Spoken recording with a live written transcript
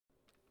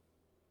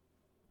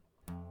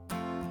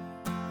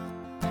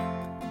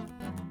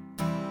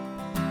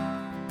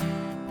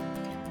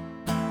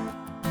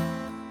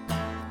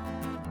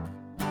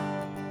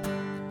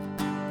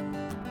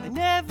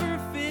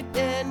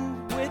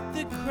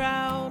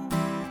crowd.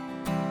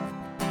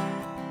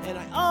 And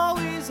I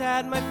always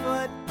had my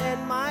foot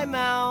in my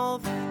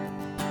mouth.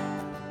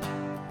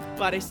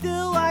 But I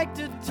still like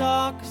to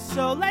talk,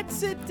 so let's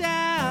sit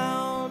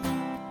down.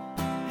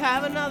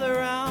 Have another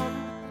round,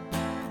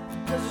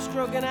 'cause we're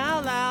stroking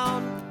out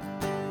loud.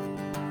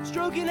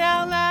 Stroking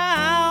out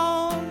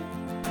loud.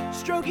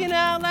 Stroking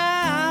out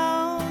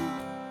loud.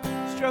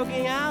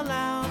 Stroking out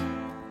loud.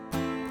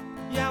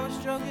 Yeah, we're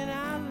stroking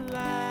out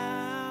loud.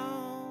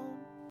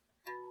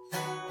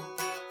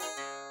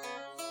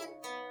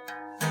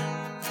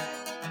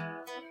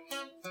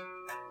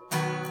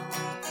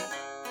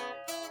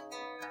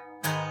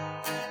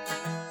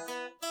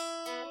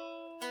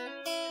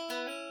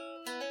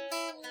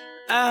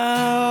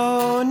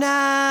 Oh,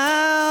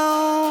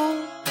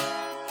 now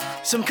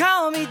some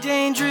call me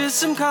dangerous,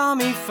 some call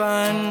me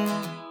fun.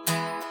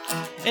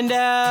 And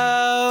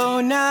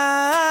oh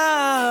no,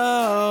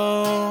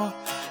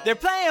 they're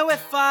playing with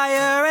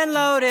fire and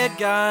loaded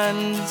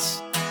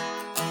guns.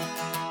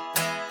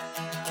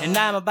 And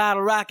I'm a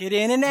bottle rocket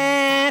in an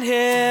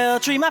anthill.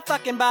 Treat my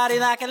fucking body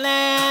like a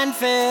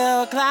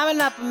landfill. Climbing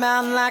up a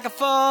mountain like a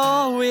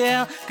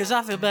four-wheel. 'Cause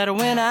I feel better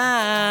when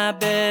I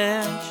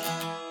bitch.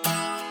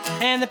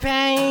 And the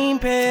pain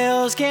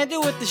pills can't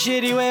do it the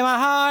shitty way my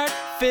heart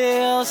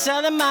feels.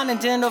 Selling my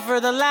Nintendo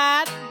for the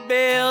light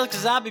bills,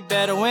 'cause I'll be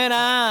better when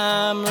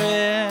I'm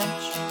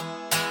rich.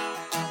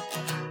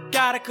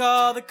 Gotta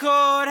call the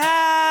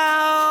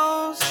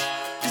courthouse,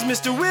 'cause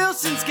Mr.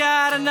 Wilson's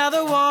got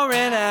another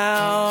warrant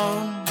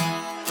out.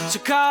 So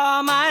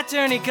call my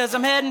attorney, 'cause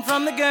I'm heading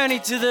from the gurney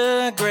to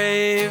the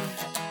grave.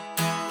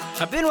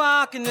 I've been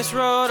walking this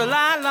road a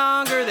lot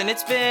longer than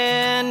it's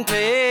been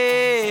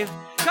paved.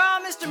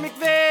 Call Mr.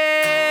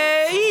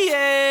 McVeigh,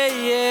 yeah,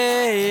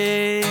 yeah,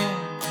 yeah.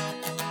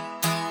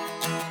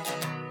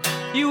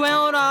 You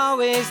won't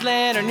always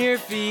land on your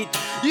feet.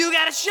 You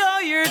gotta show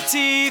your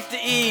teeth to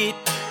eat.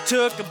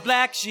 Took a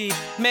black sheep,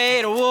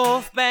 made a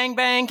wolf. Bang,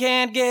 bang,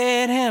 can't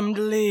get him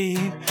to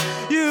leave.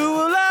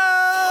 You alone.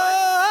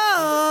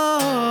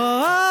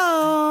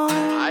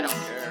 I don't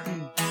care.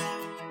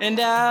 And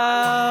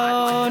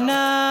oh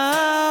no.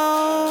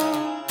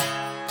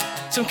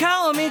 Some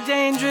call me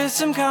dangerous,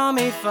 some call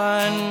me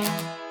fun.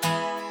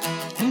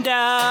 And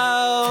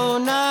oh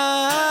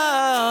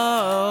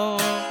no,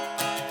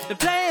 they're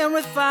playing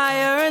with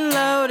fire and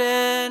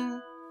loaded,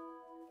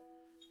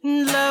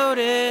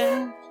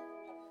 loaded,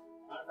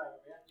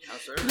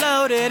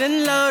 loaded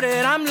and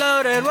loaded. I'm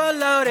loaded, we're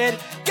loaded.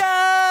 Guns,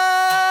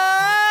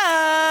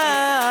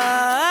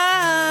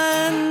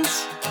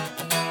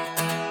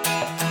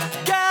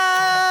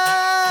 guns,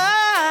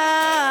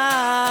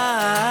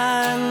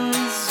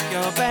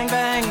 go bang,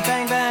 bang,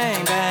 bang,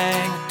 bang,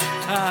 bang.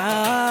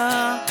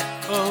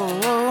 Oh,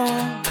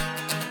 oh.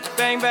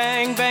 Bang,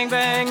 bang, bang,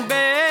 bang,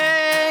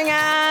 bang.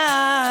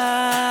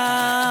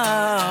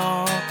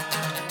 Oh.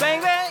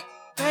 Bang, bang,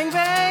 bang,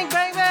 bang,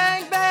 bang,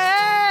 bang,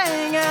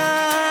 bang.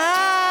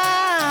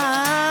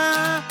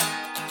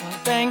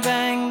 Bang,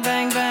 bang,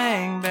 bang,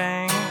 bang,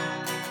 bang.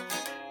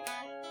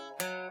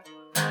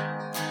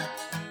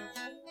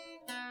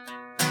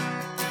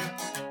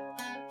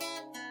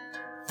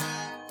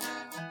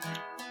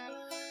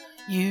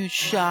 You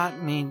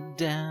shot me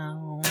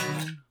down.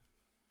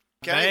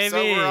 Okay, so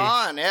Baby. we're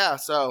on. Yeah,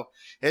 so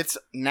it's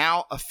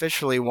now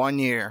officially 1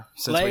 year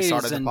since we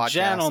started the podcast. Ladies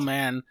and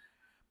gentlemen,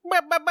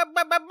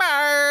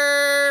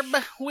 Barb,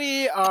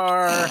 we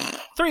are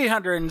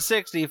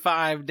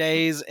 365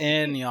 days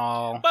in,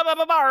 y'all.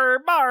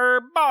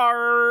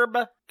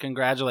 Barb.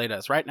 Congratulate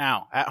us right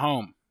now at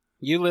home.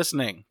 You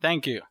listening.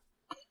 Thank you.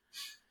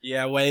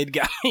 Yeah, Wade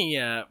got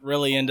me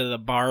really into the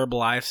Barb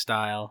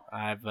lifestyle.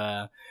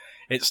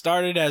 It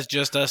started as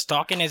just us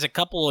talking as a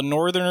couple of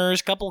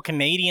Northerners, couple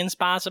Canadians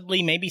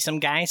possibly, maybe some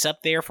guys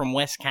up there from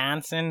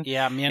Wisconsin.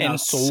 Yeah, and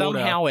Minnesota.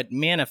 somehow it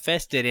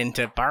manifested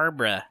into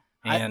Barbara.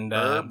 And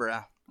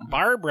Barbara.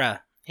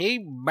 Barbara. Hey,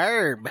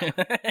 Barb.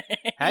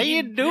 How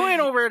you doing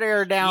over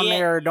there down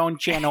there,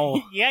 don't you know?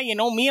 Yeah, you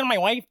know, me and my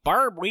wife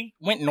Barb, we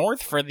went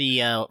north for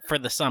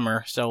the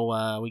summer,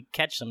 so we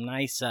catch some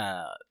nice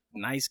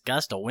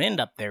gust of wind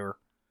up there.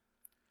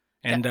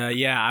 And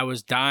I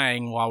was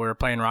dying while we were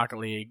playing Rocket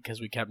League because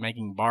we kept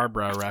making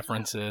Barbara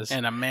references.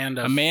 And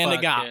Amanda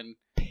got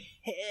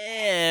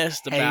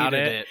pissed about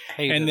it.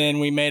 And then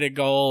we made a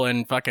goal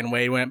and fucking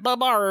Wade went,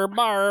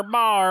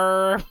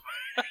 bar.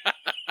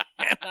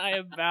 And I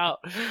about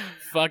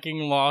fucking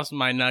lost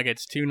my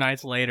nuggets. 2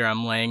 nights later,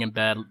 I'm laying in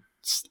bed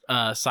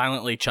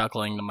silently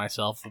chuckling to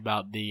myself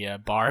about the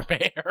Barb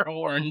air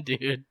horn,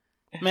 dude.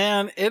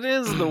 Man, it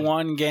is the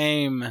one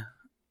game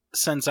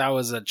since I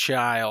was a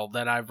child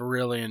that I've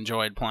really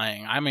enjoyed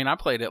playing. I mean, I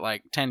played it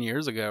like 10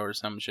 years ago or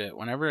some shit.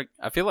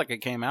 I feel like it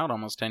came out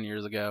almost 10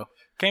 years ago.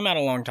 Came out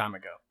a long time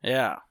ago.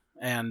 Yeah,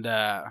 and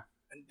I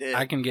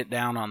can get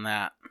down on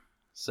that.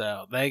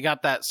 So they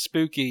got that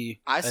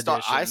spooky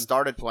edition. I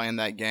started playing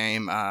that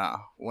game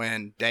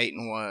when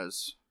Dayton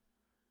was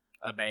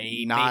a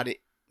baby. Not.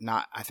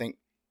 I think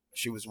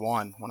she was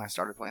 1 when I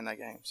started playing that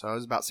game. So it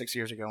was about 6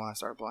 years ago when I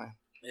started playing.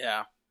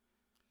 Yeah.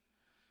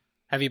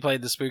 Have you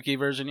played the spooky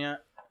version yet?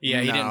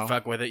 Yeah, you No. didn't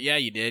fuck with it. Yeah,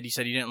 you did. You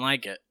said you didn't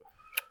like it.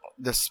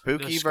 The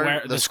spooky square-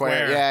 version? the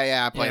square.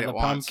 Yeah, I played Yeah, it the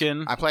once.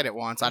 pumpkin. I played it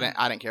once. I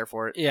didn't care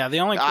for it. Yeah, the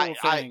only cool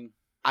thing.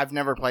 I've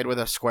never played with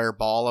a square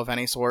ball of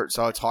any sort,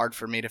 so it's hard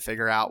for me to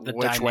figure out The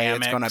which way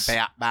it's going dynamics.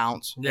 to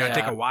bounce. Yeah, Yeah.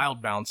 take a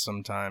wild bounce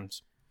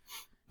sometimes.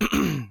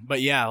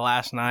 But yeah,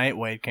 last night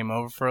Wade came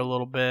over for a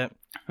little bit,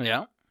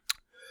 Yeah,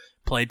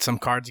 played some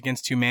Cards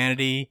Against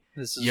Humanity.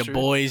 this is Your true.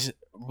 boys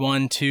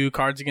won 2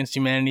 Cards Against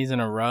Humanities in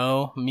a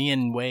row. Me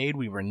and Wade,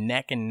 we were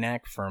neck and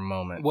neck for a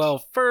moment. Well,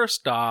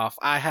 first off,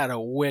 I had a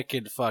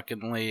wicked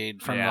fucking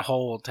lead from Yeah. the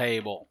whole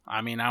table.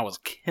 I mean, I was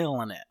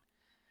killing it.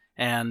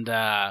 And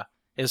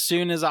as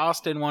soon as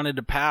Aurstin wanted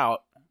to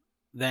pout,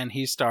 then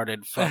he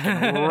started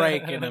fucking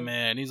raking him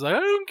in. He's like, I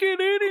don't get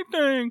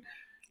anything.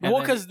 And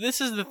well, then- because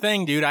this is the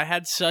thing, dude. I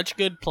had such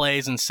good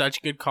plays and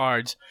such good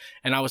cards,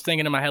 and I was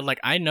thinking in my head, like,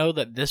 I know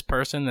that this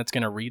person that's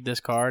going to read this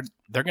card,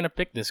 they're going to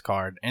pick this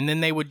card. And then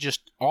they would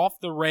just, off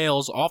the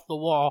rails, off the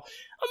wall,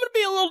 I'm going to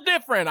be a little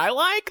different. I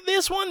like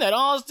this one that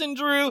Aurstin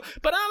drew,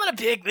 but I'm going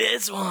to pick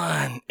this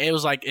one. It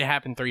was like, it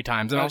happened 3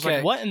 times. And I was Okay.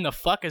 like, what in the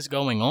fuck is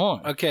going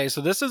on? Okay,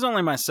 so this is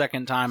only my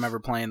second time ever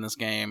playing this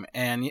game,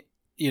 and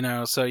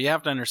so you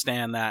have to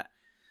understand that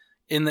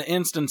in the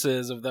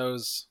instances of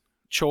those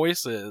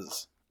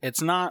choices,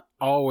 it's not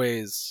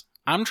always.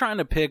 I'm trying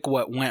to pick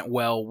what went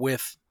well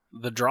with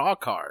the draw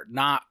card,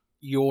 not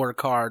your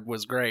card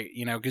was great,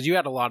 because you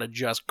had a lot of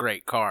just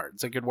great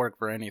cards. It could work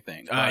for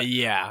anything. But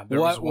Yeah, there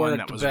what was one that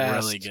worked was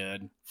best? really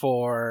good.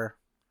 for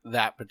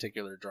that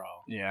particular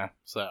draw. Yeah.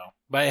 So,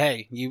 but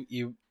hey,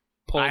 you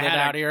pulled I it had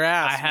out of your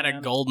ass. I had a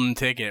man. golden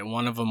ticket.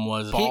 One of them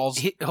was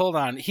balls. Hold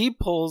on. He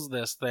pulls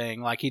this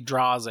thing like he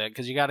draws it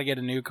because you got to get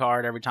a new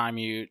card every time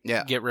you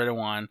get rid of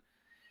one,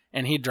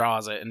 and he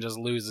draws it and just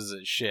loses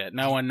his shit.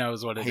 No one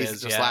knows what it is.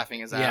 He's just yet. laughing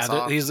his ass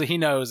off. He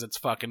knows it's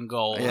fucking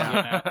gold.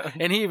 Yeah.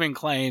 And he even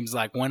claims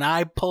like when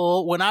I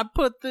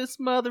put this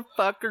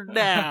motherfucker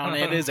down,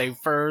 it is a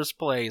first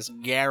place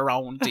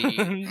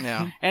guarantee,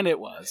 Yeah. and it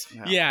was.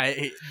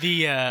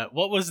 Yeah,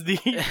 what was the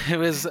It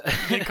was.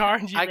 the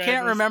card you I read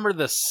can't was- remember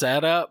the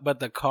setup, but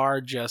the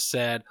card just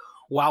said,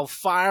 while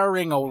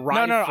firing a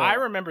rifle. No, I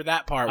remember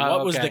that part. Oh,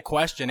 what was okay. the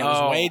question? It was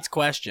Oh. Wade's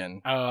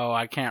question. Oh,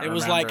 I can't It remember.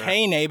 was like,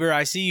 "Hey neighbor,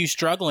 I see you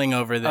struggling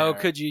over there. Oh,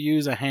 could you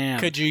use a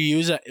hand? Could you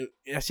use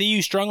I see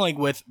you struggling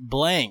with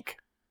blank.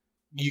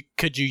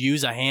 Could you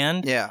use a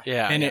hand?" Yeah.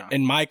 Yeah. And yeah.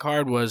 and my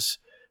card was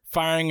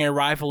firing a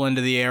rifle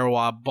into the air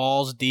while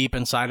balls deep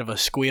inside of a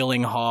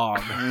squealing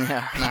hog.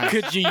 Yeah. Nice.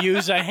 Could you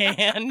use a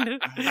hand?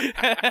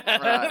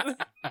 Right.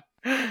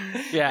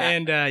 Yeah,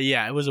 And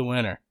it was a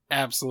winner.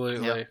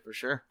 absolutely. Yeah, for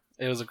sure.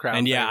 It was a crowd.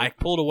 And yeah, I favorite.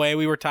 pulled away.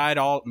 We were tied.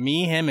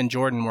 Me, him, and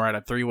Jordan were at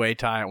a 3-way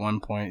tie at one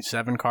point.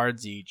 7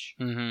 cards each.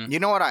 Mhm. You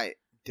know what I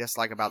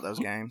dislike about those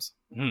games?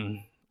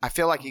 I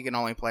feel like you can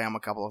only play them a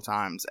couple of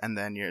times, and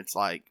then it's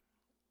like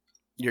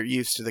you're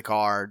used to the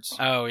cards.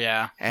 Oh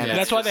yeah, And yeah. it's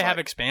That's why just they have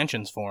like-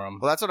 expansions for them.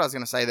 Well, that's what I was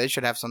gonna say. They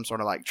should have some sort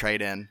of like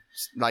trade in,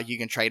 like you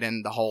can trade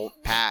in the whole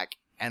pack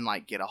and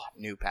like get a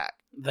new pack.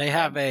 They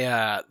have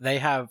they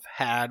have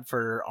had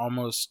for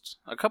almost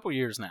a couple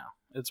years now.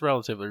 It's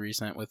relatively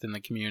recent within the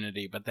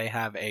community, but they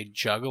have a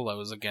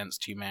Juggalos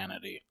Against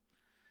Humanity.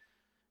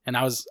 And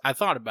I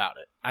thought about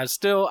it.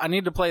 I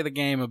need to play the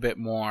game a bit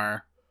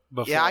more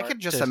before. Yeah, I could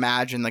just to-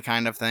 imagine the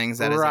kind of things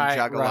that is Right, in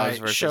Juggalos right.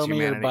 versus Show me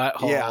your Humanity.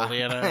 butthole, Yeah,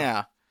 you know?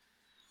 yeah.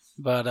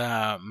 But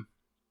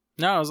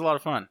no, it was a lot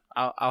of fun.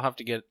 I'll have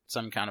to get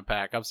some kind of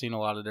pack. I've seen a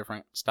lot of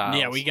different styles.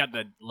 Yeah, we got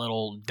the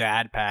little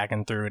dad pack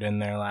and threw it in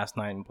there last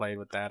night and played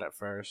with that at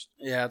first.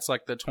 Yeah, it's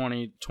like the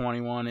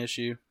 2021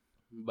 issue.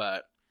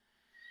 But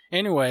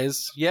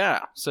anyways,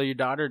 yeah. So your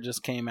daughter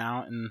just came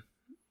out and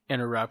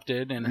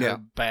interrupted in her Yeah.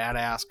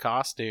 badass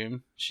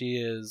costume. She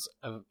is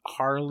a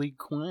Harley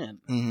Quinn,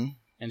 Mm-hmm.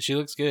 and she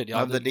looks good.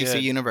 Y'all Of the did DC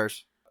good.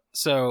 universe.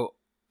 So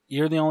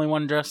you're the only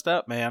one dressed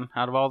up, man,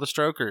 out of all the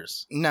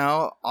strokers.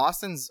 No,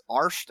 Austin's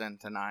Aurstin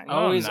tonight.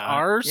 Oh, he's no.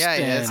 Aurstin. Yeah,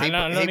 he is. I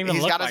don't even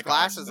he's look got like his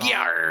glasses on.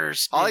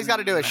 Aurstin. All he's got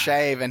to do is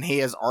shave, and he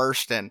is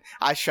Aurstin.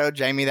 I showed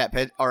Jamie that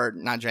pic, or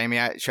not Jamie.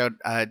 I showed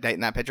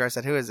Dayton that picture. I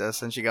said, "Who is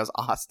this?" And she goes,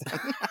 "Austin."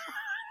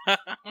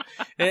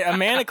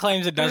 Amanda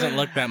claims it doesn't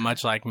look that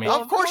much like me.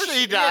 Of course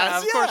she does. Yeah,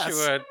 of course Yes.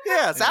 you would.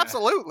 Yes, Yeah.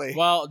 absolutely.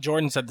 Well,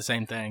 Jordan said the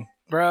same thing.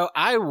 Bro,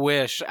 I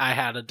wish I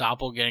had a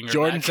doppelganger.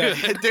 Jordan that said-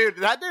 could- Dude,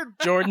 that dude,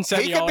 Jordan said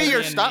he could be always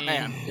your in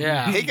stuntman. the-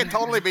 Yeah. He could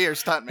totally be your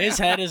stuntman. His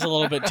head is a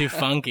little bit too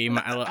funky. No,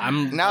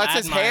 it's glad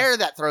his hair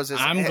that throws his.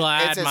 I'm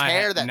glad it's his my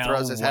hair head- that no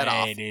throws his head way,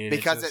 off dude.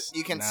 because It's just-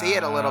 you can see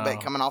it a little bit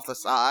no. coming off the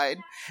side,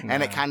 and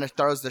it No. kind of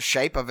throws the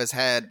shape of his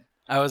head.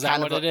 Oh, is that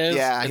kind what of it is?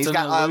 Yeah, It's he's an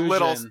got a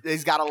little. illusion.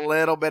 He's got a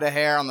little bit of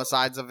hair on the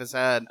sides of his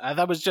head. I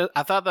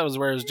thought that was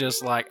where it was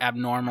just like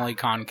abnormally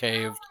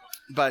concaved.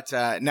 But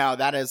no,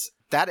 that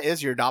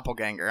is your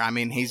doppelganger. I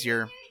mean, he's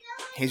your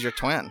He's your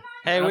twin.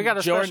 Hey, we got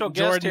a special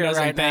guest Jordan here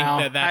doesn't right think now.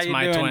 that that's How you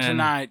my doing twin.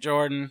 tonight,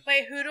 Jordan?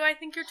 Wait, who do I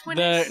think your twin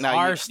The is? No,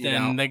 Aurstin, you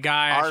don't. the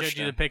guy I showed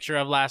you the picture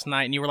of last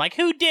night, and you were like,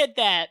 "Who did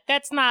that?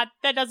 That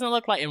doesn't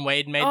look like." And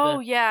Wade made Oh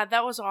the. yeah,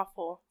 that was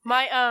awful.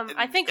 My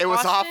I think It was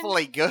Aurstin,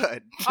 awfully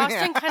good.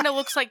 Austin kind of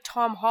looks like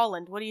Tom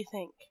Holland. What do you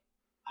think?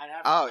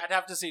 I'd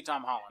have to see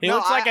Tom Holland. He No,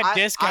 looks like a I-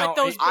 discount.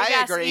 Those I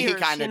big-ass agree, he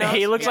ears, kinda you know? does.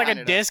 he looks like a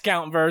kinda does.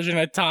 discount version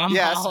of Tom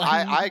Yes,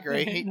 Holland. I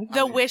agree.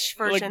 The Wish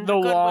version, like the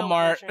Goodwill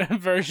Walmart version.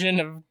 version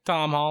of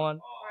Tom Holland.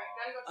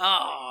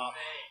 Oh,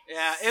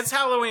 yeah, it's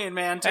Halloween,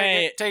 man.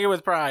 Hey. Take it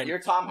with pride. You're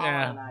Tom Holland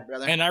Yeah. tonight,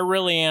 brother. And I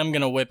really am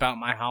gonna whip out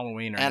my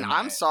Halloween. And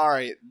I'm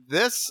sorry,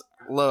 this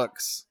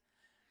looks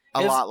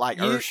a lot like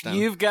Aurstin.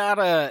 You've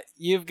gotta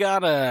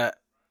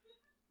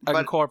But-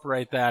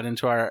 incorporate that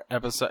into our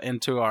episode,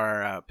 into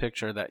our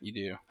picture that you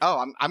do.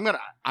 Oh,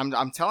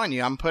 I'm telling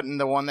you, I'm putting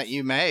the one that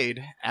you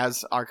made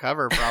as our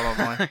cover,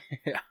 probably.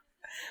 Yeah.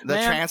 The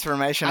Man,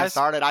 transformation I I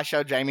started. I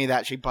showed Jamie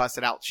that. She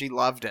busted out. She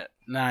loved it.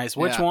 Nice.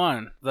 Which Yeah.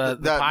 one? The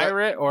The-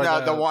 pirate or no,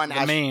 the the one the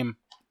as- meme?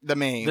 The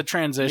meme. The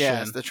transition.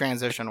 Yes, the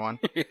transition one.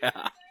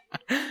 Yeah.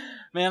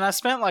 Man, I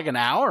spent like an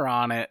hour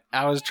on it.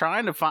 I was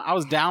trying to find. I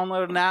was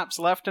downloading apps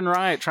left and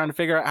right, trying to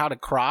figure out how to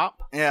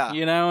crop. Yeah.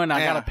 You know, and I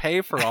Yeah. gotta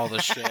pay for all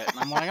this shit. And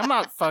I'm like, I'm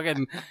not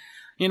fucking.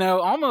 You know,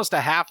 almost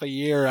a half a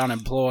year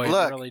unemployed.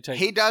 Look, really takes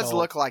he does its toll.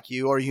 look like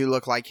you, or you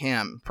look like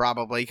him,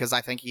 probably, because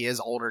I think he is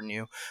older than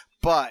you.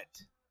 But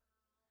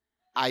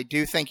I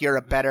do think you're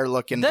a better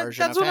looking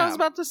version That's of what him. I was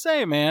about to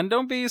say, man.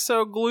 Don't be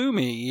so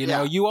gloomy. You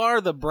know, Yeah. you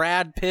are the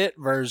Brad Pitt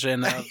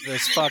version of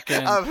this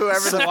fucking of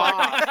whoever the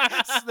slob.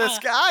 fuck this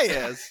guy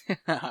is.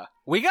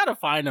 We gotta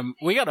find him.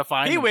 We gotta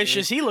find He him.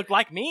 wishes he looked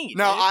like me.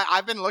 No, dude.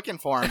 I've been looking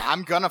for him.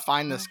 I'm gonna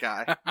find this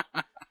guy.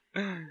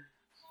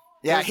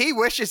 Yeah, he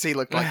wishes he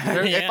looked like you.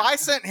 Yeah. If I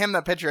sent him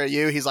the picture of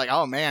you, he's like,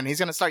 "Oh man," he's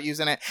gonna start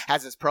using it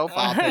as his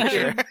profile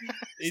picture.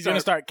 He's gonna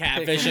start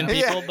catfishing picking-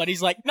 people, Yeah. but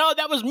he's like, "No,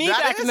 that was me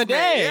That back in is the me,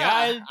 day."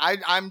 yeah.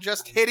 I'm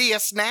just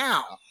hideous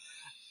now.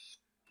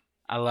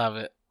 I love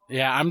it.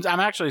 Yeah, I'm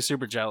actually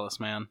super jealous,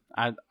 man.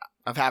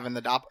 Of having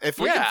the If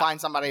we Yeah. can find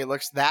somebody who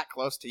looks that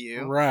close to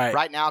you,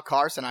 Right. now,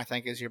 Carson, I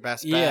think, is your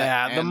best bet.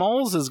 Yeah, the And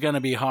moles is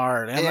gonna be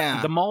hard. And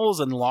Yeah. the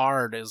moles and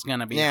lard is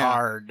gonna be Yeah.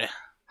 hard.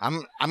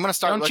 I'm gonna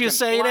start. Don't looking, you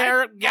say it,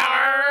 Eric?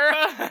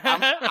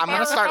 I'm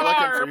gonna start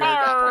looking for your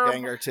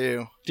doppelganger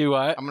too. Do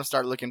what? I'm gonna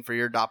start looking for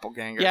your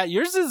doppelganger. Yeah,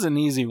 yours is an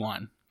easy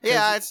one.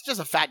 Yeah, it's just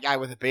a fat guy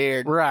with a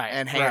beard, Right.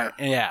 and hair.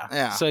 right, Yeah.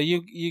 Yeah. So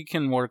you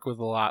can work with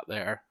a lot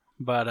there.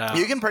 But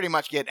You can pretty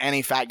much get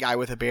any fat guy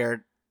with a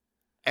beard,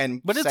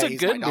 and but it's say a he's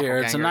good my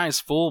beard. It's a doppelganger. nice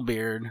full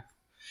beard.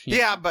 You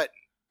Yeah, know. but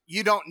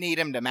you don't need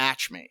him to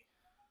match me.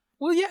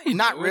 Well, yeah, you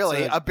Not do.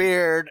 really. It's A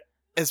beard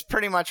is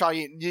pretty much all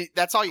you.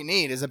 That's all you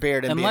need is a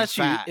beard and unless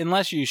being you fat.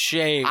 unless you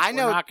shave, I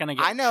know- we're not going to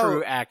get I know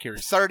true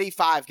accuracy.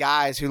 35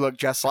 guys who look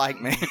just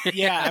like me.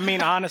 Yeah, I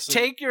mean, honestly,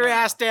 Take your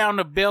ass down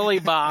to Billy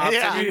Bob,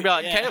 Yeah. and you'd be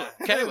like, Yeah.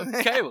 Caleb.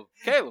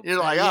 You're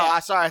like, oh, Yeah.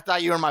 I'm sorry, I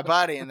thought you were my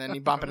buddy, and then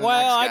you bump into the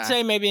well, next I'd guy.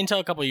 say maybe until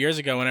a couple of years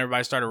ago when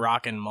everybody started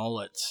rocking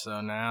mullets.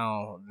 So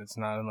now it's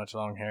not as much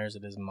long hair as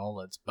it is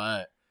mullets.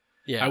 But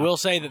Yeah, I will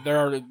say that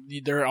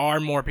there are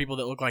more people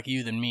that look like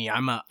you than me.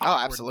 I'm a Oh,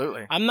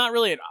 absolutely. I'm not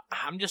really.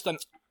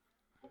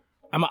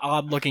 I'm an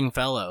odd-looking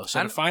fellow.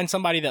 So to find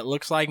somebody that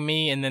looks like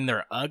me and then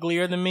they're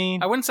uglier than me,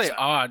 I wouldn't say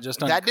odd, just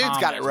That dude's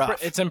got it uncommon.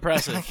 rough. it's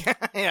impressive.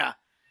 Yeah.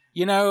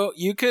 You know,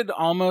 you could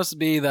almost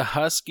be the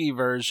husky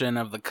version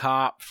of the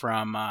cop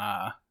from Who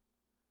are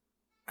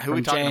we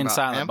from talking Jay and about?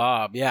 Silent Him?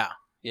 Bob. Yeah.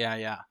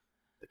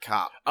 The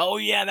cop. Oh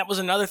yeah, that was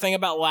another thing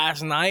about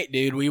last night,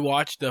 dude. We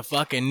watched the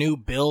fucking new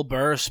Bill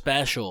Burr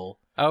special.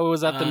 Oh,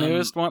 was that the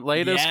newest one,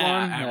 latest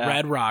yeah, one? at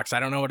Red Rocks. I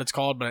don't know what it's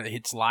called, but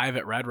it's live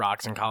at Red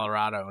Rocks in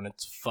Colorado, and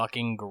it's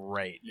fucking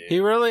great,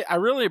 dude. I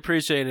really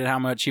appreciated how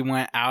much he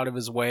went out of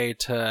his way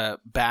to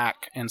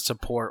back and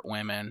support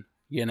women.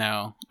 You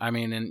know, I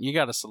mean, and you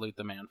got to salute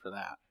the man for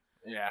that.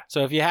 Yeah.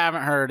 So if you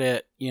haven't heard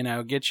it, you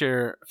know, get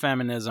your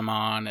feminism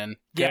on and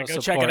Yeah, go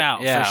check support- it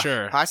out Yeah. for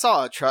sure. I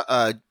saw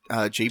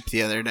a Jeep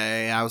the other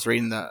day. I was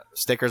reading the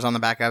stickers on the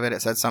back of it.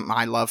 It said something,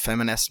 "I love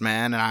feminist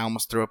men," and I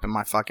almost threw up in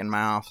my fucking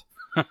mouth.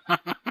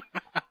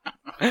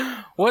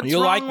 What's You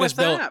wrong like with this,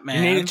 Bill? that,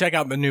 man? You need to check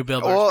out the new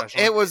Bill Burr Well, special.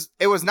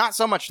 it was not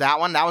so much that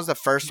one. That was the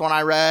first one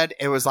I read.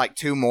 It was like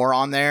two more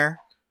on there.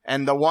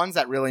 And the ones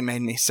that really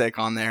made me sick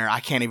on there,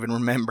 I can't even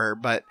remember.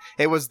 But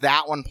it was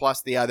that one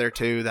plus the other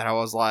two that I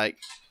was like,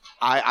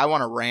 I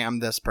want to ram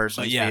this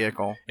person's But yeah.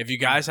 vehicle. If you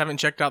guys haven't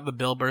checked out the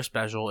Bill Burr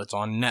special, it's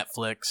on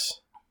Netflix.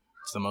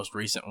 It's the most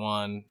recent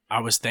one.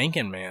 I was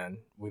thinking, man,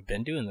 we've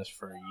been doing this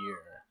for a year.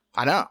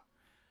 I know.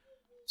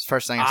 It's the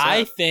first thing I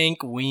I said.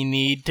 think we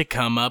need to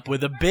come up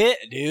with a bit,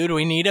 dude.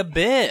 We need a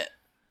bit.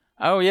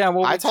 Oh yeah,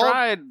 well I we told-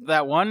 tried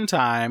that one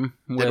time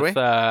with we?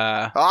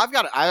 uh Oh,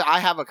 I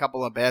have a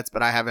couple of bits,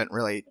 but I haven't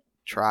really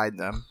tried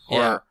them or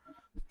Yeah.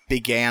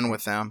 began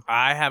with them.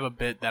 I have a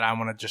bit that I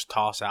want to just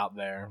toss out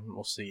there.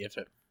 We'll see if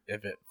it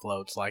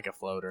floats like a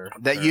floater.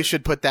 That you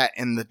should put that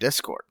in the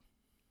Discord.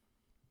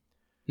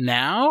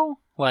 now?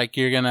 Like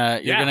you're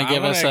gonna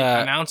give us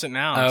a announce it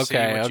now. And see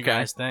Okay, what okay. you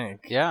guys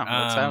think. Yeah,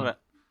 let's have it.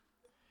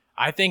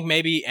 I think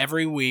maybe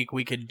every week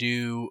we could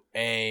do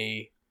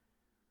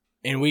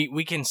and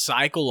we can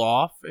cycle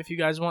off if you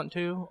guys want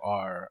to,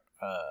 or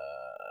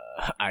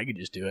I could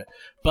just do it.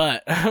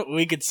 But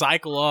we could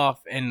cycle off,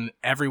 and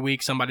every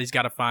week somebody's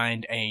got to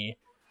find a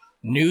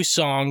new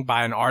song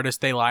by an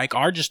artist they like,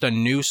 or just a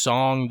new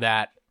song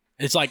that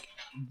it's like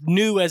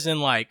new as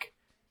in like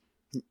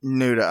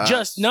new to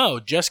us.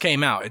 Just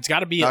came out. It's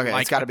got to be Okay,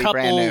 like it's gotta a be couple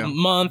brand new.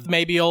 month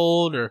maybe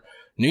old, or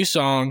new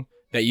song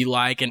that you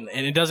like, and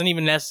it doesn't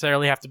even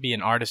necessarily have to be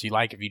an artist you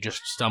like if you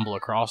just stumble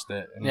across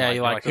it. And Yeah,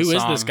 you like the who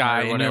is song this guy?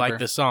 or And you whatever. like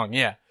this song,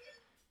 yeah.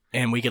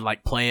 And we could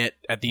like play it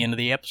at the end of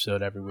the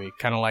episode every week,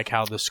 kind of like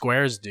how the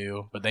Squares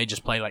do, but they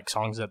just play like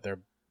songs that they're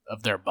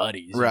of their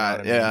buddies, you know Right, what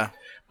I mean? yeah.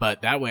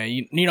 But that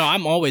way, you know,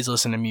 I'm always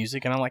listening to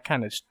music, and I'm like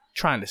kind of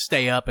trying to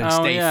stay up and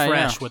stay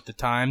fresh with the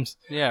times.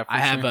 Yeah, for I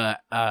have sure.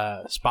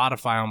 a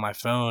Spotify on my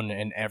phone,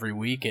 and every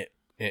week it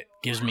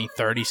gives me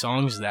 30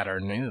 songs that are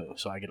new,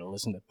 so I get to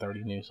listen to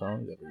 30 new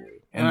songs every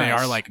week, and they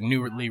Nice. are like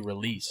newly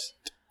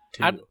released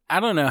too. I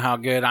don't know how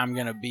good I'm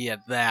gonna be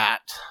at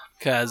that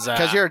because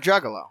You're a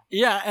juggalo.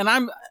 yeah, and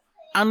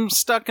I'm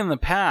stuck in the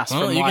past.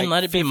 Well, from you like can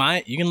let it be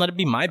my bit. I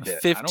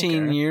don't 15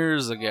 care.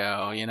 years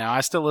ago. You know,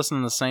 I still listen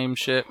to the same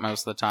shit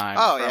most of the time.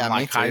 Oh, from yeah, me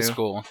like high too.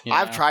 school. you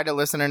I've know? tried to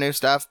listen to new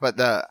stuff, but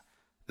the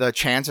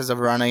chances of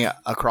running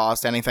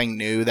across anything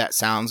new that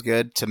sounds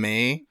good to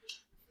me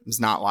is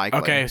not likely.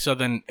 Okay, so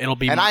then it'll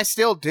be. And I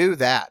still do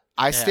that.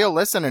 I Yeah. still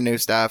listen to new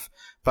stuff,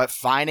 but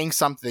finding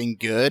something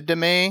good to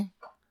me,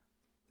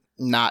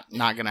 not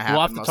gonna happen.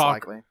 We'll have to most talk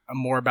likely.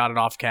 more about it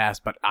off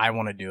cast, but I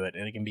want to do it,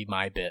 and it can be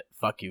my bit.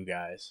 Fuck you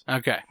guys.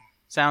 Okay,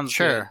 sounds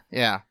Sure.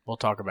 Yeah. We'll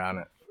talk about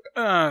it.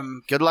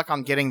 good. Good luck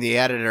on getting the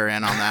editor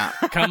in on that.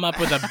 Come up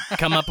with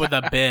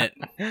a bit.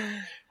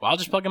 Well, I'll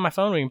just plug in my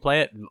phone. We can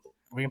play it.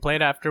 We can play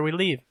it after we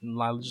leave.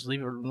 I'll just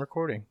leave it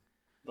recording.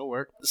 It'll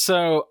work.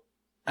 So,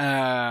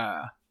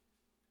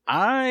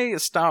 I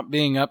stopped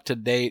being up to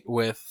date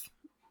with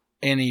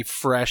any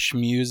fresh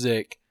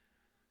music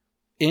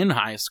in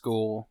high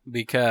school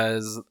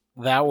because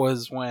that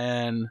was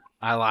when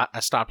I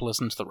stopped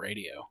listening to the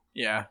radio.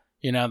 Yeah.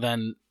 You know,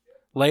 then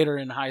later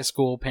in high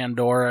school,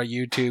 Pandora,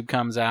 YouTube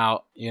comes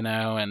out, you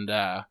know, and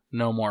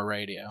no more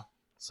radio.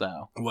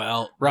 So,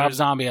 Well, Rob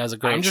Zombie has a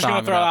great I'm just song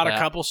gonna throw about out that.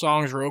 a couple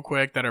songs real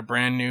quick that are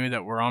brand new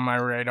that were on my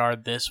radar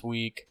this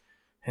week,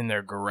 and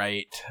they're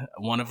great.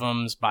 One of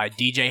them's by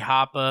DJ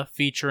Hoppa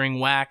featuring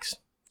Wax.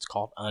 It's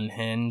called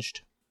Unhinged.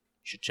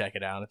 You should check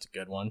it out. It's a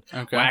good one.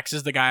 Okay. Wax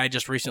is the guy I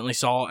just recently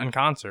saw in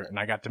concert, and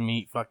I got to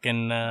meet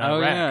fucking Oh,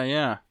 Rack.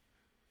 yeah.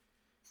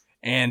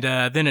 And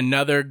then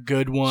another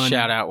good one.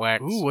 Shout out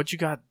Wax. Ooh, what you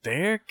got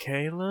there,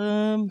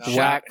 Caleb?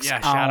 Wax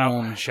shout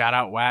on.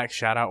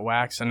 out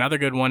Wax. Another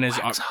good one is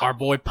our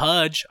boy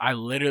Pudge. I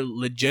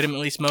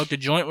legitimately smoked a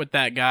joint with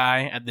that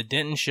guy at the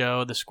Denton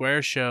show, the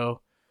Square show.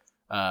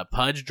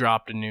 Pudge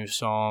dropped a new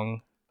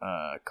song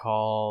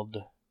called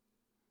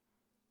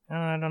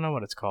I don't know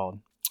what it's called.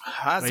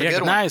 That's But a yeah,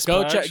 good one. Nice.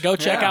 Go Pudge.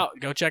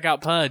 check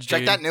out Pudge. Check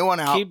dude. that new one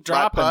out. Keep by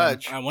dropping 'em.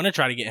 Pudge. I want to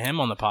try to get him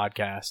on the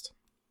podcast.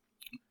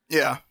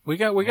 Yeah. We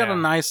got Yeah. a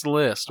nice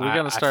list. We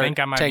got to start I think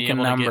I might taking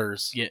be able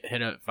numbers. To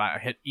if I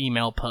hit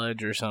email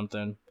Pudge or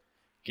something,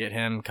 get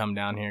him come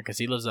down here because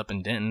he lives up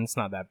in Denton. It's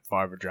not that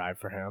far of a drive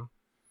for him.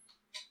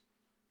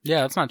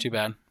 Yeah, that's not too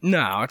bad.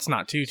 No, it's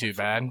not too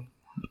bad.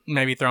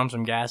 Maybe throw him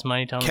some gas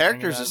money. Tell him to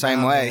Character's bring the it same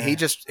down way.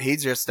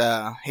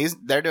 there.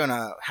 They're doing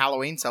a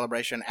Halloween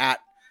celebration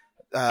at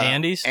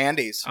Andy's.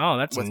 Andy's. Oh,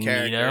 that's with neato.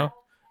 character.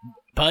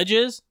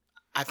 Pudge's.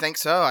 I think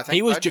so. I think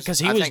He was Pudge is- because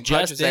he I was think Pudge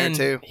just is there in.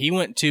 too. He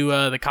went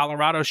to the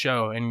Colorado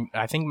show, and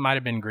I think it might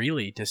have been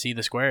Greeley to see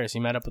the Squares. He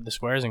met up with the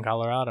Squares in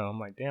Colorado. I'm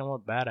like, damn,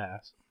 what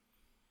badass.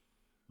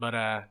 But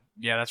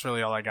yeah, that's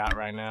really all I got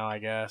right now. I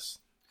guess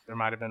there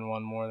might have been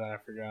one more that I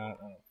forgot. I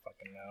don't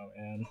fucking know,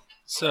 man.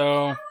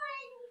 So,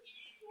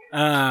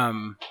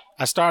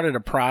 I started a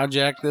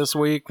project this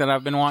week that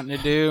I've been wanting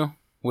to do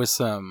with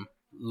some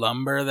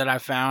lumber that I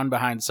found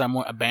behind some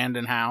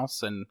abandoned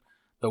house, and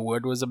the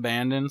wood was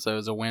abandoned, so it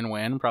was a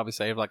win-win. Probably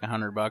saved like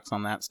 $100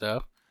 on that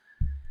stuff.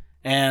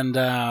 And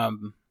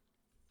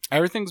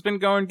everything's been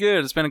going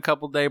good. It's been a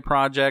couple-day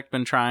project.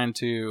 Been trying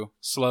to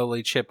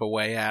slowly chip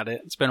away at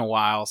it. It's been a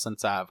while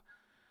since I've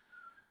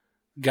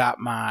got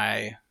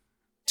my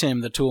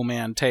Tim the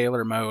Toolman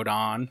Taylor mode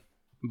on,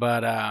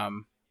 but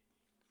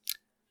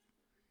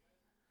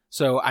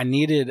so I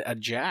needed a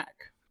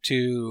jack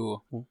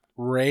to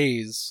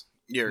raise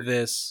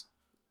this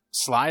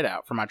slide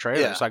out for my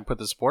trailer so I could put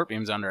the support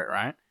beams under it,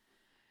 right?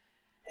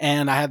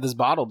 And I had this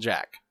bottle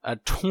jack, a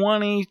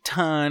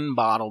 20-ton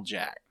bottle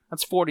jack.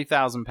 That's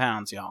 40,000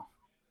 pounds, y'all.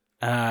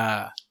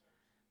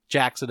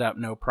 Jacks it up,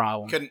 no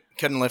problem.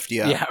 Couldn't lift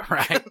you up. Yeah,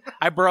 right.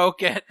 I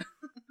broke it.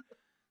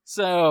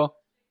 So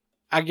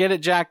I get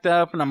it jacked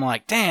up, and I'm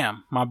like,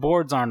 damn, my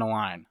boards aren't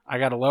aligned. I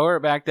got to lower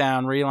it back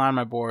down, realign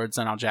my boards,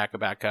 and I'll jack it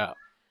back up.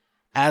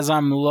 As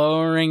I'm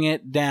lowering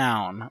it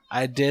down,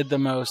 I did the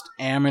most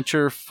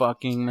amateur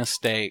fucking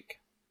mistake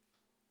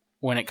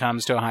when it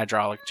comes to a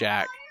hydraulic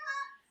jack.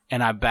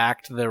 And I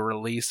backed the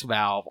release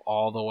valve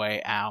all the way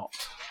out.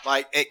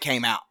 Like, it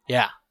came out.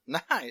 Yeah.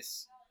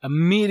 Nice.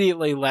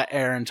 Immediately let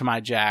air into my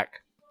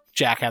jack.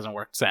 Jack hasn't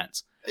worked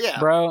since. Yeah.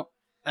 Bro,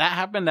 that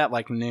happened at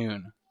like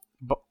noon.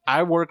 But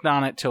I worked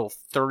on it till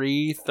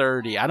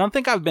 3:30. I don't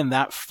think I've been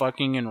that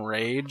fucking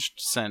enraged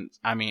since,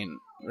 I mean,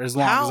 as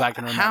long as I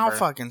can remember. How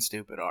fucking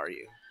stupid are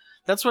you?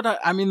 That's what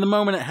I mean, the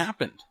moment it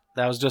happened.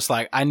 That was just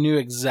like, I knew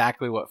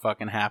exactly what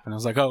fucking happened. I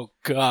was like, oh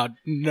god,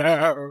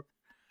 no.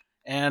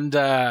 And,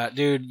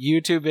 dude,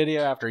 YouTube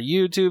video after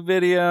YouTube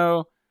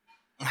video.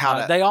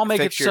 They all make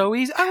it so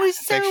easy. Oh,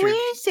 it's so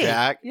easy.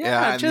 Jack.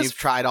 Yeah, and just you've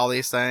tried all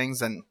these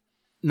things and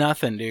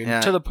nothing, dude.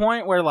 Yeah. To the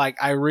point where, like,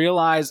 I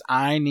realize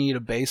I need a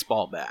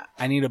baseball bat.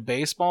 I need a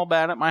baseball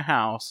bat at my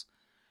house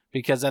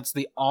because that's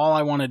all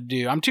I want to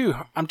do. I'm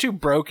too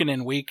broken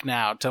and weak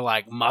now to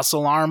like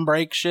muscle arm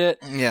break shit.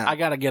 yeah. I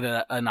gotta get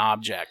an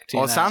object.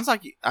 Well, it sounds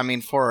like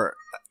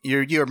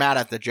you're mad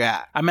at the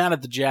jack. I'm mad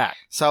at the jack.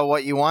 So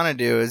what you want to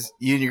do is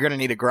you're going to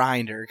need a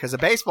grinder because a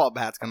baseball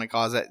bat's going to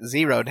cause it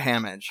 0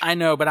 damage. I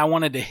know, but I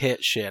wanted to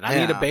hit shit. I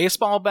need a Yeah.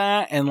 baseball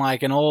bat and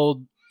like an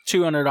old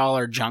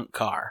 $200 junk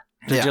car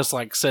to Yeah. just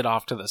like sit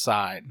off to the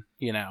side,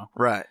 you know,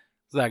 Right.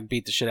 so I can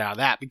beat the shit out of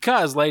that.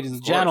 Because, ladies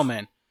and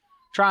gentlemen,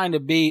 trying to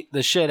beat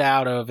the shit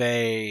out of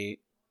a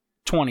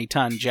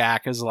 20-ton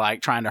jack is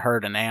like trying to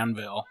hurt an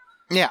anvil.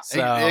 Yeah.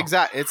 So-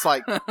 Exactly. It's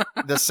like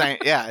the same.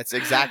 Yeah. It's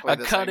exactly A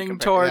the cutting same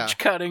torch,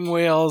 cutting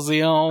wheels,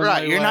 the only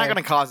Right. You're not way.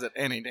 going to cause it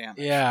any damage.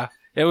 Yeah.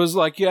 It was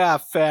like, yeah,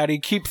 fatty,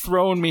 keep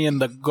throwing me in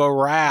the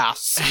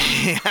grass.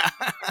 yeah.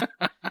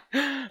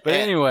 But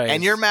anyway.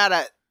 And you're mad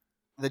at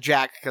the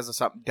jack because of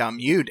something dumb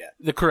you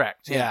did.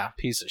 Correct. Yeah. Yeah.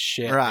 Piece of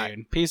shit, Right.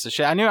 dude. Piece of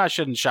shit. I knew I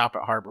shouldn't shop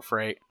at Harbor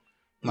Freight.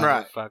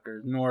 Right.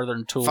 Motherfucker.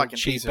 Northern Tool, Fucking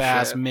piece cheap of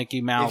ass shit.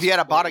 Mickey Mouse. If you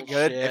had bought a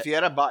good, bullshit. if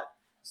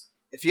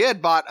you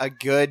had bought a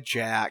good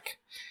jack,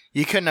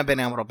 you couldn't have been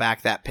able to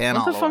back that pin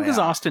all What the fuck way is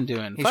out. Austin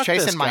doing? He's Fuck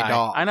chasing this my guy.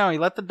 dog. I know, he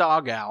let the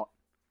dog out.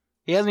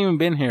 He hasn't even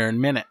been here in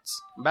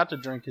minutes. I'm about to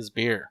drink his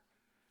beer.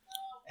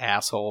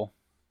 Asshole.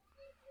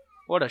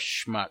 What a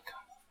schmuck.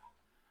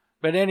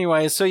 But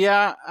anyway, so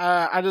yeah,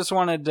 I just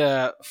wanted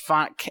to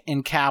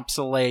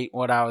encapsulate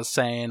what I was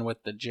saying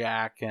with the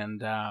jack.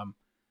 And,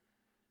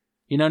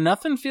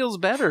 nothing feels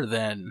better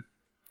than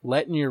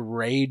letting your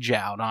rage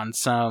out on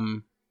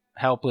some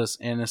helpless,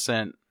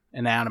 innocent,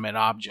 inanimate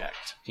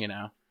object,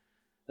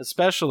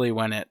 especially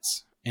when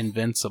it's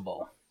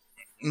invincible.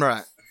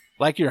 Right.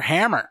 Like your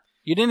hammer.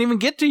 You didn't even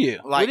get to you.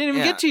 Like, We didn't even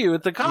yeah. get to you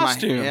with the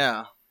costume.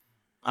 Yeah.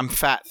 I'm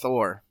Fat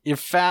Thor. You're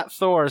Fat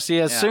Thor. See,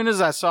 as Yeah. soon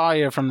as I saw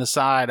you from the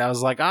side, I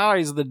was like, oh,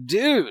 he's the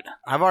dude.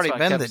 I've already So I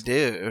been kept- the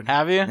dude.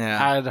 Have you?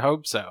 Yeah. I'd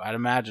hope so. I'd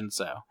imagine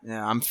so.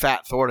 Yeah, I'm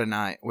Fat Thor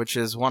tonight, which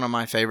is one of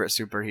my favorite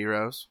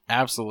superheroes.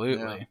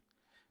 Absolutely.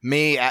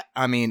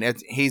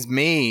 He's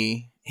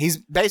me. He's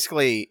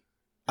basically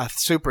a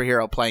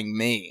superhero playing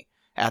me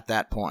at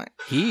that point.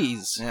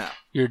 He's Yeah.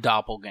 your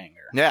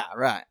doppelganger. Yeah,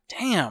 right.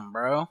 Damn,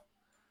 bro.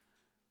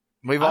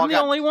 We've all I'm the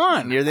got. only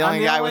one. You're the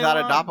only guy without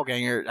a one.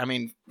 doppelganger. I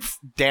mean,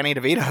 Danny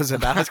DeVito's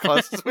about as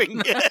close as we can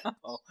get.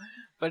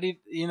 But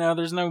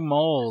there's no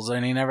moles,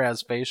 and he never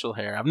has facial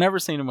hair. I've never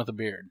seen him with a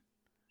beard.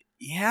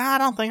 Yeah, I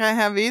don't think I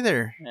have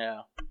either.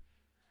 Yeah.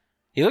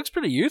 He looks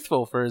pretty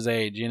youthful for his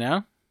age,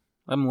 Them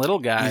little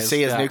guys. You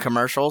see his new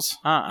commercials?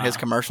 Uh-uh. His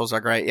commercials are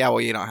great. Yeah, well,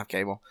 you don't have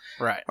cable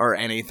Right. or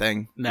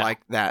anything No.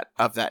 like that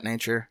of that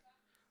nature.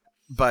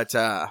 But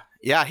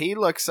yeah, he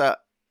looks.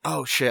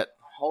 Oh shit!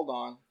 Hold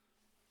on.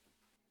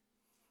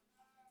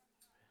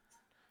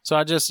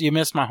 So you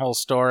missed my whole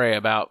story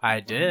about I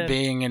did.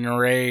 being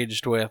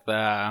enraged with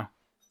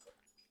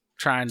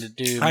trying to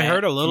do I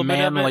heard a little bit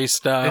of manly it.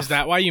 stuff. Is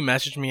that why you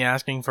messaged me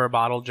asking for a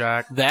bottle,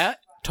 Jack? That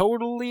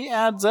totally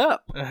adds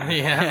up.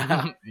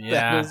 Yeah.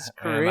 That is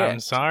And I'm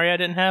correct. sorry I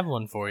didn't have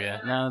one for you.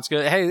 No, it's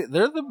good. Hey,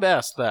 they're the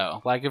best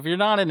though. Like if you're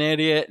not an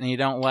idiot and you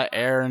don't let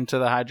air into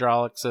the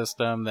hydraulic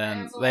system,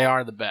 then they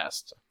are the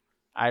best.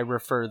 I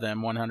refer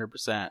them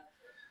 100%.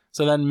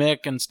 So then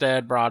Mick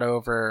instead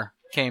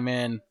came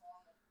in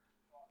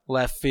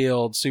left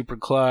field super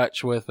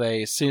clutch with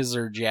a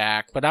scissor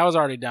jack, but I was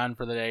already done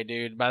for the day,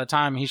 dude. By the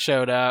time he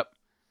showed up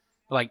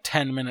like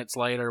 10 minutes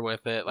later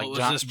with it, like What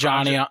was this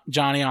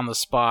Johnny on the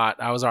spot,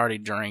 I was already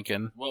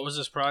drinking. What was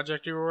this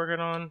project you were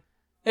working on?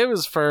 It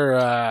was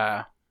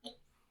for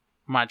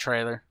my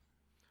trailer.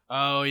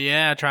 Oh,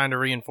 yeah, trying to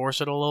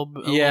reinforce it a little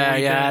bit. Yeah, I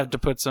have to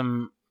put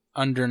some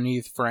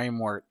underneath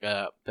framework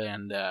up,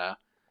 and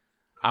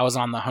I was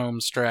on the home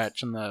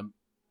stretch, and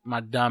my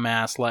dumb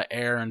ass let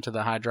air into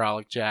the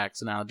hydraulic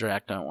jacks, and now the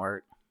jack don't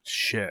work.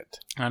 Shit.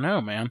 I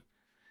know, man.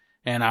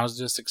 And I was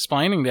just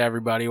explaining to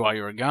everybody while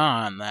you were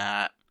gone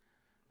that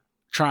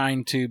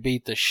trying to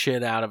beat the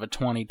shit out of a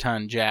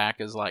 20-ton jack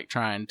is like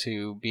trying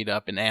to beat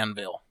up an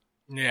anvil.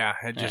 Yeah,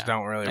 it just Yeah.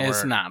 don't really work.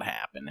 It's not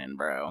happening,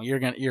 bro.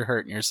 You're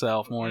hurting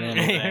yourself more than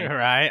anything.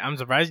 Right? I'm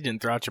surprised you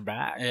didn't throw out your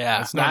back. Yeah,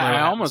 That's not what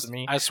happens to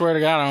me. I swear to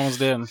God, I almost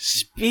did.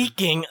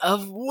 Speaking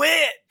of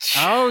which.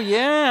 Oh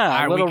yeah, All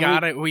right, little we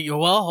got it.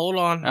 Well, hold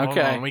on. Hold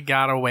Okay. on. We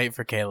gotta wait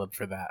for Caleb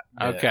for that.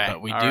 bit. Okay,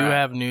 but we all do right.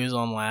 have news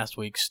on last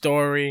week's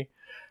story.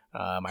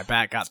 My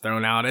back got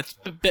thrown out.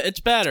 It's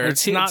better.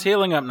 It's not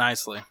healing up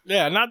nicely.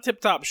 not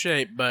tip top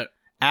shape, but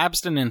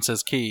Abstinence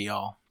is key,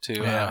 y'all,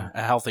 to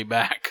a healthy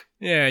back.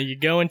 Yeah, you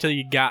go until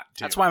you got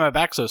to. That's why my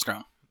back's so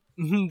strong.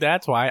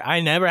 That's why I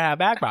never have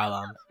back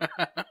problems.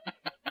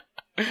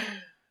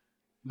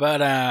 But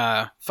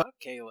fuck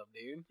Caleb,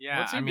 dude. Yeah,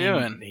 what's he I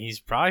doing? mean, he's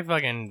probably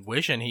fucking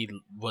wishing he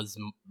was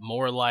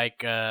more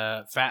like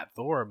Fat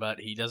Thor, but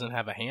he doesn't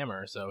have a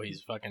hammer, so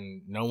he's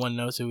fucking. No one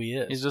knows who he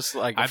is. He's just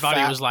like I thought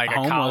he was like a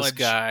homeless college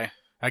guy.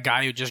 A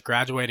guy who just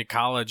graduated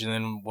college and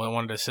then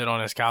wanted to sit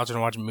on his couch and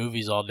watch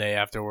movies all day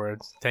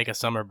afterwards. Take a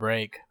summer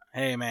break.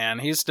 Hey man,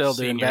 he's still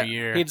doing Senior better.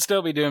 year. He'd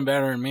still be doing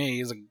better than me.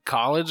 He's a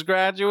college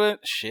graduate.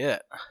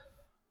 Shit.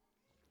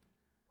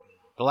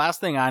 The last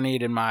thing I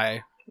need in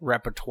my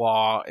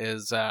repertoire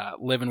is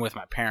living with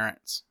my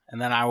parents,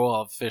 and then I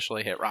will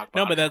officially hit rock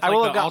bottom. No, but that's I like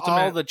will the have got ultimate.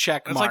 all the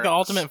check That's marks. like the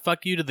ultimate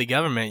fuck you to the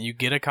government. You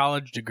get a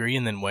college degree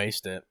and then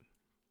waste it.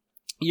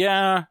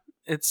 Yeah,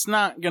 it's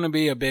not going to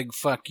be a big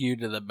fuck you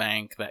to the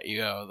bank that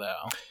you owe,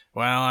 though.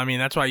 Well, I mean,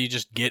 that's why you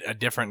just get a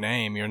different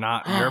name. You're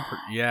not.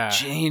 Yeah.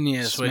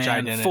 Genius, Switch man.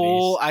 identities.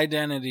 Full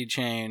identity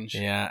change.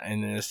 Yeah,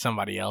 and then it's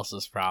somebody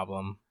else's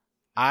problem.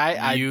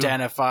 I You-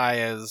 identify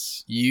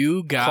as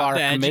You got Clark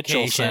the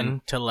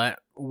education Mitchelson. to let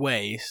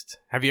waste.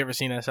 Have you ever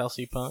seen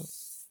SLC Punk?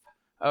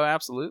 oh,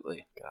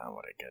 absolutely. God,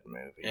 what a good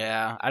movie.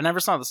 Yeah, I never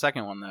saw the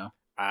second one though.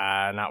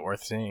 Not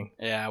worth seeing.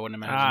 Yeah, I wouldn't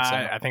imagine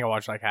so. I think I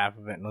watched like half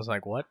of it and was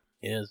like, what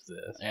is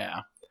this? Yeah.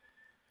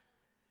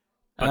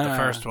 But the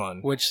first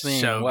one. Which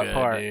scene? So What good,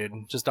 part? dude.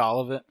 Just all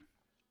of it.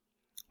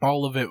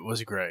 All of it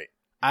was great.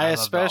 I I loved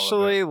all of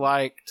especially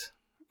liked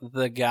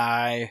the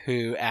guy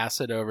who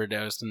acid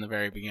overdosed in the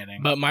very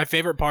beginning. But my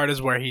favorite part is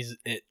where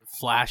it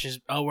flashes.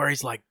 Oh, where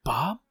he's like,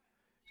 Bob?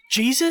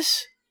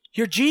 Jesus?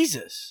 You're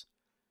Jesus.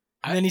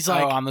 And then he's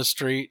like, on the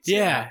streets.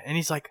 yeah. And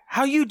he's like,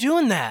 how you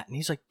doing that? And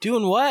he's like,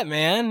 doing what,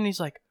 man? And he's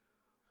like,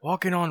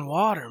 walking on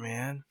water,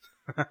 man.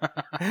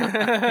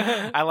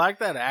 I like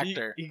that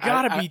actor. You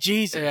gotta I- be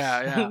Jesus.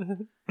 Yeah,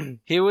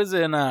 He was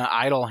in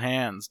Idle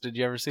Hands. Did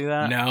you ever see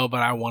that? No,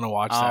 but I want to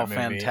watch that movie.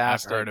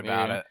 Fantastic! I've heard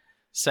about dude. it.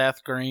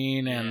 Seth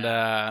Green and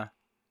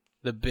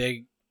the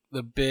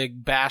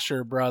big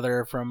Basher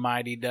brother from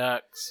Mighty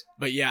Ducks.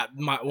 But yeah,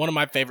 one of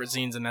my favorite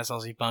scenes in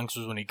SLC Punks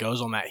was when he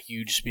goes on that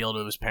huge spiel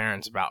to his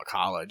parents about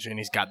college, and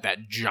he's got that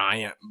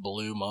giant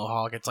blue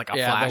mohawk. It's like a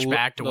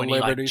flashback to the when he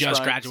like Liberty just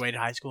Strikes. graduated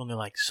high school, and they're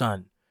like,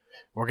 "Son,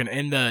 we're gonna."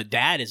 And the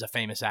dad is a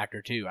famous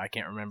actor too. I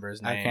can't remember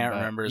his name. I can't but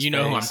remember his you face.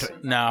 know who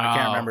I'm. No, I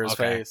can't Oh, remember his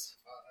okay. face.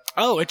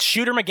 Oh, it's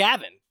Shooter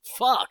McGavin.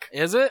 Fuck.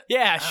 Is it?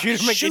 Yeah,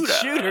 Shooter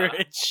Shooter.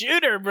 It's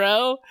Shooter,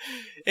 bro.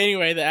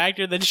 Anyway, the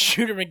actor that's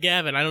Shooter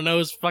McGavin, I don't know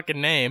his fucking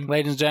name.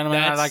 Ladies and gentlemen,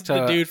 That's I'd like to...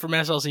 the dude from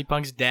SLC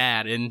Punk's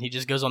dad, and he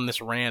just goes on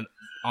this rant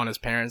on his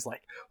parents,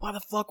 like, why the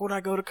fuck would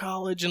I go to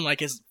college? And like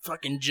his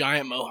fucking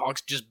giant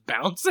mohawks just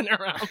bouncing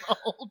around the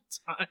whole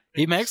time.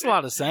 He makes a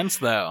lot of sense,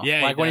 though. Yeah,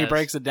 he like when he does.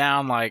 breaks it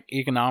down, like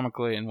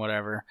economically and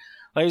whatever.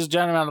 Ladies and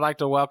gentlemen, I'd like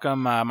to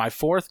welcome my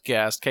fourth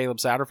guest, Caleb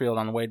Satterfield,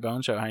 on the Wade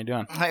Bone Show. How you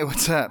doing? Hey,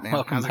 what's up, man?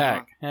 Welcome How's it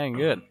back. Hey,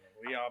 good.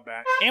 We all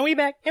back. And we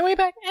back. And we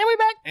back. And we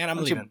back. And I'm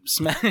Why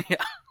don't leaving.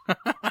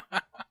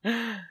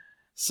 Yeah.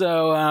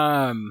 So,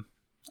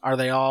 are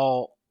they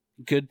all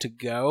good to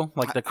go?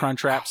 Like the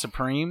Crunchwrap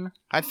Supreme? going?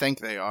 I think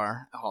they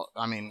are.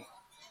 I mean,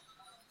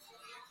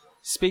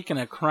 Speaking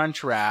of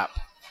Crunchwrap,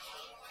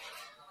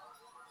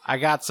 I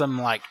got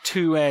some like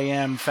 2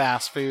 a.m.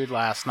 fast food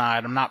last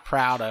night. I'm not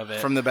proud of it.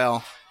 from the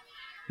bell.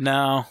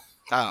 No,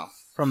 Oh,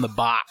 from the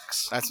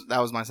box. that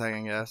was my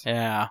second guess.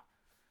 Yeah.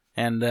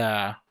 And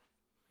got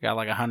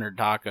like 100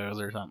 tacos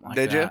or something like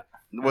Did that.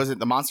 you? Was it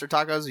the monster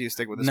tacos? Or you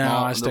stick with the No,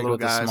 small? I stick little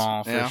with guys? the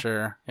small for Yeah.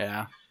 sure.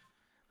 Yeah.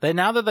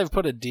 Now that they've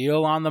put a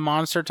deal on the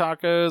monster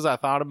tacos, I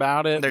thought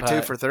about it. They're but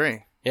 2 for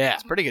 $3. yeah.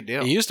 It's a pretty good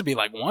deal. It used to be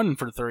like 1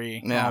 for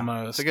 3 Yeah,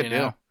 almost. it's a good you know?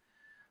 deal.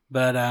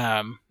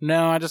 But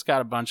no, I just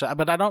got a bunch of.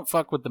 But I don't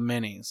fuck with the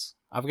minis.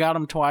 I've got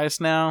them twice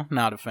now.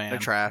 Not a fan. They're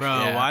trash. Bro,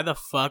 Yeah. why the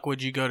fuck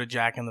would you go to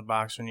Jack in the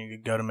Box when you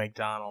could go to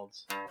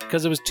McDonald's?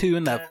 Because it was 2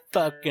 in the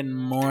fucking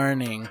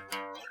morning.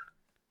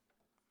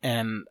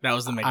 And That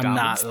was the I'm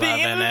McDonald's not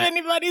thing. loving If it.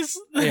 anybody's...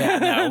 yeah,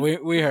 no,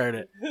 we heard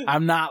it.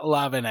 I'm not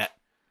loving it,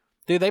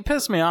 dude. They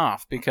piss me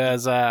off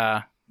because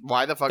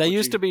Why the fuck? they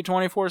used to be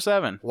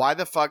 24/7. Why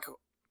the fuck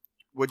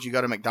would you go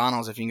to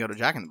McDonald's if you can go to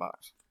Jack in the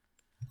Box?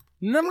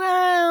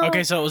 No.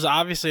 Okay, so it was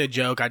obviously a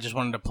joke. I just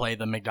wanted to play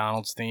the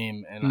McDonald's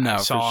theme, and No, I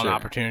for saw an sure.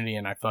 opportunity,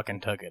 and I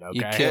fucking took it,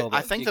 You okay? killed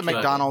I it. think You the killed it.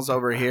 McDonald's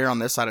over here on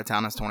this side of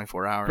town is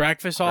 24 hours.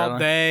 Breakfast all Really?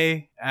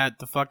 day at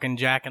the fucking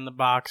Jack in the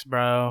Box,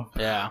 bro.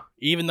 Yeah.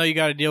 Even though you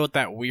got to deal with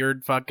that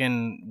weird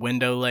fucking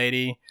window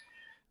lady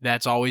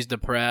that's always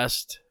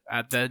depressed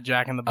at the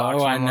Jack in the Box.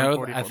 Oh, I on know.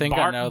 144. I think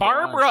I know. the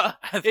Barbara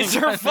one. is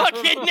her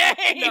fucking name.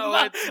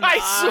 No, it's I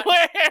not.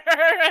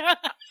 swear.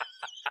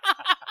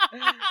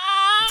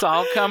 It's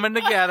all coming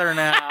together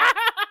now.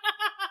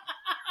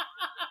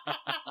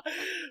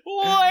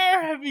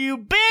 Where have you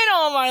been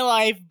all my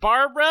life,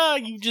 Barbara?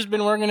 You've just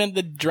been working at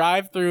the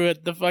drive-thru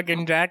at the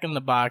fucking Jack in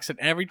the Box, and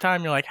every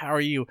time you're like, "How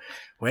are you?"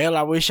 Well,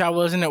 I wish I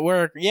wasn't at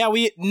work. Yeah,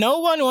 no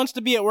one wants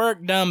to be at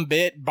work, dumb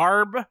bit,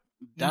 Barb.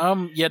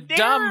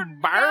 dumb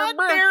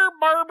Barbara. There,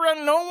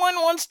 Barbara. No one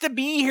wants to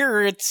be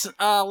here. It's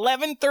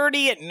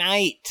 11:30 at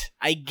night.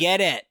 I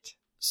get it.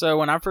 So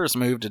when I first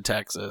moved to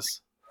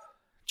Texas,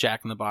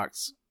 Jack in the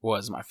Box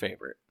was my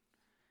favorite,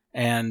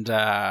 and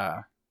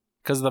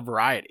because of the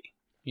variety,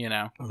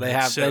 they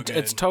have so good.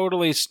 it's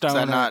totally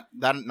stoner. Is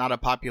that not a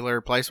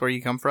popular place where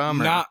you come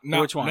from? Or? Not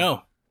Which one?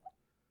 No,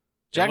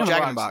 Jack in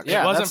the Box.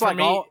 Yeah, It wasn't that's for like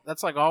me.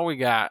 That's like all we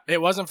got.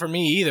 it wasn't for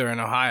me either in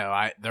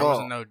Ohio. There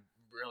wasn't no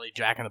really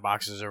Jack in the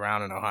Boxes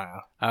around in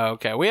Ohio.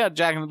 Okay, we had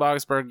Jack in the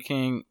Box, Burger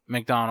King,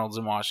 McDonald's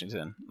in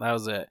Washington. That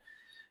was it.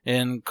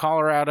 In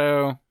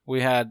Colorado, we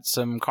had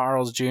some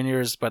Carl's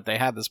Jr.'s, but they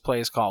had this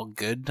place called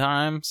Good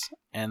Times,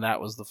 and that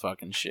was the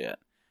fucking shit.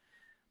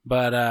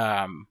 But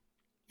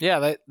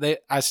yeah,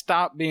 I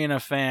stopped being a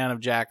fan of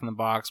Jack in the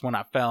Box when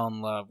I fell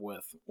in love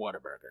with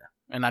Whataburger,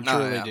 and I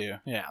truly do.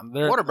 Yeah,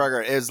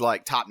 Whataburger is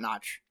like top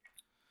notch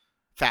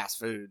fast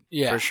food.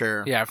 Yeah, for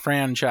sure. Yeah,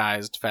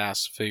 franchised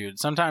fast food.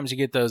 Sometimes you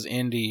get those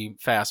indie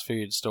fast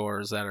food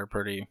stores that are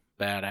pretty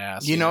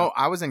badass. You know,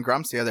 I was in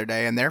Grumps the other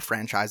day, and they're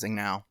franchising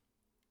now.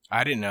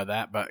 I didn't know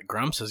that, but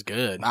Grumps is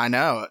good. I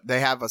know. They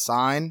have a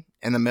sign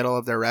in the middle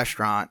of their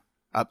restaurant.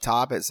 Up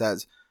top, it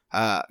says,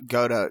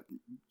 go to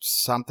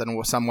some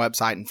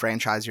website and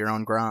franchise your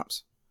own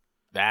Grumps.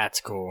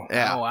 That's cool.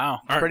 Yeah. Oh,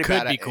 wow. Or pretty it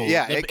could bad. be cool.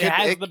 Yeah, it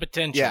has the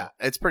potential. Yeah,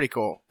 it's pretty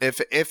cool. If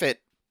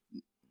it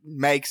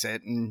makes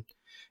it and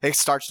it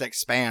starts to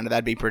expand,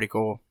 that'd be pretty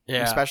cool.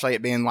 Yeah. Especially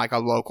it being like a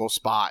local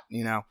spot,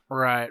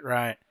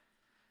 Right.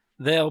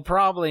 They'll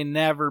probably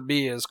never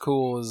be as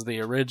cool as the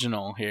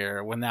original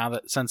here.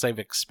 Since they've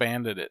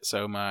expanded it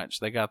so much,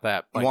 they got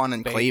that one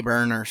in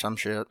Cleburne or some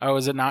shit. Oh,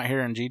 is it not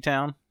here in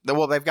G-Town?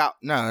 Well, they've got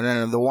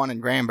no. The one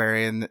in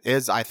Granbury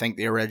is, I think,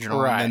 the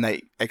original, Right. and then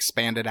they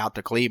expanded out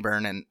to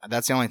Cleburne, and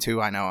that's the only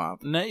two I know of.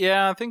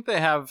 Yeah, I think they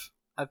have.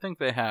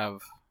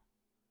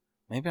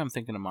 Maybe I'm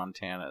thinking of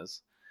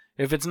Montana's.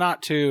 If it's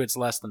not 2, it's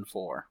less than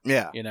 4.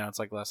 Yeah, It's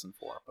like less than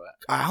 4, but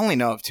I only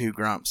know of 2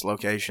 Grumps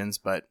locations,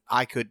 but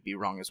I could be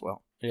wrong as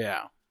well.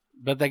 yeah.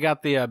 But they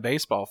got the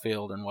baseball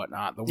field and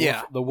whatnot. The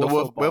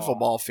wiffle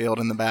ball field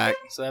in the back.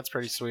 So that's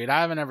pretty sweet.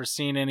 I've never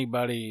seen it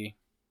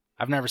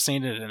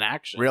in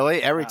action.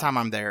 Really, every time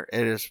I'm there,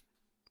 it is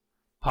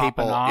Popping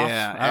people. off.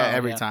 Yeah, Oh,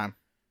 every yeah. time.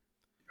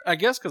 I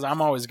guess because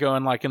I'm always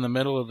going like in the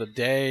middle of the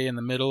day, in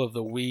the middle of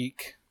the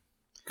week,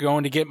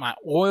 going to get my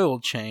oil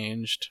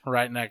changed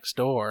right next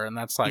door, and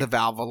that's like The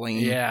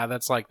Valvoline. Yeah,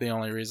 that's like the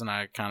only reason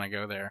I kind of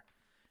go there.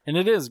 And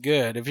it is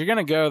good. If you're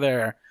gonna go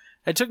there,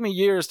 it took me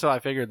years till I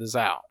figured this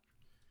out.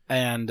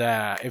 And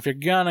if you're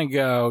gonna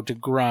go to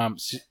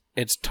Grumps,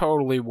 it's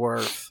totally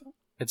worth.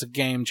 It's a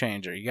game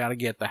changer. You got to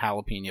get the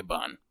jalapeno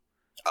bun.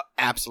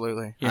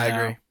 Absolutely, You I know?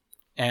 agree.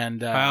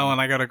 And Well, when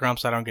I go to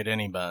Grumps, I don't get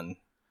any bun.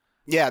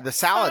 Yeah, the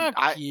salad.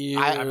 fuck you.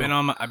 I've been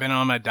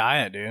on my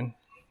diet, dude.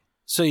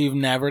 So you've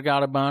never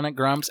got a bun at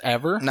Grumps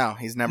ever? No,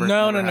 he's never.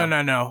 No.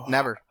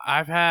 Never,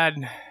 I've had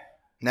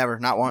never,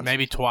 not once.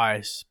 maybe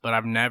twice, but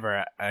I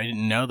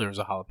didn't know there was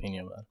a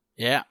jalapeno bun.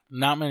 Yeah,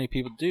 not many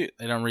people do.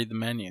 They don't read the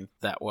menu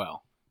that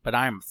well. But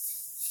I'm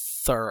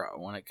thorough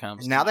when it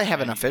comes to Now they my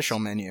have an menus. official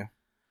menu.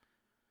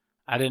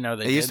 I didn't know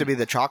they It used to did. be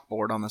the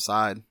chalkboard on the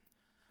side,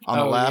 on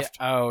the left.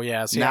 Yeah. Oh,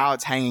 yeah. See, Now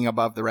it's hanging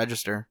above the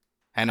register,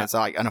 and it's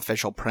like an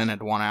official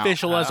printed one out.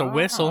 Official as a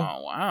whistle.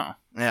 Oh, wow.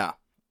 Yeah,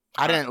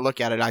 I didn't look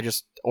at it. I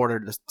just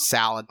ordered the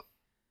salad.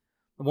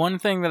 One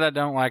thing that I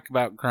don't like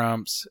about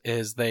Grumps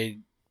is they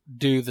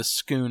do the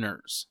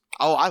schooners.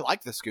 Oh, I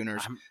like the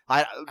schooners.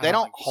 I They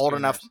don't like the hold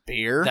enough schooners.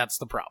 beer. That's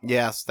the problem.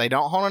 Yes, they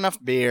don't hold enough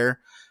beer.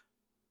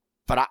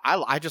 But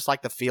I just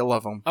like the feel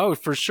of them. Oh,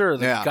 for sure.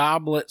 The Yeah.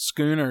 goblet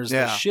schooners, the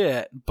Yeah.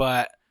 shit.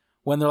 But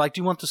when they're like,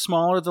 do you want the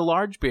small or the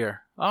large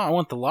beer? Oh, I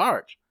want the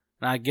large.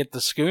 And I get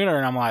the schooner,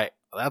 and I'm like,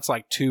 that's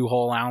like 2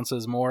 whole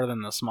ounces more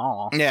than the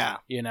small. Yeah.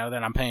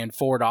 That I'm paying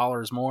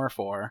 $4 more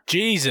for.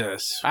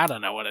 Jesus. I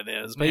don't know what it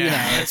is, but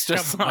Yeah, it's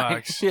just couple like,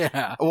 bucks.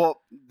 yeah.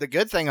 Well, the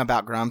good thing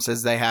about Grumps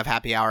is they have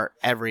happy hour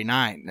every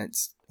night. And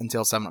it's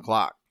until 7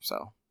 o'clock.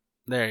 So,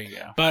 There you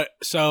go. But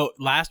so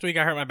last week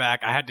I hurt my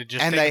back. I had to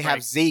just and take they a have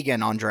break.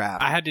 Zegan on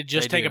draft. I had to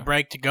just They take do. a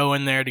break to go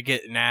in there to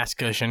get an ass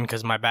cushion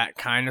because my back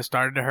kind of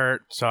started to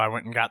hurt. So I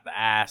went and got the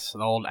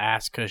old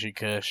ass cushy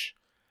cush.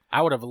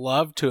 I would have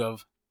loved to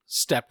have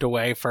stepped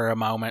away for a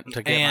moment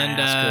to get And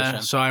my ass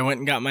cushion. so I went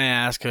and got my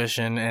ass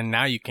cushion, and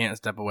now you can't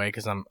step away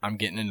because I'm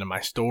getting into my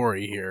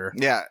story here.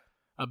 Yeah.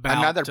 About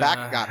Another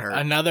back got hurt.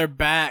 Another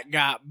back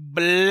got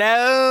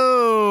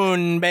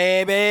blown,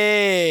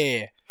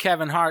 baby.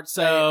 Kevin Hart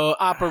said, So-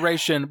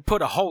 Operation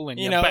Put a Hole in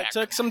Your Back. It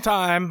took some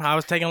time. I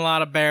was taking a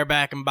lot of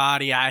bareback and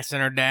body,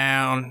 icing her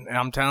down. And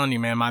I'm telling you,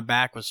 man, my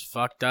back was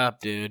fucked up,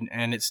 dude.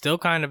 And it still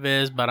kind of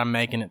is, but I'm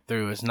making it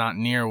through. It's not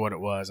near what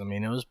it was. I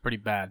mean, it was pretty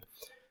bad.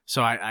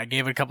 So I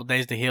gave it a couple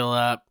days to heal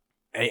up.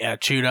 I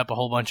chewed up a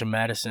whole bunch of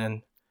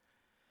medicine.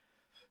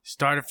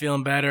 Started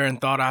feeling better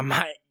and thought I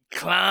might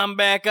climb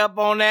back up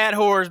on that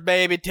horse,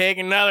 baby. Take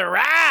another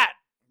ride.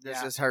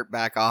 This is hurt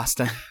back,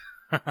 Austin.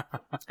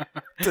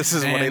 This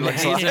is what he And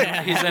looks he's like.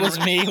 in- he's it in- was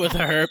me with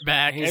a hurt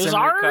back. he's It was in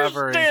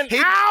recovery. Aurstin. He-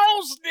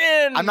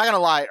 Aurstin. I'm not gonna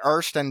lie,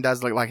 Aurstin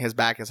does look like his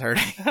back is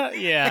hurting.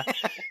 Yeah.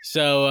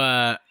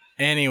 So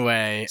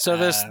anyway, So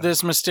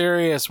this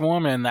mysterious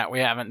woman that we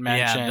haven't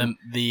mentioned,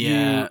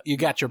 you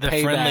got your the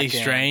payback friendly in.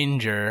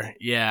 stranger.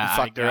 Yeah, You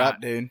fucked her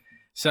up, dude.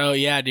 So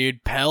yeah,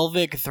 dude,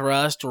 pelvic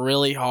thrust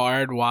really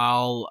hard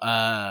while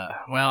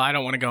well, I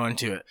don't want to go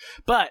into it.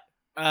 But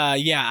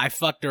yeah, I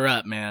fucked her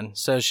up, man.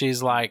 So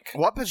she's like,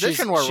 What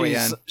position were we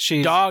in?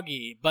 She's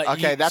Doggy, but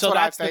Okay, that's so what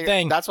I that's the figured-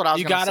 thing. that's what I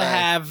was You gonna gotta say.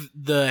 have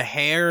the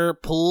hair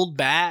pulled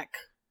back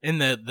in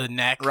the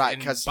neck, Right,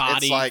 and 'cause it's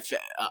body like-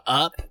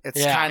 up, It's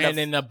Yeah. kind and of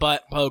then the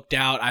butt poked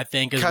out. I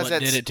think is 'cause what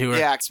it's- did it to her.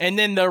 yeah, And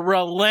then the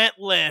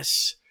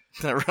relentless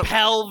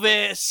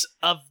pelvis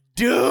of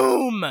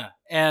doom.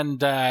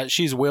 and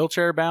she's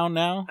wheelchair bound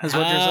now. Is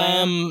what you're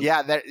saying?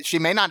 yeah. She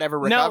may not ever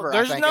recover. No,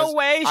 there's I think, no is-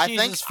 way I she's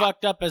think- as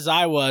fucked up as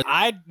I was.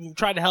 I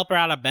tried to help her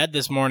out of bed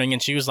this morning,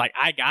 and she was like,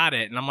 "I got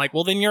it," and I'm like,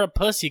 "Well, then you're a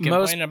pussy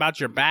complaining about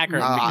your back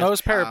hurting." No, because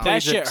Most that paraplegics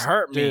that shit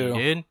hurt me, do.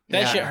 dude.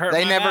 That Yeah. shit hurt.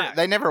 They my never. back.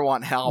 They never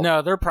want help.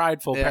 No, they're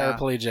prideful Yeah.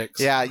 paraplegics.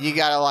 Yeah, you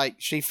gotta like.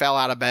 She fell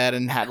out of bed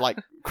and had like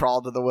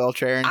crawled to the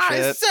wheelchair and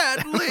shit.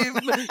 said, leave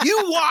me.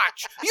 You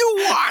watch.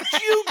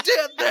 You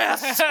did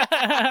this.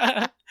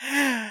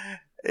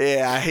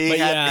 Yeah, he But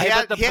had. yeah, he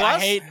had, but he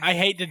had- I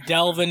hate to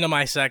delve into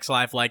my sex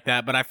life like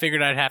that, but I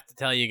figured I'd have to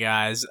tell you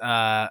guys.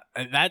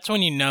 That's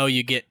when you know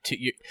you get to.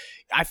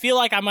 I feel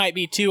like I might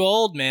be too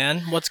old, man.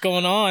 What's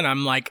going on?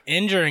 I'm like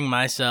injuring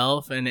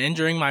myself and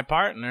injuring my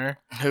partner.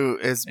 who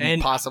is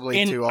And-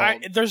 possibly too old.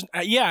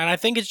 And I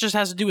think it just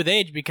has to do with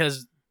age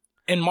because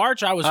in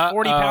March I was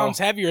 40 Uh-oh. pounds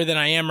heavier than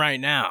I am right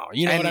now.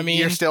 You know And what I mean?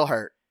 You're still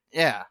hurt.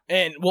 Yeah.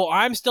 And well,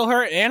 I'm still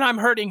hurt, and I'm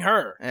hurting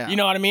her. Yeah. You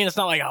know what I mean? It's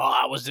not like, oh,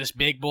 I was this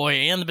big boy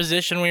and the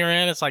position we were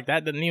in. It's like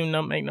that didn't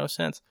even make no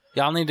sense.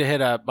 Y'all need to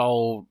hit up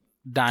old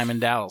Diamond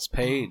Dallas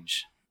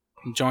Page.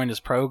 Join his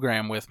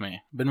program with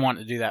me. Been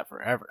wanting to do that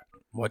forever.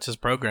 What's his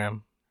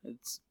program?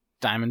 It's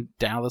Diamond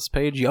Dallas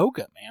Page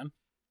Yoga, man.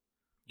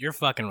 You're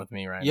fucking with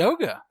me right now.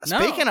 Yoga.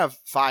 No. Speaking of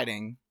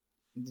fighting,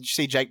 did you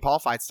see Jake Paul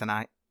fights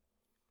tonight?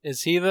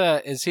 Is he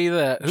the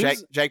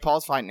who's- Jake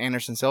Paul's fighting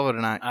Anderson Silva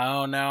tonight.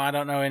 Oh no, I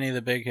don't know any of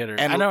the big hitters.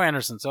 And- I know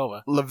Anderson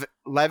Silva. I thought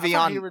he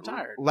Le'Veon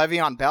retired.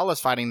 Le'Veon Bell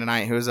is fighting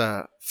tonight, who's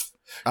a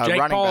Jake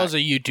running Paul back. is a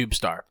YouTube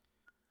star.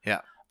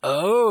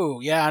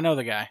 Oh yeah, I know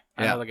the guy.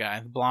 I Yeah. know the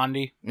guy.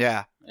 Blondie.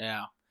 Yeah,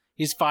 Yeah.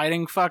 He's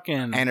fighting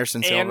fucking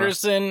Anderson Silva.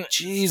 Anderson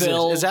Jesus.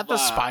 Silva. Is that the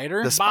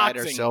spider? The Spider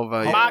boxing.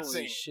 Silva. Yeah, Boxing.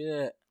 Holy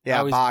shit.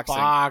 Yeah, Oh, he's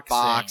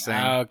boxing.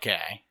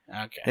 Okay.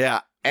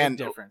 yeah. And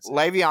difference.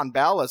 Le'Veon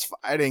Bell is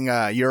fighting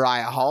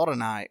Uriah Hall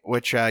tonight,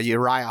 which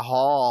Uriah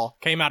Hall...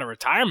 Came out of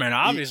retirement,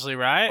 obviously,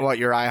 right? What,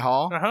 Uriah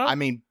Hall? Uh-huh. I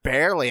mean,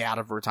 barely out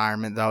of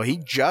retirement, though. He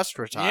just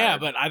retired. Yeah,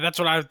 but that's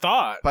what I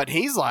thought. But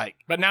he's like...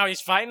 But now he's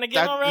fighting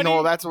again already?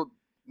 No, that's what...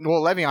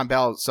 Well, Le'Veon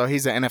Bell, so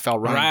he's an NFL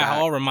running Uriah back.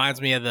 Hall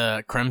reminds me of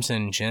the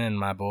Crimson Chin,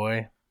 my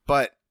boy.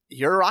 But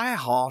Uriah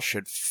Hall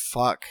should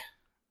fuck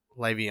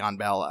Le'Veon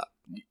Bell up.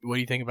 What do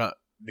you think about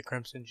the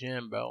Crimson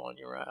Chin, bro, on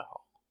Uriah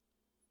Hall?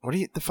 What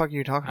the fuck are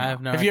you talking I about?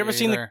 have no Have you ever idea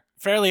seen either.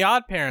 the Fairly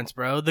Odd Parents,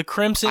 bro? The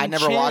Crimson I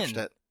never Chin. watched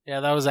it. Yeah,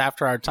 that was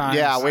after our time.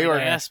 Yeah, we were.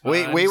 Yes,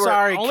 we bud. we were.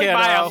 Sorry, Only kiddo.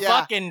 by a Yeah.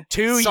 fucking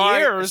 2 Sorry-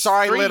 years.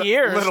 sorry, 3 little-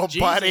 years. little Jesus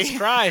buddy.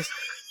 Christ.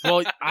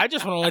 Well, I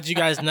just want to let you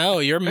guys know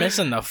you're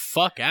missing the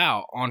fuck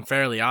out on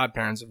Fairly Odd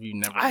Parents if you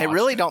never. I watched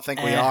really it. don't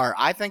think we Eh. are.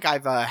 I think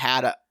I've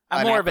had a.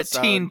 I'm an more of a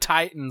episode- Teen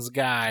Titans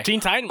guy. Teen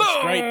Titans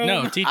was great.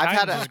 No, Teen I've had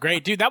Titans a- was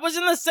great, dude. That was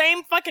in the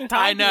same fucking time.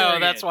 I know,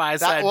 period. that's why I That-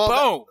 said well,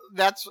 boom.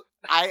 That's.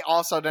 I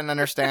also didn't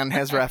understand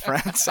his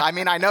reference. I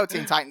mean, I know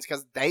Teen Titans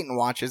because Dayton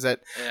watches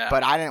it, Yeah.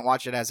 but I didn't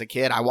watch it as a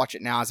kid. I watch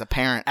it now as a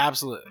parent.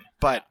 Absolutely.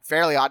 But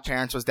Fairly Odd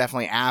Parents was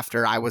definitely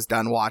after I was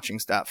done watching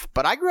stuff.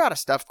 But I grew out of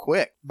stuff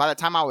quick. By the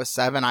time I was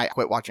 7, I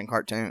quit watching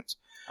cartoons.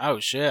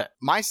 Oh shit.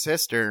 My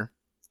sister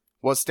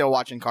was still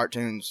watching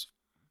cartoons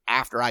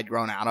after I'd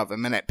grown out of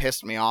them, and it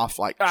pissed me off.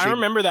 Like I she-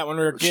 remember that when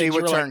we were kids. she you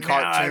would were turn like, "Nah,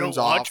 I cartoons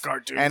don't watch off,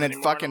 cartoons and it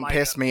anymore." fucking I'm like,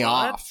 pissed me "What?"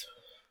 off.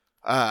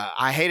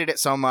 I hated it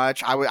so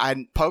much. I had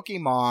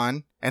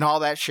Pokemon and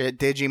all that shit,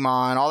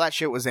 Digimon, all that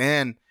shit was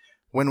in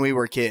when we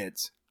were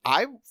kids.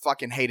 I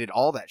fucking hated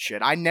all that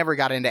shit. I never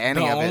got into any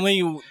The of it.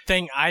 only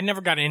thing I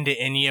never got into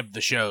any of the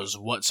shows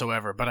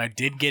whatsoever, but I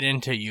did get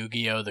into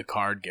Yu-Gi-Oh! The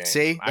card game.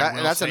 See? I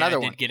will That's say another I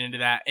one. did get into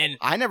that, and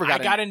I never got,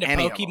 I got into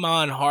any of them.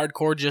 Pokemon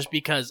hardcore just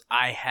because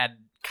I had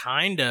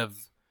kind of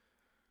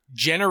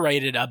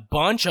generated a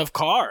bunch of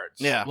cards.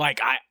 Yeah. Like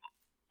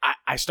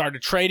I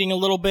started trading a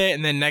little bit,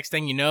 and then next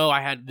thing you know,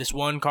 I had this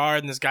one card,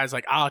 and this guy's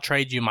like, "I'll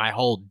trade you my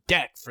whole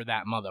deck for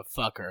that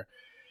motherfucker."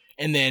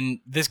 And then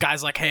this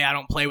guy's like, "Hey, I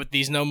don't play with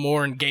these no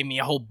more," and gave me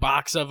a whole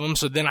box of them.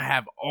 So then I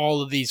have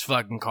all of these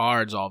fucking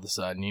cards all of a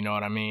sudden. You know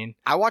what I mean?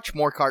 I watch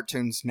more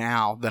cartoons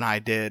now than I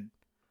did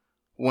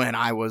when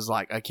I was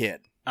like a kid.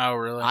 Oh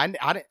really? I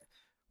didn't.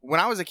 When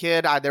I was a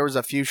kid, there was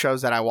a few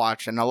shows that I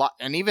watched,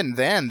 and even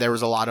then, there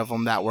was a lot of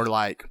them that were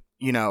like,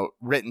 you know,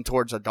 written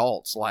towards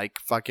adults, like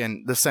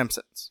fucking The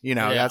Simpsons. You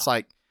know, Yeah.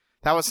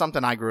 that was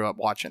something I grew up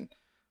watching.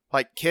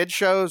 Like kid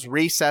shows,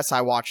 Recess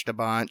I watched a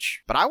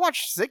bunch. But I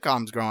watched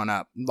sitcoms growing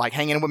up. Like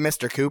Hanging with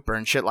Mr. Cooper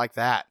and shit like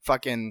that.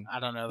 Fucking I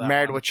don't know that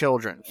Married one. with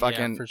Children.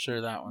 Fucking Yeah, for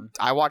sure that one.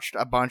 I watched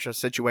a bunch of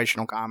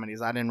situational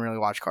comedies. I didn't really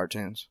watch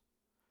cartoons.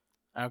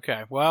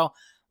 Okay, well,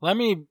 let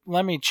me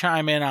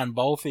chime in on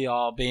both of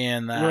y'all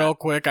being that. Real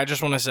quick, I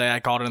just want to say I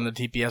called in the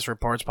TPS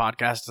Reports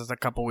podcast a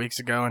couple weeks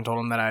ago and told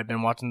them that I had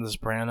been watching The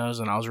Sopranos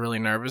and I was really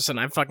nervous and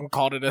I fucking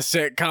called it a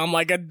sitcom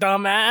like a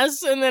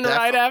dumbass. And then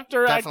right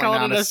after I definitely called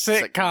not it a a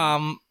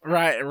sitcom,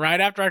 right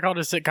after I called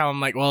it a sitcom,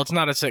 I'm like, well, it's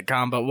not a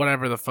sitcom, but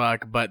whatever the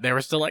fuck. But they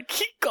were still like,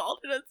 he called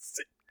it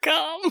a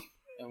sitcom.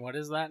 And what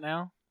is that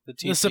now?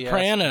 The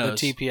Sopranos.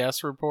 The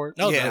TPS report?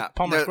 No, the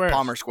Palmer Squares.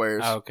 Palmer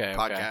Squares Okay.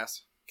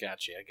 podcast.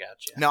 Gotcha.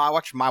 No, I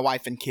watched My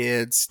Wife and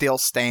Kids, Still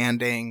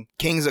Standing,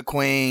 Kings of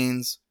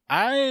Queens.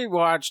 I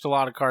watched a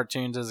lot of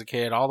cartoons as a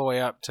kid, all the way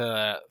up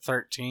to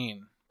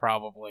 13,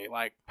 probably.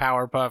 Like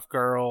Powerpuff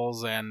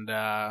Girls and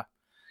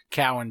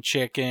Cow and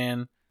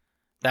Chicken.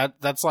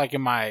 That's like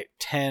in my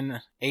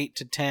 8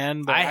 to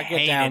 10, but I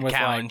get down with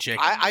Cow like and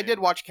Chicken. I did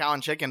watch Cow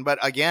and Chicken, but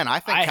again,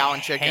 I think Cow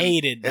and Chicken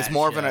hated is that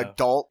more of an show.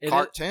 adult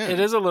cartoon. It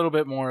is a little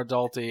bit more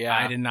adulty, yeah.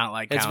 I did not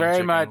like It's Cow very and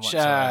Chicken much,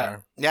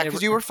 whatsoever. Yeah,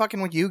 because you were fucking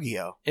with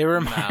Yu-Gi-Oh! It No,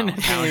 reminded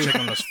Cow and me.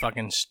 Chicken was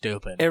fucking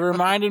stupid. It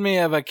reminded me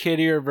of a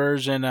kiddier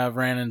version of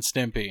Ren and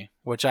Stimpy,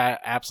 which I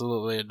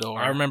absolutely adore.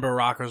 I remember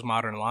Rocco's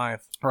Modern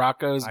Life.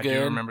 Rocco's I good.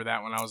 do remember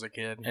that when I was a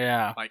kid.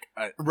 Yeah. Like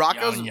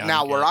Rocco's young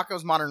now kid.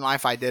 Rocco's Modern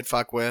Life I did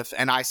fuck with,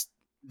 and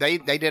they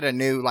did a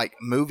new like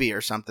movie or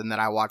something that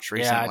I watched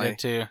recently. Yeah, I did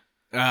too.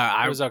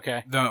 I It was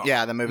okay. the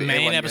The movie. it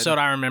main wasn't episode good.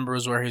 I remember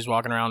was where he was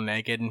walking around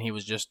naked and he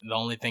was just the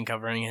only thing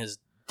covering his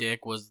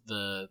dick was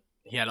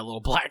he had a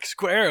little black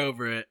square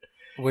over it.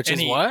 Which And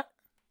is he- what?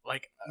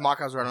 Like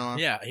Marco's right on.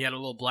 yeah, he had a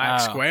little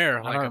black Oh, square,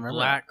 I like don't a remember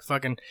black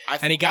fucking. I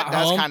And he got that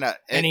does home, kinda,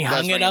 And he does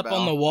hung it ring a up on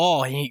bell. the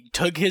wall. He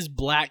took his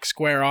black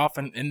square off,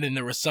 and then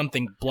there was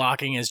something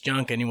blocking his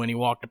junk. And when he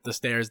walked up the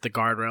stairs, the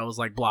guardrail was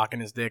like blocking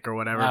his dick or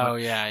whatever. Oh,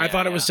 But yeah. I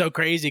thought it was so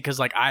crazy because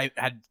like I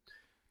had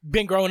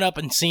been growing up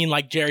and seen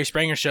like Jerry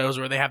Springer shows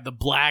where they have the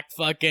black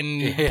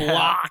fucking Yeah.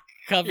 block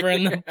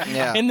covering them,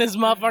 Yeah. and this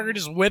motherfucker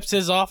just whips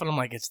his off, and I'm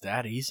like, it's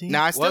that easy?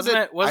 Now I still Wasn't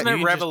did, it, wasn't I- it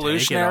you just take it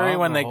revolutionary off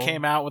when the they whole-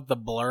 came out with the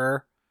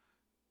blur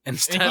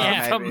instead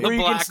Yeah, of maybe. the where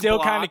you black can still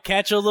block? kind of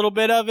catch a little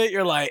bit of it.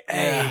 You're like,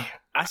 hey, Yeah.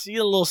 I see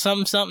a little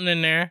something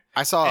in there.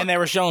 I saw And they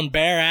were showing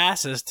bare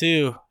asses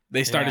too.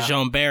 They started Yeah.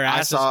 showing bare I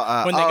asses.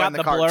 saw when they got in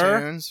the blur.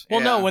 cartoons.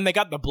 Well, no, Yeah. when they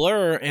got the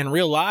blur in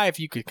real life,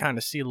 you could kind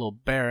of see a little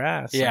bare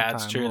ass. Yeah,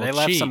 it's sometime, true. a They little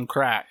left cheek. some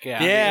crack.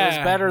 Yeah. Yeah. It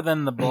was better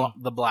than the black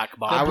The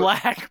bar.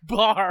 black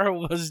bar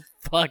was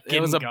fucking.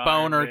 It was a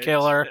boner garbage.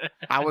 killer.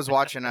 I was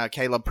watching a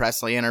Caleb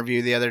Presley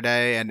interview the other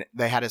day, and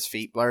they had his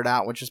feet blurred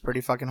out, which is pretty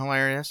fucking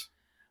hilarious.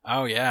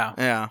 Oh, yeah.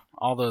 Yeah,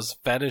 All those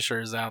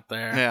fetishers out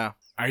there. yeah.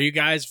 Are you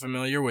guys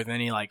familiar with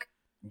any like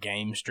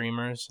game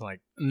streamers?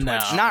 Like, No.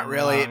 Not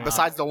really. no.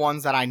 Besides the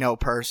ones that I know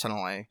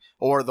personally,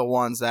 or the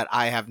ones that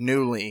I have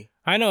newly.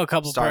 I know a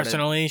couple Started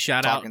personally.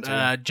 Shout out talking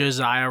to.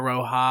 Josiah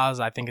Rojas.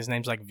 I think his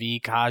name's like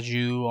V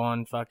Kaju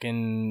on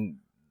fucking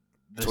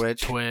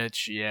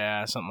Twitch,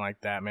 yeah, something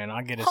like that, man.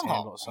 I'll get his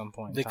handle at some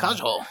point. in time.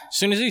 As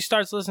soon as he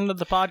starts listening to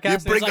the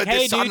podcast, bring he's like, a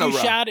 "Hey, dude, you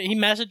dishonora." shouted." He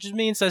messages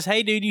me and says,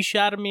 "Hey, dude, you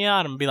shouted me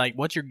out." And be like,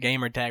 "What's your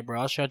gamer tag, bro?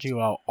 I'll shut you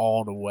out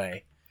all the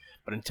way."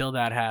 But until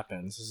that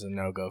happens, this is a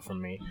no go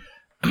from me.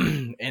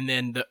 And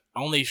then the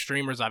only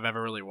streamers I've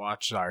ever really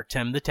watched are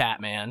Tim the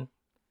Tatman,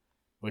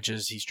 which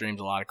is he streams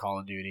a lot of Call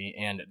of Duty,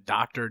 and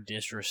Dr.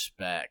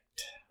 Disrespect.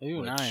 Ooh,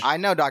 which- nice. I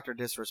know Dr.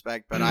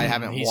 Disrespect, but I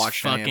haven't He's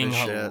watched any fucking of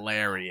his shit.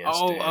 hilarious.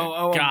 Oh, dude. oh,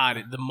 oh.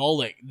 God, the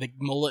mullet,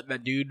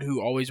 that dude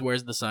who always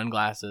wears the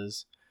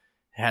sunglasses,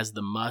 has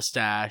the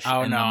mustache.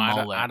 Oh, and no. the I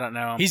mullet. don't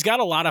know. He's got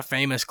a lot of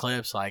famous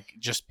clips, like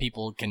just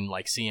people can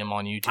like see him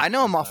on YouTube. I know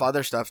him and off stuff.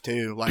 other stuff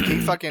too. Like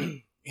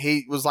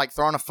he was like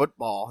throwing a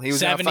football. He was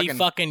 70 in a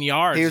fucking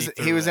yards. he was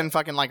threw in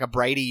fucking like a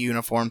Brady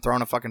uniform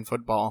throwing a fucking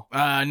football.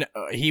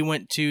 He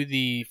went to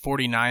the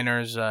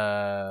 49ers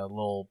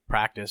little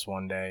practice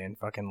one day and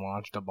fucking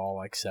launched a ball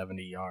like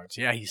 70 yards.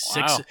 Yeah, he's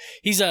Wow.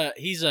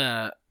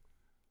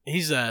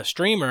 he's a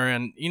streamer,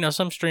 and you know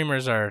some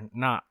streamers are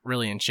not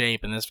really in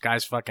shape, and this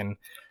guy's fucking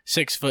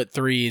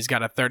 6'3". He's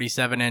got a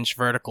 37-inch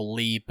vertical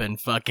leap, and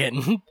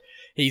fucking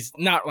he's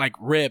not like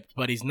ripped,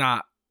 but he's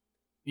not.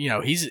 You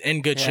know, he's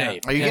in good Yeah.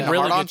 shape. Are you getting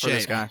really hard on good for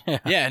this shape. guy?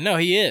 Yeah, no,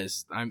 he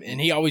is.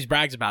 And he always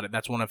brags about it.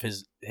 That's one of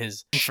his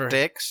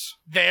Sticks.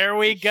 There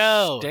we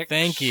go. Shticks.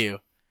 Thank you.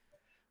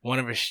 One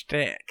of his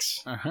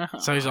shticks. Uh-huh.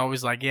 So he's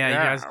always like, yeah, you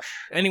guys,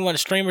 anyone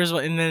streamers,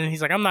 and then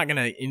he's like, I'm not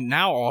gonna.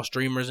 Now all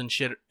streamers and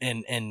shit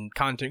and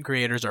content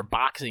creators are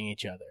boxing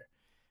each other.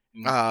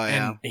 Oh,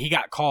 yeah. And he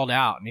got called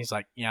out, and he's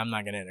like, yeah, I'm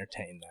not gonna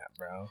entertain that,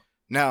 bro.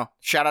 No.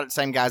 Shout out to the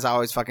same guys I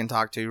always fucking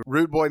talk to.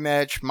 Rude Boy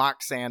Mitch,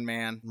 Mock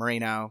Sandman,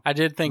 Marino, I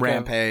did think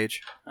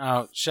Rampage.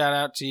 shout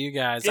out to you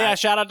guys. Yeah,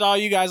 shout out to all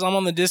you guys. I'm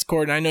on the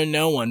Discord, and I know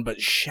no one,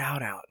 but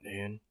shout out,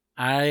 dude.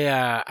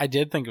 I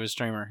did think of a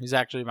streamer. He's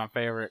actually my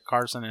favorite.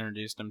 Carson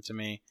introduced him to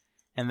me,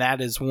 and that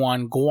is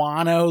one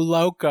Guano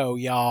Loco,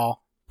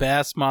 y'all.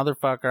 best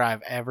motherfucker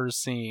I've ever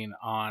seen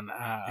on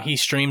He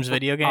streams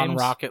video games on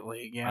Rocket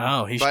League.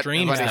 Yeah. Oh, he but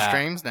streams he that.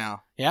 streams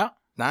now. Yeah.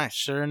 Nice.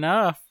 Sure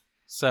enough.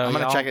 So I'm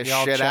gonna check his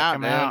shit check out,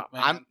 him dude. out,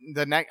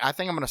 man. I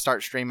think I'm gonna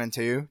start streaming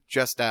too.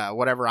 Just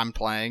whatever I'm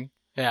playing.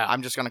 Yeah.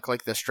 I'm just gonna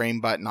click the stream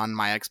button on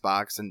my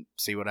Xbox and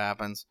see what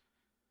happens.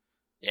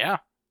 Yeah.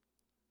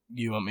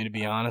 You want me to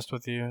be honest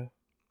with you?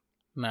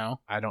 No.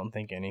 I don't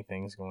think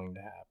anything's going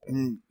to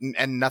happen.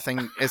 And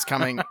nothing is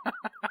coming.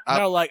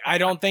 No, like I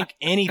don't think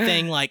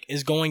anything like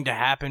is going to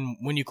happen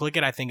when you click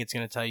it. I think it's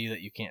going to tell you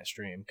that you can't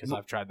stream because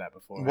I've tried that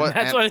before. What-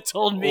 That's and- what it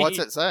told me. What's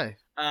it say?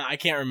 I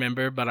can't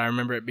remember, but I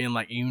remember it being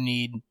like you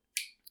need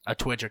a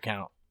Twitch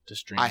account to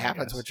stream. I have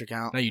a guess. Twitch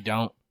account. No, you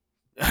don't.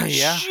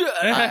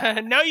 Yeah.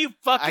 No, you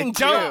fucking I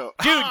don't,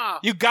 do. dude.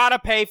 You gotta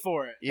pay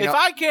for it. You if know-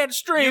 I can't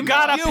stream, You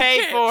gotta you pay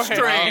can't for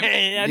stream.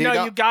 it. You No,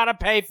 don't- you gotta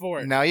pay for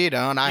it. No, you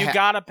don't. You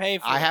gotta pay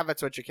for it. I have a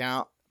Twitch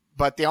account,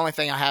 but the only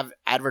thing I have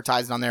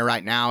advertised on there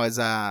right now is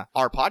our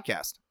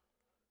podcast.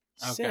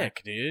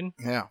 Sick, dude.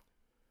 Yeah.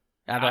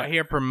 Out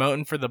here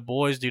promoting for the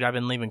boys, dude. I've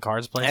been leaving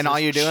cards places. And all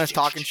you're doing is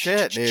talking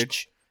shit, dude.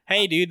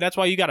 Hey, dude, that's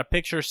why you got a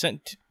picture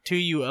sent to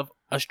you of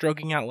a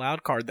Stroking Out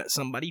Loud card that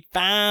somebody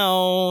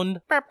found.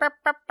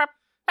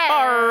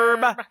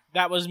 Barb.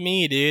 That was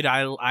me, dude.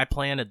 I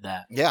planted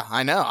that. Yeah,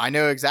 I know. I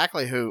know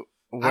exactly who.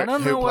 I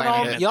don't know what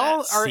all planted it. y'all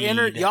that are.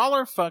 seed. Y'all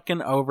are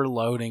fucking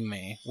overloading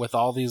me with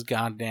all these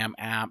goddamn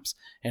apps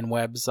and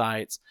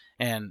websites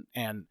and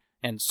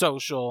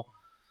social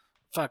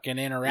fucking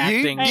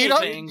interacting You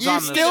don't- things. you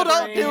on the still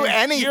don't screen. do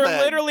anything. You're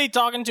literally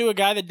talking to a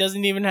guy that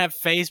doesn't even have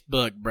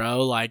Facebook,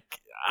 bro. Like,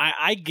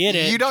 I get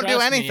it. You don't do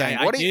Trust me, anything.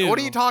 I What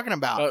are you talking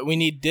about? But we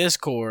need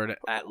Discord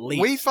at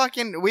least.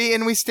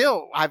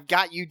 I've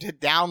got you to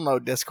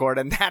download Discord,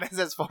 and that is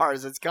as far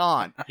as it's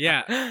gone.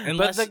 Yeah,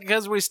 But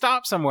because we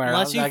stopped somewhere,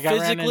 unless you I ran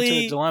into a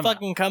physically dilemma.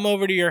 fucking come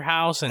over to your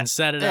house and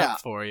set it Yeah.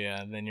 up for you,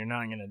 then you're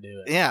not gonna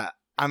do it. Yeah,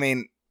 I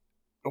mean,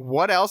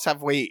 what else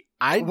have we?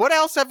 What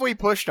else have we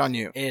pushed on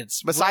you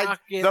It's besides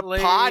Rocket the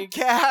League,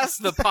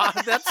 podcast?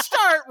 Let's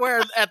start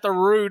where at the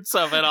roots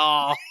of it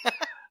all.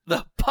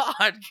 The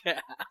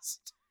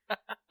podcast,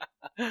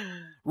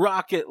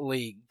 Rocket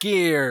League,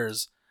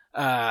 Gears,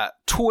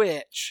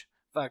 Twitch.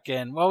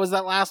 Fucking, what was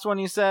that last one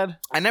you said?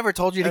 I never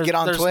told you to get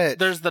on Twitch.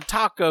 There's the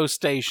Taco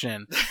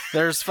Station.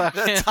 There's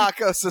fucking the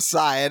Taco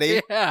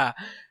Society. yeah,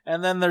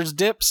 and then there's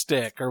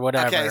Dipstick or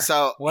whatever. Okay,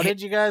 so what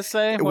did you guys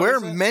say? What we're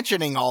was it?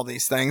 mentioning all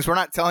these things. We're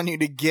not telling you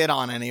to get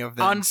on any of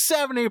them. On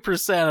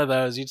 70% of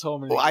those, you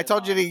told me. Well, I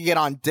told you to get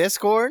on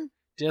Discord.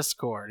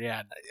 Discord.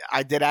 Yeah.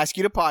 I did ask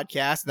you to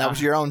podcast. That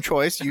was your own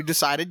choice. You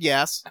decided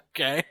yes.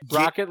 Okay.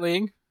 Rocket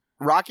League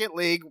Rocket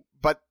League,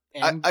 but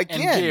and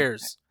again, and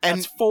Gears. and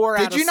That's 4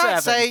 out of did you 7.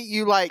 not say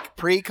you like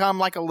pre-cum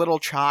like a little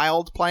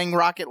child playing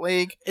Rocket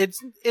League? It's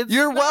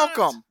You're not.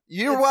 welcome.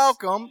 You're It's-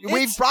 welcome. We've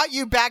it's- brought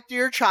you back to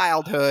your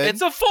childhood.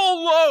 It's a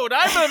full load.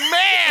 I'm a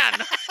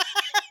man.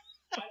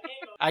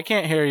 I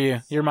can't hear you.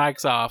 Your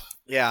mic's off.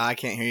 yeah, I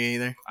can't hear you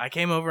either. I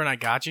came over and I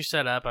got you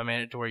set up. I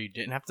made it to where you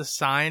didn't have to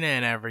sign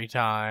in every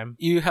time.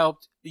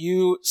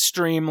 You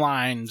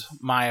streamlined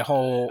my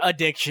whole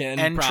Addiction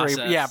entry.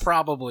 process. Yeah,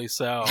 probably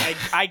so.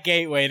 I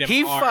gatewayed him.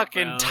 He hard,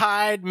 fucking bro.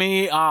 tied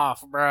me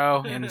off,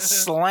 bro, and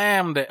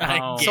slammed it I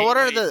home. get- So what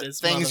are Gateway the this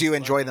things you motherfucker.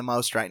 enjoy the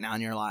most right now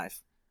in your life?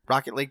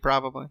 Rocket League,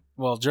 probably.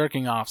 Well,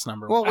 jerking off's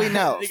number Well, one. we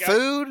know You got-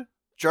 food,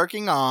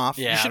 jerking off.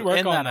 Yeah, should work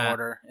in on that that.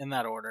 order. In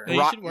that order. Yeah,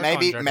 you should work on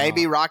jerking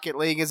maybe off. Rocket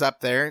League is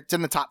up there. It's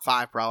in the top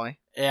 5 probably.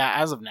 Yeah,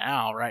 as of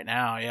now, right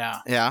now, yeah.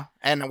 Yeah.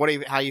 And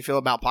how you feel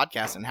about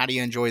podcasting? How do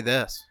you enjoy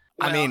this?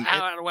 I mean,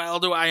 how well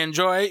do I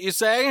enjoy it? You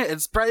say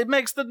it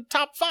makes the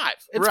top 5.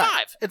 It's Right.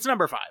 5. It's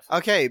number 5.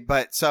 okay,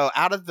 but so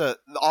out of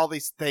all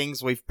these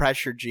things we've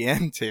pressured you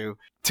into,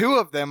 2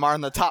 of them are in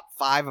the top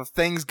 5 of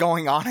things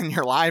going on in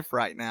your life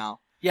right now.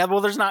 Yeah,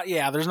 well, there's not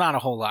a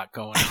whole lot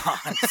going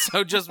on.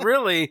 So just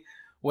really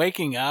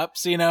waking up,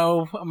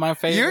 my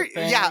favorite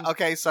thing. Yeah,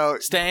 okay, so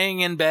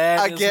Staying in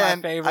bed is my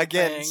favorite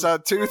thing. so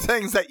 2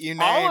 things that you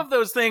named. all of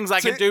those things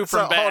I can do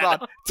from bed.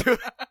 Hold on.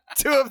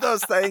 Two of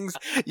those things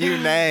you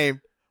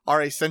named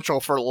are essential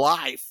for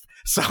life.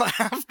 So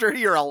after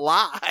you're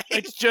alive,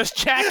 It's just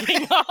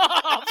jacking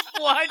off,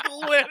 like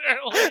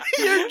literally.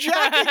 you're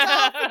jacking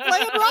off and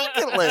playing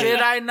Rocket League. Did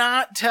I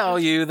not tell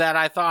you that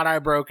I thought I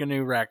broke a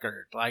new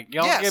record? Like,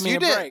 y'all Yes, give me you a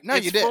did. break. No,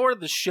 it's you did. for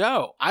the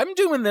show. I'm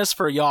doing this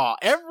for y'all.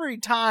 Every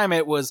time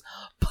it was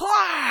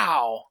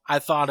plow, I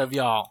thought of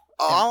y'all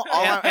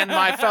and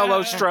my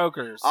fellow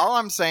strokers. All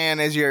I'm saying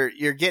is you're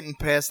getting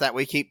pissed that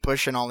we keep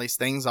pushing all these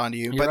things onto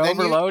you, You're but then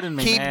overloading you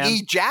me, keep man.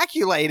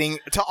 ejaculating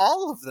to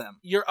all of them.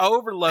 You're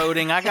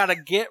overloading. I gotta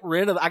get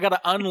rid of. I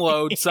gotta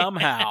unload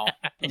somehow.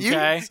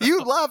 Okay.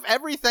 You love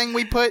everything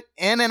we put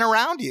in and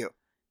around you.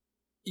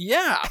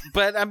 Yeah,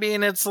 but I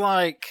mean, it's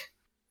like,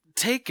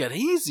 take it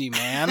easy,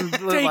 man.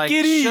 Take like,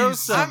 it show easy.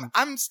 some.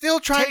 I'm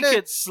still trying Take to.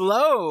 it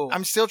slow.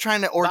 I'm still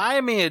trying to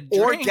Buy me a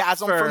drink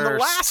orgasm from the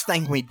first. last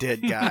thing we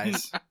did,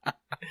 guys.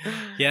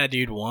 Yeah,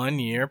 dude, 1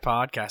 year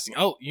podcasting.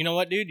 Oh, you know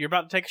what, dude? You're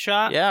about to take a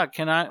shot? Yeah,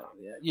 can I?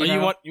 You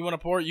want to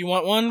pour? You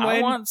want one, Wade?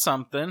 I want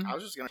something. I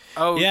was just gonna.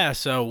 Oh, Yeah,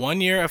 so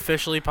 1 year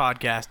officially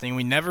podcasting.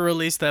 We never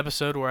released the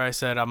episode where I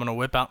said I'm going to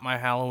whip out my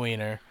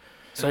Halloweener.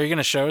 So you're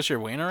gonna show us your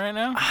wiener right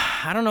now?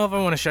 I don't know if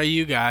I want to show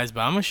you guys,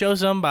 but I'm going to show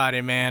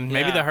somebody, man.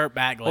 Maybe Yeah. the hurt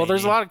back lady. Well,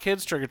 there's a lot of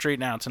kids trick or treat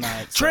now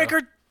tonight. So. Trick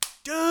or...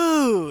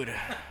 Dude!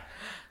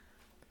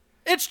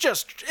 It's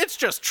just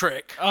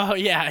trick. Oh,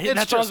 yeah. It's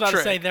That's what I was just about to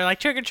trick. say. They're like,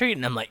 trick or treat.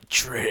 And I'm like,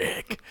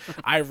 trick.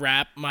 I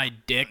wrap my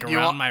dick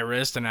around my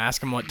wrist and ask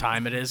them what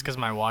time it is because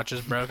my watch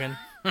is broken.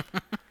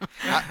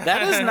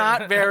 That is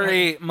not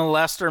very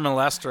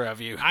molester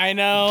of you. I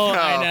know.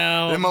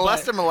 The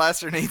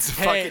molester needs to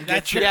fucking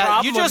that's get you. the Yeah,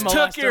 problem you just with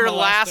took your molester.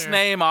 last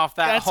name off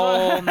that That's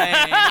whole what- name.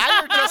 Now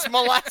you're just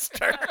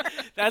molester.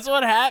 That's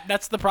what happened.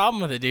 That's the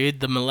problem with it, dude.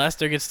 The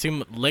molester gets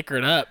too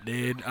liquored up,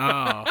 dude.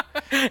 Oh.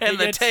 And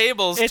the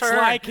tables It's turn.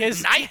 like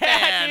his... Nightman.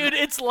 Yeah, dude.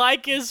 It's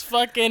like his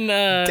fucking...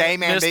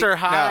 Dayman, Mr.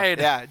 Hyde.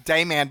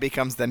 Dayman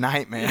becomes the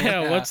Nightman.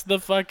 Yeah, what's the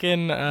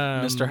fucking...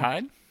 Mr.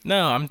 Hyde?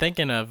 No, I'm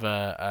thinking of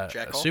a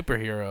Jekyll?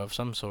 superhero of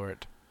some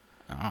sort.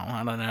 Oh,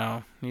 I don't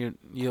know.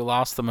 You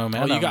lost the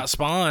momentum. Well, you got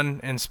Spawn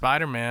and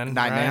Spider-Man.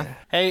 Nightman. right?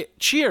 Hey,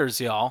 cheers,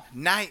 y'all.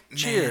 Nightman.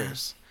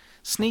 Cheers.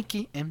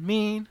 Sneaky and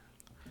mean.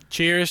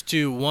 Cheers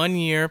to 1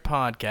 year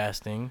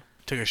podcasting.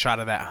 Took a shot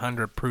of that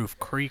 100 proof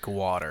creek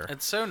water.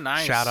 It's so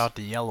nice. Shout out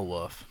to Yellow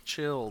Wolf.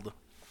 Chilled.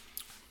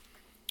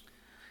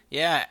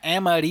 Yeah,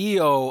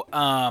 Amarillo.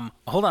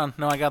 Hold on.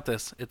 No, I got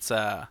this. It's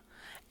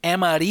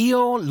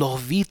Amarillo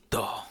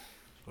Lobito.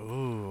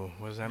 Ooh,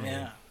 what does that mean?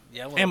 Yeah,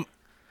 yellow. Yellow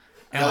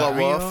Amarillo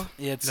Wolf.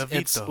 it's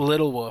Lobito.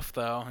 Little Wolf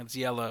though. It's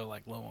yellow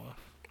like Little Wolf.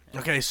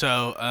 Okay,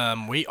 so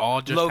we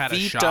all just had a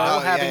Lobito shot. Oh,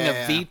 having yeah, a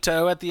yeah.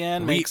 veto at the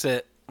end We- makes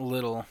it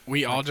little.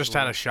 We all just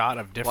had a shot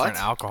of different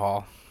What?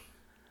 alcohol.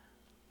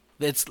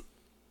 It's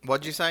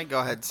What'd you say? Go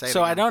ahead. Say it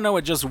so I again. don't know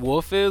what just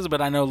wolf is,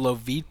 but I know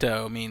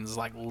Lobito means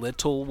like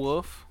little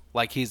wolf,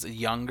 like he's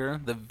younger.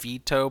 The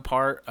veto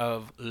part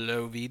of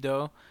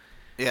Lobito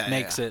Yeah,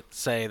 makes yeah. it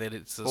say that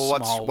it's a Well,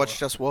 small. what's wolf.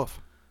 just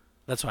wolf?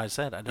 That's what I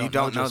said. I don't. You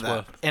don't know just that.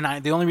 wolf.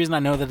 And the only reason I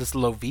know that it's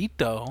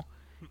Lobito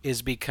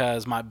is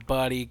because my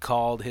buddy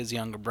called his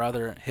younger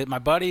brother. My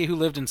buddy who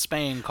lived in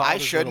Spain called. I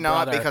his should little know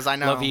it brother because I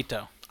know.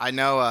 Lobito. I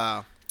know.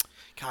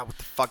 God, what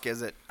the fuck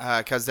is it?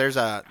 Because there's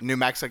a New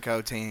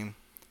Mexico team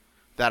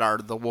that are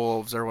the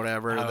Wolves or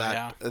whatever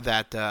Oh,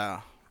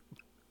 that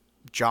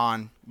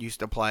John used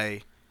to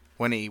play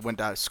when he went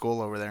to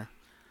school over there.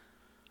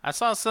 I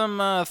saw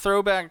some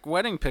throwback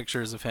wedding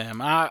pictures of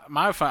him. I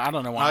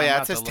don't know why. Oh I'm yeah,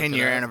 about it's his to look it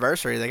 10-year up.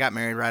 anniversary. They got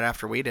married right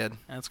after we did.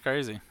 That's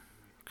crazy.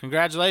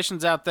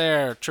 Congratulations out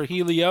there,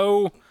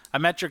 Trujillo. I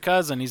met your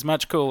cousin. He's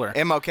much cooler.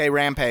 MOK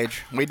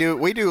Rampage. We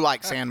do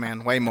like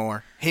Sandman way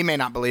more. He may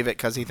not believe it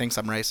because he thinks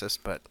I'm racist,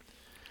 but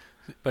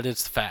But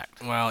it's the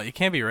fact. Well, you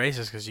can't be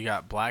racist because you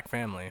got black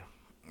family.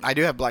 I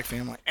do have black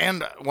family,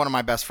 and one of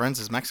my best friends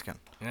is Mexican.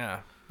 Yeah,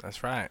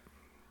 that's right.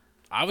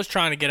 I was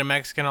trying to get a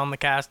Mexican on the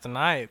cast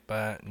tonight,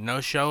 but no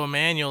show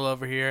Emmanuel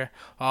over here,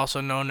 also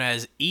known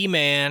as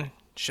E-Man.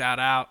 Shout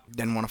out.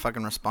 Didn't want to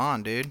fucking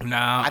respond, dude. No,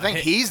 I think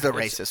he's the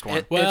racist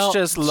one. It's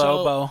just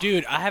Lobo.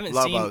 Dude, I haven't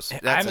Lobos, seen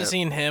that's it.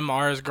 seen him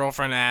or his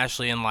girlfriend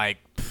Ashley in like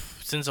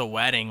since a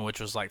wedding, which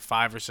was like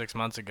 5 or 6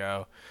 months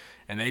ago,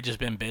 and they just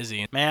been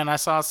busy. Man, I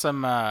saw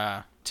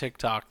some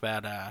TikTok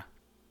that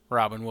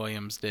Robin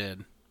Williams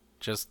did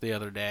just the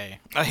other day.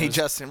 He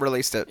just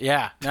released it.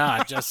 Yeah,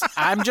 no,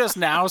 I'm just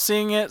now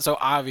seeing it, so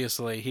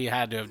obviously he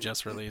had to have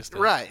just released it.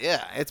 Right,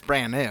 yeah. It's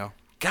brand new.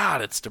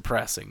 God, it's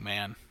depressing,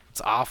 man. It's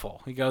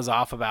awful. He goes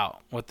off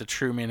about what the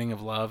true meaning of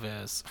love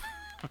is.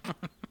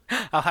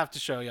 I'll have to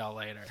show y'all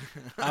later.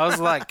 I was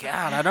like,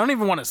 God, I don't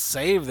even want to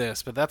save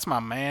this, but that's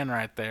my man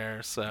right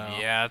there, so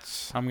Yeah,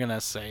 it's I'm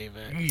gonna save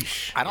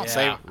it. I don't Yeah,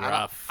 save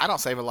rough. I don't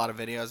save a lot of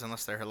videos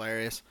unless they're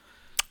hilarious.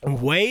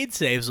 Wade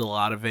saves a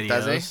lot of videos.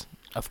 Does he?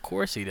 Of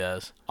course he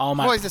does. All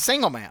Well, my he's a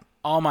single man.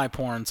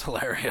 porn's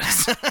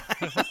hilarious.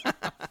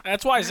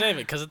 That's why I save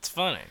it, because it's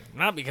funny,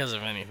 not because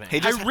of anything. He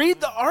just I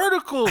read the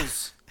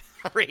articles.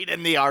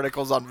 reading the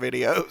articles on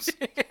videos.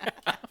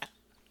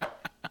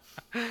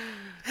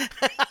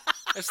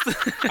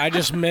 I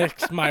just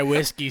mixed my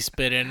whiskey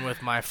spit in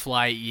with my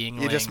flight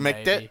Yingling. You just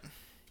mixed baby. it?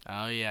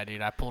 Oh yeah,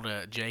 dude! I pulled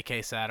a J.K.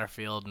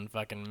 Satterfield and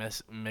fucking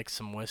mixed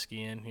some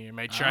whiskey in here.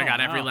 Made sure I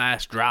got every wow.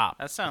 last drop.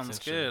 That sounds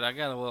essentially. good. I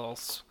got a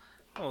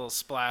little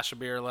splash of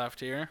beer left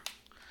here.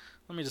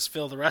 Let me just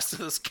fill the rest of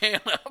this can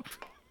up.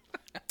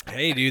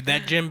 Hey, dude,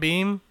 that Jim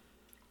Beam,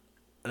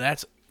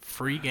 that's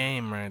free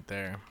game right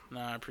there. No,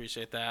 I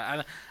appreciate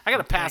that. I got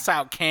to pass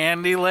out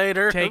candy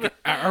later. Take it.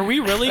 Are we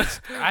really?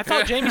 I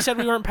thought Jamie said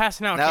we weren't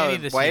passing out No, candy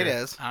this Wade year.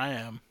 is. I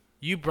am.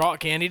 You brought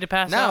candy to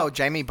pass No, out?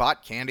 Jamie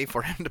bought candy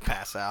for him to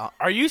pass out.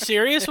 Are you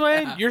serious,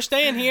 Wade? You're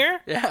staying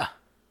here? Yeah.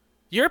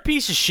 You're a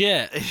piece of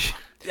shit.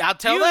 I'll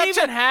tell You that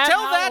even to have tell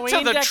that to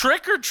Halloween the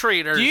trick or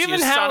treaters. Do you even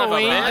son of a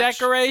Halloween bitch.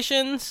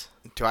 decorations?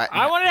 Do I?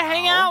 I wanted to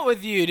hang No. out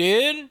with you,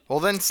 dude. Well,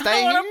 then stay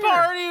I here. want to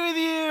party with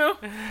you.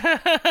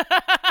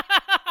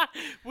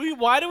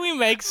 Why do we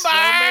make so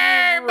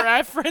many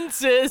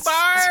references?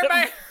 Barb,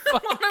 to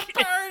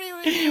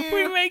fucking-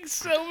 we make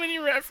so many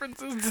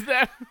references to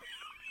that.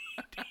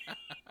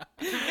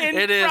 And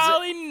It is-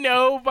 probably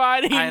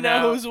nobody I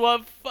know. knows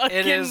what fucking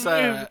It is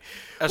movie.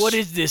 What sh-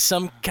 is this?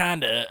 Some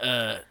kind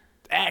of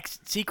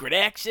secret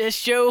access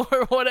show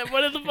or what?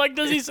 What the fuck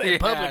does he say? Yeah,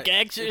 Public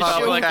access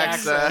Public show.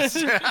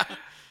 access.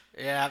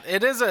 Yeah,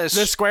 it is a.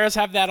 The squares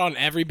have that on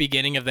every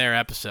beginning of their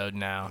episode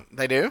now.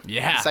 They do?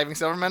 Yeah. Saving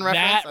Silverman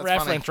reference? That That's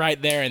reference funny.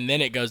 right there, and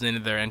then it goes into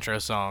their intro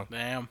song.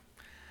 Damn.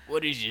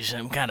 What is this?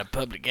 Some kind of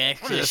public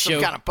access What is this, show?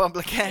 some kind of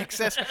public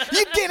access?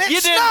 You didn't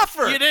snuff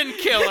her! You didn't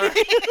kill her.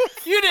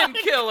 You didn't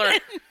kill her.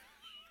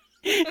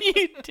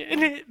 You did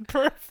it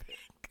perfect.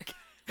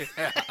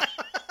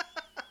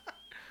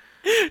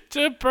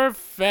 To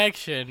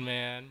perfection,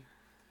 man.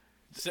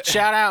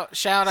 Shout out.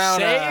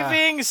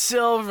 Saving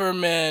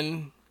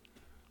Silverman.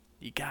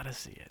 You gotta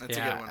see it. That's a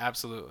Yeah, good one.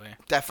 absolutely.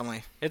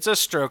 Definitely. It's a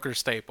stroker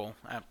staple.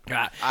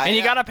 God. I- And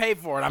you gotta pay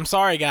for it. I'm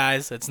sorry,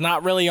 guys. It's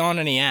not really on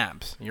any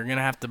apps. You're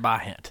gonna have to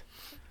buy it.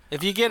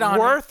 If you get on,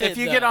 Worth if it,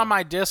 you get though. on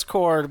my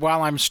Discord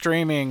while I'm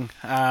streaming,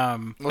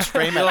 We'll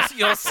stream it.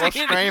 you'll see We'll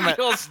stream it.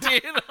 You'll see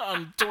it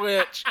on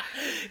Twitch.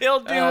 He'll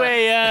do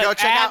a go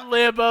check out- ad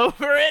lib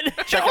over it.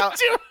 Check He'll out-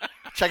 do-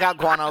 Check out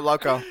Guano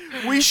Loco.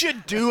 We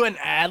should do an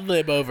ad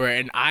lib over it,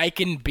 and I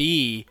can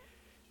be,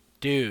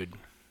 dude.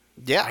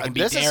 Yeah, I can be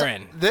this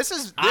Darren.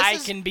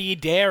 is Can be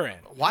Darren.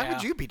 why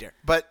would you be Darren?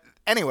 But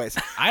anyways,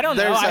 I don't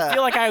know. There's I a-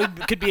 feel like I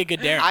could be a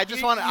good Darren. I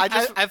just want to.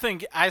 I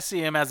think I see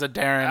him as a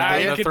Darren I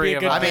out of could the three be a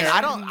of good us. I mean,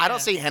 Darren. I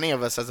don't see any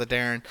of us as a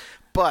Darren,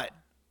 but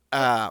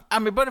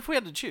but if we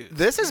had to choose,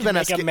 this has been a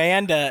Like skit.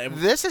 Amanda.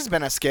 This has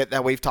been a skit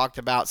that we've talked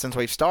about since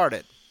we've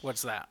started.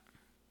 what's that?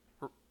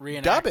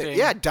 Reenacting Dubbing,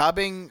 yeah,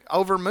 dubbing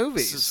over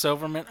movies.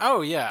 Silverman.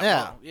 Oh yeah,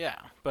 Yeah. well, yeah.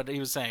 But he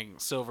was saying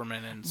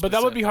Silverman and. But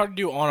that would be hard to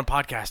do on a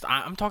podcast.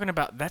 I'm talking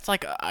about that's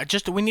like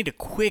we need a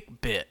quick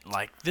bit.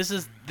 Like this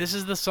is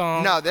the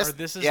song. No, or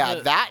this is yeah,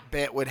 the, that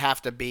bit would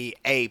have to be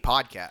a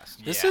podcast.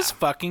 This Yeah. is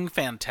fucking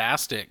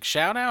fantastic.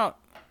 Shout out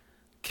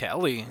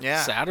Kelly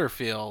Yeah.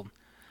 Satterfield.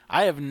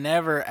 I have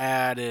never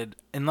added,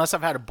 unless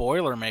I've had a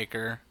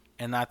Boilermaker,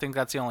 and I think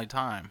that's the only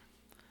time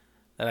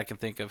that I can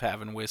think of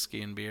having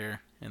whiskey and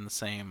beer in the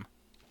same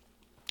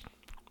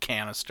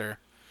canister.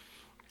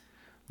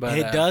 But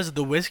it does.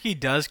 The whiskey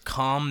does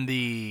calm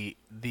the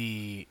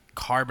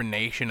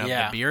carbonation of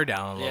Yeah. the beer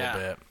down a little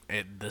Yeah.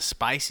 bit. The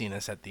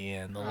spiciness at the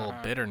end, the little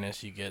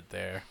bitterness you get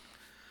there.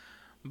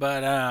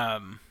 But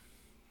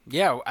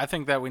yeah, I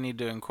think that we need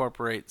to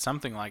incorporate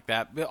something like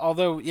that. But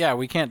although, yeah,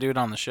 we can't do it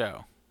on the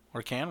show,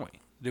 or can we?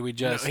 Do we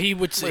just? He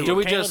would say. Do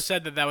we Caleb just-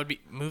 said that would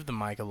be move the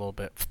mic a little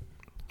bit,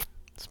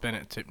 spin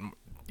it to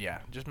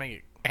just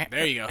make it.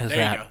 There you go. Is there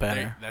that you go.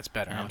 better? There- that's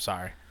better. I'm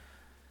sorry.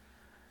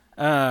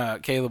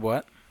 Caleb,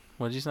 what?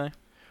 What did you say?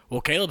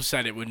 Well, Caleb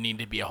said it would need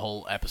to be a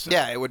whole episode.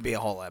 Yeah, it would be a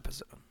whole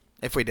episode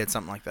if we did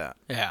something like that.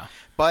 Yeah.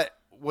 But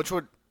which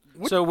would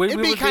So we it'd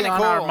would be kinda on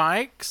cool. our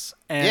mics,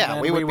 and Yeah,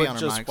 then we would be on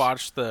our just mics.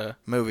 watch the.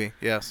 movie.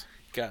 Yes.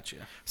 Gotcha.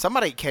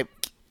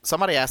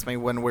 Somebody asked me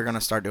when we're going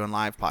to start doing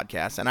live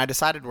podcasts, and I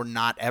decided we're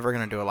not ever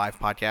going to do a live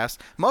podcast.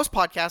 Most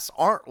podcasts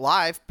aren't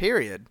live,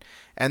 period.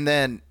 And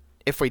then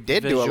if we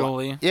did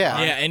Visually. do Yeah,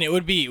 and it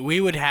would be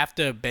we would have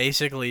to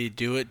basically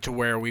do it to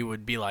where we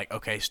would be like,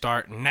 okay,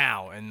 start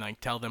now, and like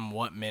tell them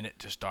what minute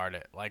to start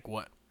it. Like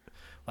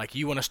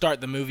you want to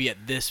start the movie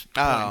at this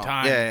point in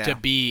time yeah. to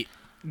be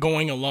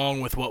going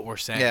along with what we're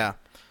saying. Yeah.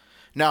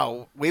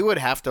 No, we would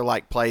have to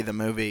like play the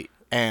movie,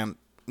 and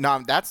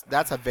no, that's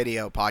a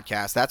video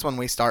podcast. That's when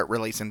we start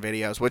releasing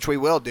videos, which we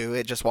will do.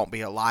 It just won't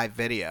be a live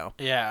video.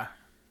 Yeah.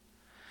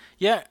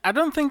 Yeah, I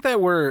don't think that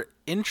we're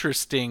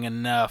interesting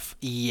enough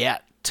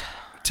yet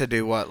To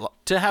do what?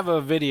 to have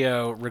a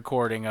video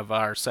recording of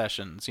our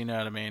sessions. You know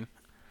what I mean?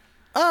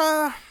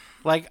 Uh,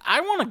 Like I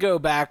want to go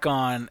back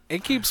on.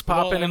 It keeps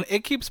popping. and-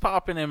 It keeps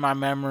popping in my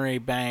memory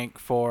bank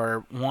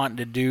for wanting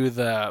to do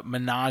the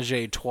menage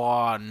a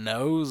trois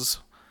nose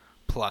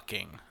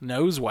plucking,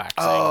 nose waxing.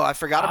 oh, I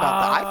forgot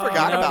about that. I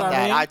forgot you know about what I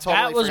that. mean? I totally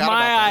that was forgot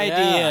my about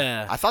that.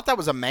 idea. I thought that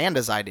was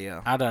Amanda's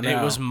idea. I don't know.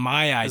 It was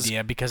my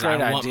idea because I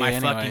great want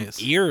idea my anyways.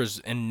 fucking ears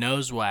and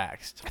nose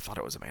waxed. I thought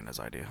it was Amanda's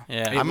idea.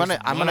 Yeah. It I'm was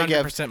gonna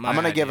give 100% my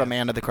give idea.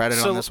 Amanda the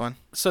credit on this one.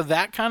 So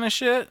that kind of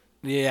shit,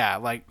 yeah,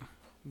 like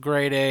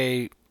grade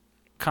A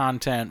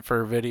content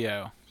for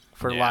video,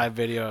 for Yeah. live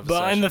video of a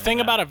But and the session, thing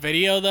yeah. about a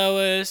video though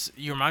is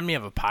you remind me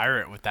of a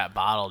pirate with that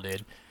bottle,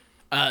 dude.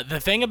 The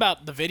thing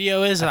about the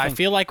video is that I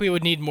feel like we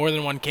would need more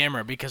than one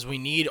camera because we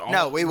need all.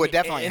 No, we would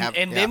definitely and, have-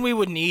 and yeah. then we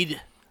would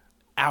need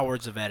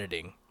hours of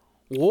editing.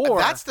 Or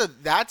That's so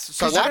What that's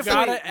you the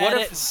gotta what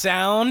edit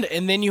sound,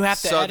 and then you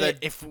have to So edit.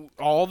 If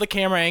all the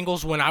camera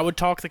angles, when I would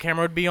talk, the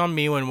camera would be on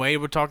me. When Wade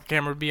would talk, the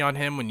camera would be on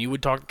him. When you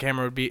would talk, the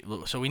camera would be.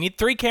 So we need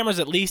 3 cameras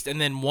at least,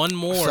 and then one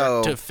more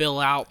So, to fill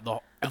out the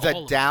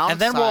whole- downside. and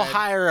then we'll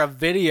hire a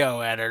video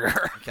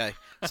editor. Okay.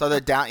 So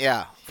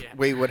the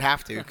we would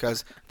have to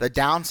because the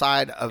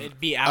downside of It'd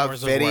be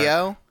hours of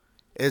video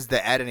is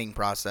the editing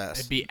process.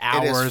 It'd be It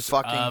hours is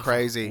fucking of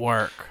crazy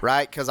work.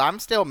 right? Because I'm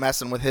still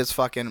messing with his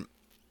fucking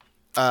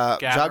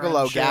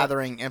Juggalo shit.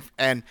 gathering,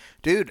 and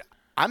dude,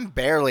 I'm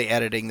barely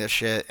editing this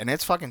shit, and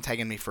it's fucking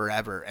taking me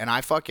forever. And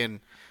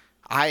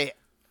I,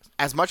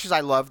 as much as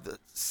I love the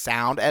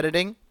sound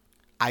editing,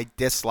 I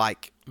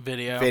dislike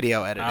Video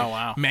editing. Oh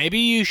wow. Maybe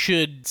you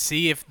should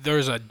see if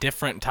there's a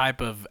different type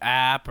of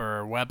app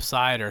or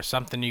website or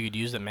something you could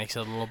use that makes it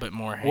a little bit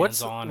more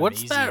hands-on.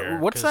 What's and that? easier,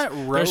 What's 'cause that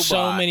robot? There's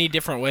so many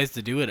different ways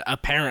to do it,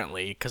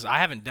 apparently, because I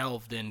haven't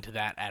delved into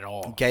that at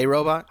all. Gay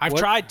robot. I've What?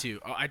 tried to.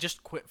 Oh, I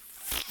just quit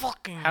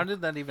fucking. How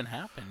did that even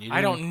happen? You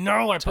I didn't don't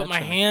know. I put touch my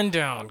it. hand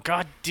down.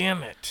 God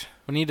damn it.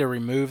 We need to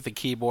remove the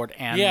keyboard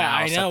and Yeah,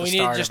 mouse I know. at the We need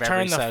to start just of every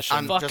turn the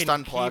session. just fucking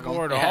unplug 'em.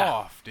 keyboard Yeah.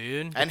 off,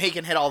 dude. And he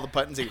can hit all the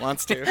buttons he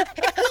wants to.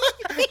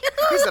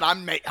 He said,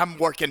 I'm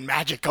working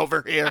magic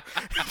over here.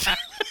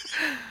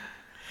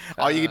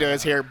 All you can do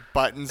is hear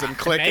buttons and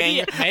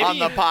clicking Maybe- on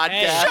the hey,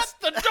 podcast. Shut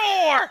the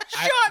door!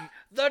 Shut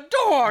the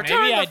door!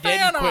 Turn Maybe the I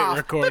fan didn't quit off.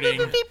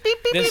 recording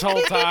this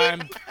whole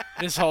time.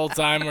 This whole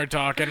time we're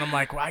talking, I'm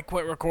like, well, I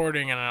quit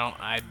recording, and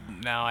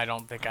I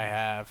don't think I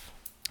have.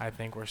 I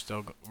think we're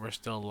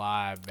still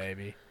live,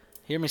 baby.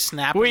 Hear me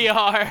snapping? We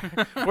are.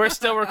 We're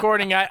still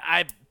recording.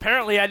 I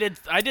apparently I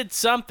did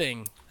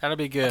something. That'll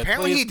be good.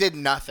 Apparently please, he did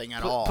nothing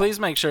at all. Please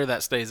make sure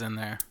that stays in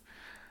there.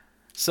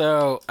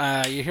 So,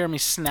 you hear me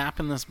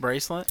snapping this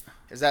bracelet?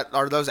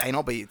 Are those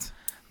anal beads?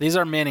 These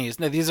are minis.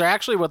 No, these are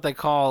actually what they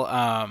call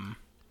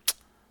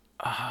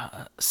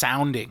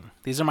sounding.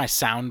 These are my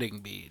sounding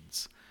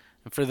beads.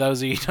 And for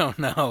those of you who don't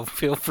know,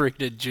 feel free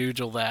to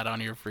jujule that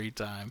on your free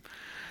time.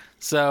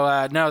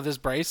 So, no, this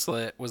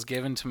bracelet was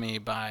given to me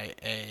by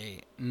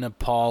a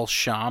Nepal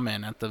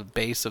shaman at the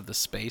base of the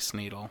Space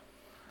Needle.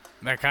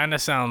 That kind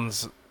of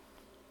sounds.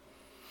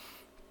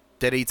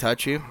 Did he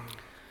touch you?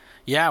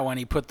 Yeah, when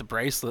he put the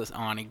bracelet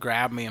on, he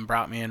grabbed me and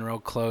brought me in real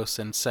close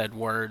and said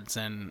words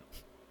in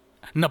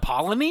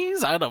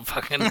Nepalese? I don't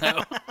fucking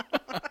know.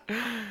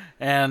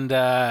 And,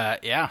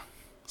 yeah.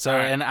 So,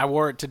 Right. and I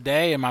wore it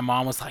today, and my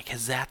mom was like,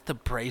 is that the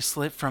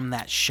bracelet from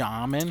that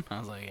shaman? I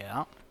was like,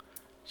 yeah.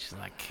 She's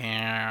like,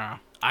 yeah.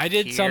 I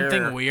did Here.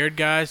 something weird,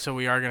 guys, so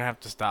we are gonna have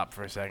to stop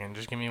for a second.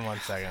 Just give me 1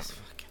 second.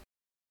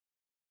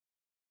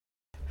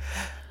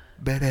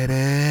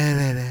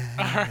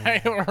 All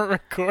right, we're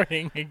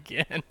recording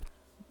again.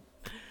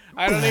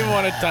 I don't even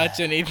want to touch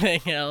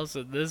anything else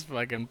at this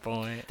fucking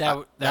point. That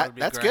would be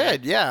That's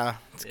great. good. Yeah,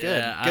 it's good.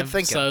 Yeah, Good I'm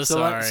thinking. so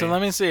sorry. So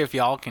let me see if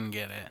y'all can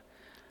get it.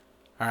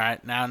 All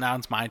right, now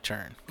it's my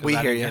turn. 'cause we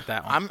I hear didn't you. get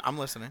that one. I'm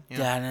listening. Yeah.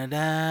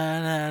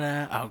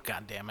 Da-da-da-da-da. Oh,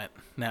 God damn it.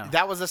 No.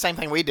 That was the same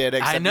thing we did.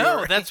 Except I know. you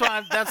were- That's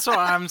what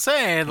I'm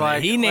saying.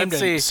 Like, he named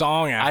let's a see.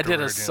 song after I did we're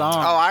a doing song.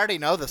 Oh, I already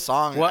know the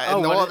song. What- oh,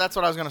 And, what well, it- that's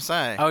what I was gonna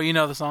say. Oh, you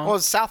know the song? What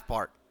was South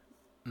Park?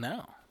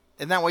 No.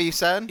 Isn't that what you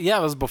said? Yeah,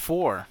 it was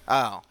before.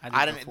 Oh, I did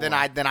I didn't. before. Then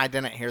I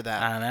didn't hear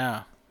that. I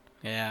know.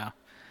 Yeah.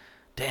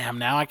 Damn,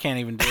 now I can't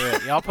even do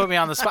it. Y'all put me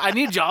on the spot. I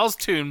need y'all's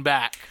tune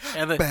back.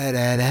 And the,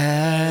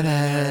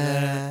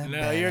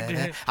 No, you're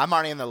doing. I'm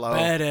already in the low.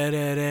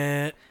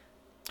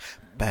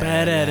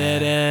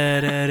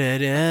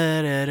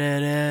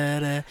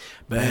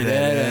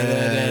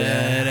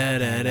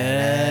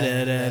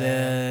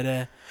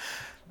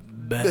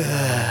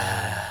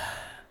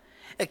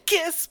 A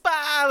kiss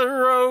by the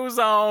rose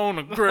on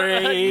a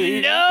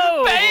grave.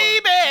 No,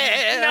 baby.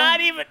 not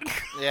even.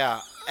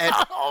 Yeah. And,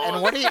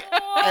 and what do you?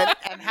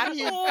 And how do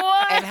you?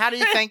 And how do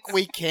you think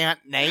we can't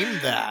name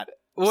that?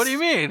 What do you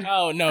mean?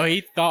 Oh no,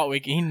 he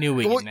knew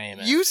we Well, could name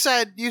it. you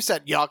said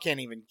y'all can't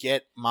even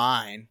get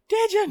mine.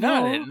 Did you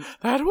No, I didn't.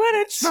 that when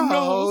it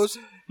Snows,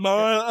 my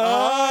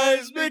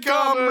eyes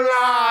become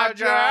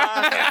larger.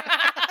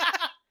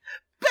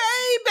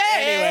 Baby.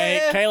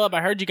 Anyway, Caleb,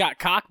 I heard you got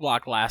cock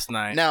blocked last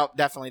night. No,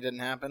 definitely didn't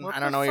happen. What I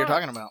don't the know what you're fuck?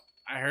 talking about.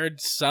 I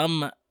heard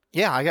some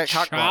Yeah, I got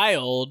cock blocked.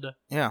 child.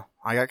 Yeah,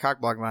 I got cock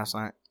blocked last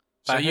night.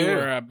 So By you who?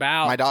 were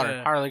about My daughter.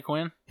 to- Harley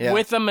Quinn? Yeah.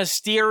 with a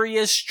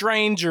mysterious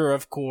stranger,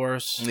 of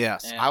course.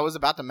 Yes, Yeah. I was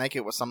about to make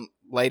it with some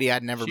lady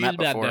I'd never He met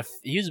was, before.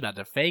 he was about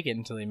to fake it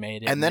until he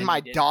made it. And then my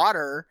he didn't.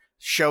 daughter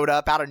showed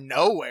up out of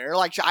nowhere.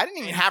 Like, I didn't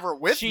even have her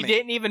with She me.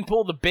 didn't even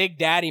pull the big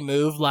daddy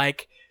move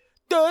like,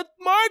 the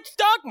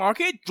stock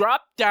market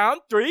dropped down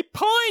 3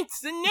 points,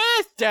 the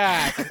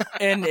NASDAQ.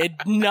 And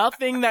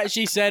nothing that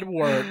she said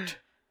worked.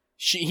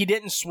 He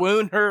didn't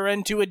swoon her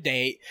into a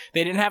date.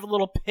 They didn't have a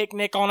little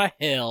picnic on a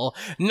hill.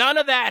 None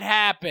of that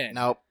happened.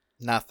 Nope,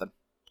 nothing.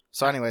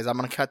 So, anyways, I'm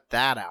gonna cut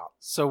that out.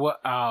 So what?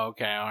 Oh,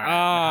 okay. All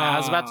right. I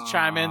was about to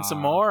chime in some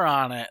more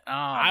on it. Oh,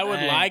 I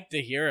would dang. like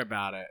to hear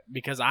about it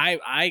because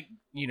I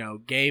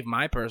gave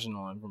my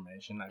personal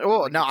information.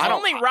 Well, no, I don't.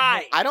 Only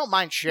right. I don't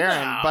mind sharing,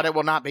 No. but it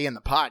will not be in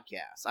the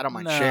podcast. I don't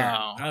mind No.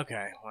 sharing.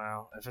 Okay,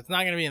 well, if it's not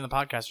going to be in the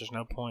podcast, there's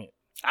no point.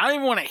 I don't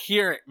even want to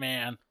hear it,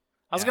 man.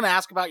 I was Yeah. going to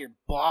ask about your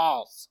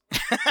balls.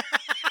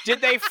 Did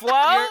they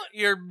float?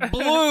 Your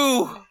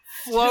blue,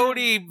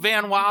 floaty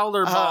Van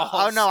Wilder balls.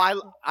 Oh no,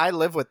 I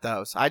live with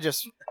those. I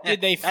just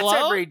Did they That's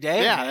float? every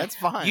day. yeah, man. that's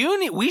fine.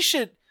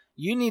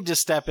 You need to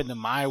step into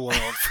my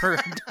world for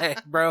a day,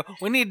 bro.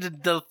 We need to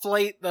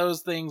deflate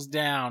those things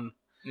down.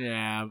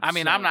 Yeah. I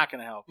mean, so- I'm not going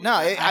to help you. No,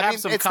 I I have mean,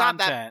 some it's not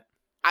that- content.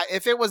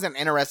 if it was an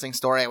interesting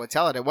story, I would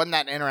tell it. It wasn't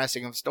that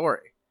interesting of a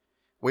story.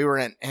 We were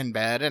in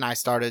bed, and I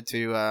started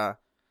to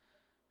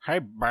Hey,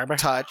 baby.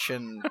 touch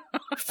and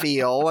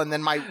feel, and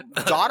then my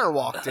daughter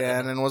walked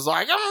in and was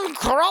like, I'm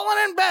crawling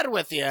in bed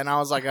with you. And I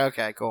was like,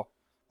 okay, cool.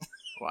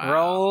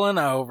 Rolling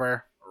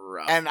over.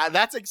 And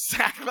that's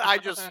exactly. I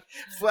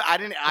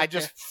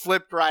just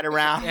flipped right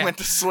around, went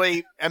to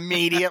sleep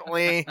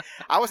immediately.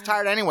 I was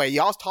tired anyway.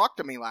 Y'all talked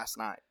to me last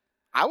night.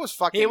 I was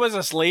fucking. He was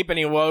asleep and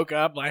he woke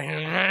up like,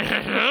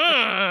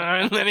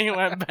 and then he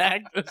went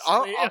back to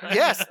sleep.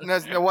 Yes.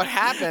 No, what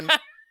happened?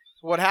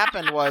 What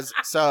happened was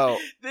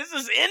This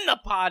is in the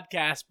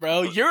podcast,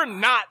 bro. You're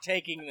not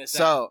taking this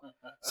out.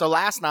 So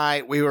last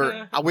night we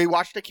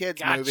watched a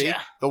kids movie,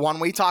 the one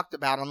we talked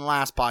about on the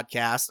last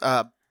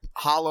podcast,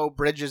 Hollow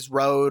Bridges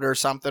Road or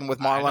something with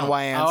Marlon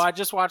Wayans. Oh, I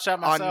just watched that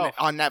myself.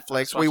 On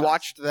Netflix. We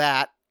watched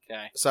that.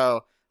 Okay.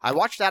 So I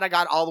watched that. I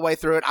got all the way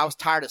through it. I was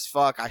tired as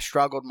fuck. I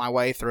struggled my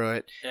way through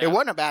it. Yeah. It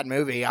wasn't a bad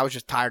movie. I was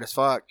just tired as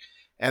fuck.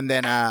 And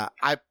then I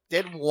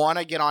did want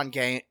to get on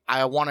game.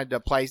 I wanted to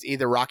play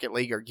either Rocket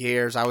League or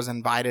Gears. I was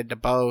invited to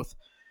both.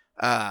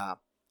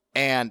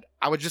 And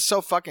I was just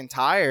so fucking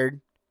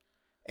tired.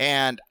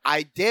 And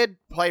I did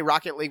play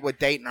Rocket League with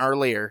Dayton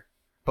earlier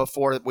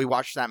before we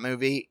watched that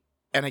movie.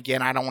 And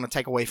again, I don't want to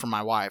take away from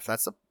my wife.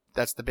 That's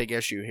the big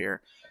issue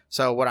here.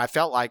 So what I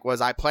felt like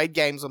was I played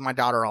games with my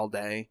daughter all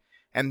day.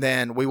 And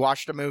then we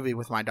watched a movie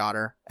with my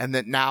daughter. And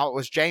then now it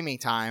was Jamie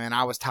time. And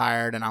I was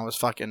tired and I was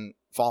fucking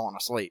falling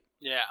asleep.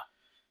 Yeah.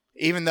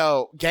 Even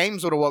though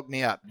games would have woke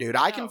me up, dude.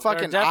 I can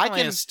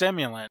a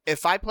stimulant.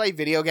 if I play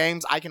video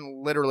games, I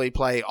can literally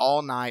play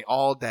all night,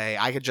 all day.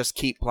 I could just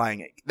keep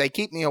playing it. They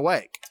keep me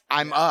awake.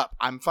 I'm up.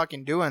 I'm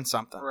fucking doing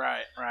something.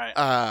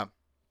 Right.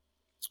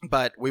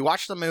 But we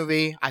watched the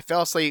movie. I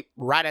fell asleep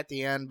right at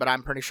the end, but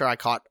I'm pretty sure I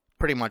caught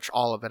pretty much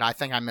all of it. I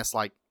think I missed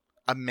like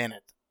a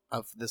minute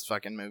of this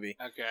fucking movie.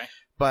 Okay.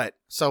 But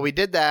so we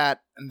did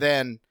that, and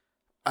then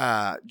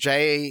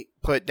Jay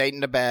put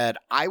Dayton to bed.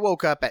 I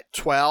woke up at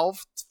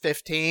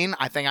 12:15.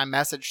 I think I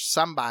messaged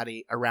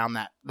somebody around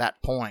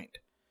that point.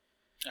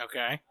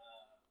 Okay.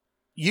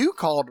 You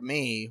called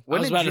me. When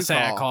I was did about you to say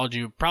call? I called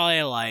you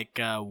probably like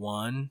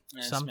 1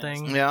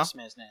 something. Yeah.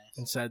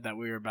 And said that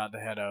we were about to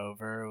head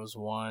over. It was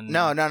 1.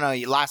 No.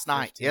 Last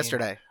night, 15.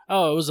 yesterday.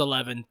 Oh, it was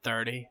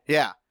 11:30.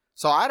 Yeah.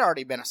 So I'd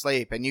already been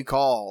asleep, and you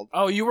called.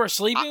 Oh, you were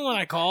sleeping when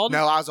I called?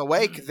 No, I was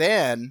awake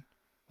then,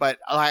 but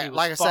like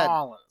I said,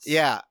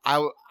 yeah,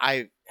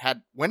 I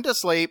had went to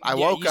sleep. I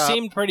woke you up. You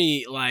seemed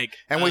pretty like,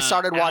 and we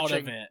started out watching.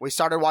 of it. We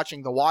started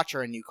watching The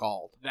Watcher, and you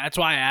called. That's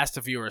why I asked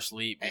if you were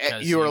asleep.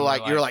 Because You were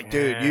like,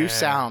 dude, you "Eh."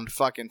 sound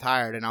fucking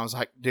tired, and I was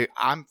like, dude,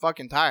 I'm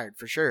fucking tired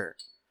for sure.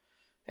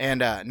 And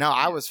no,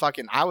 I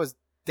was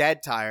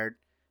dead tired,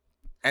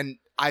 and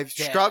I've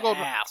struggled.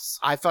 Ass.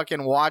 I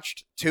fucking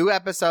watched 2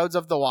 episodes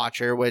of The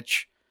Watcher,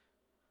 which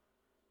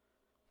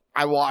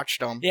I watched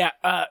them. Yeah.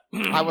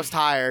 I was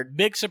tired.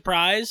 Big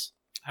surprise.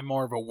 I'm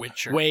more of a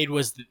witcher. Wade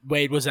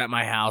was at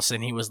my house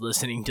and he was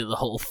listening to the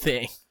whole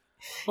thing.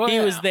 Well, he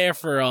yeah. was there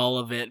for all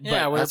of it. Yeah,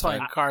 but we were that's playing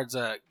fine. Cards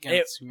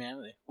Against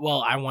Humanity.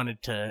 Well, I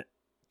wanted to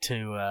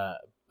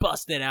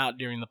bust it out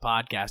during the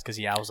podcast because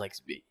I was like,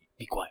 be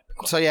quiet. Be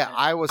quiet. So yeah,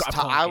 I was Go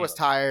play I was Caleb.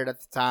 tired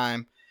at the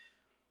time.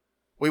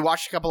 We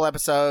watched a couple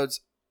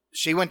episodes.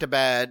 She went to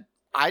bed.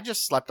 I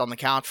just slept on the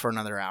couch for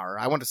another hour.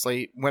 I went to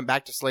sleep, went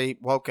back to sleep,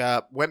 woke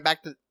up, went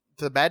back to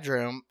the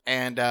bedroom,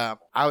 and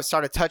I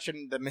started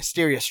touching the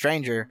mysterious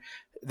stranger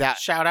that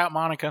Shout out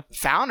Monica.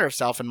 found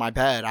herself in my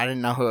bed. I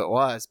didn't know who it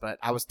was, but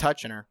I was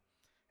touching her,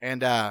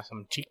 and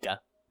Some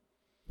chica.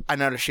 I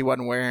noticed she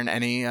wasn't wearing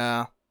any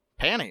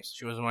panties,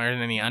 She wasn't wearing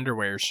any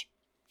underwears.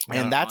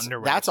 and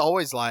that's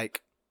always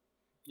like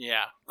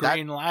Yeah. That-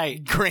 Green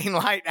light. green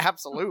light,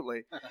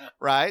 absolutely.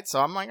 Right?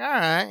 So I'm like, all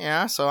right,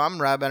 yeah. So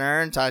I'm rubbing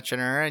her and touching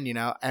her, and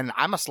and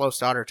I'm a slow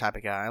starter type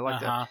of guy.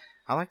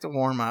 I like to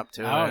warm up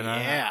to Oh, it.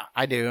 yeah.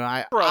 I do.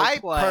 I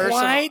play. personally,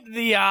 Quite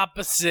the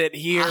opposite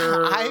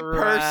here. I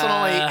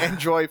personally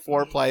enjoy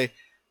foreplay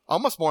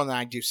almost more than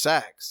I do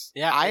sex.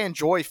 Yeah. I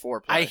enjoy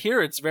foreplay. I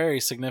hear it's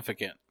very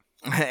significant.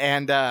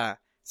 And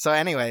so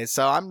anyways,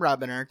 so I'm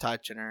rubbing her,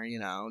 touching her,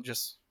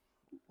 just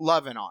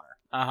loving on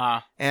her.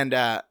 Uh-huh. And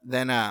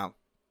then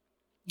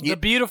the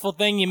beautiful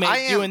thing you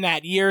made doing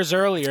that years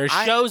earlier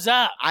shows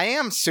up. I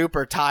am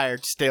super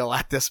tired still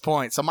at this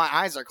point. So my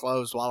eyes are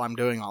closed while I'm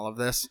doing all of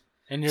this.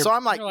 And you're, So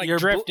I'm like, You're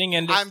drifting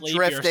into I'm sleep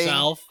drifting.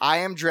 yourself. I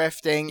am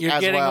drifting you're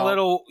as getting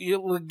well.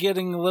 you're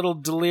getting a little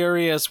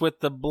delirious with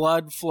the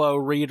blood flow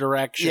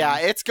redirection. Yeah,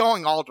 it's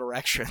going all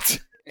directions.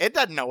 It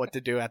doesn't know what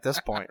to do at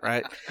this point,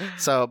 right?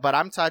 So, but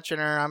I'm touching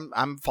her.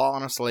 I'm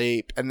falling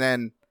asleep, and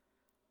then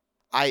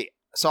I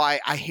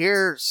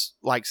hear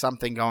like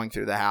something going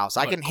through the house.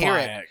 I can hear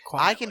it.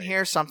 I can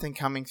hear something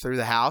coming through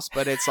the house,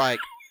 but it's like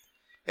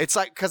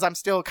because I'm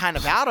still kind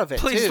of out of it.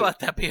 Please too. let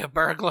that be a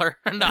burglar,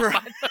 not my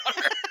daughter.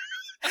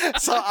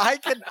 So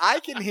I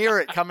can hear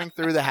it coming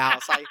through the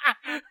house. I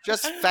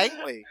just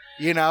faintly,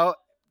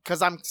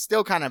 because I'm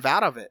still kind of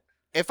out of it.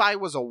 If I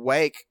was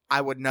awake,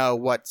 I would know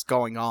what's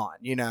going on,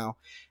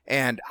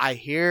 And I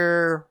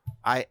hear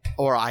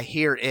I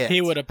hear it.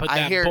 He would have put I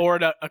that hear-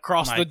 board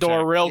across the Mic door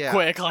check. real Yeah.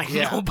 quick, like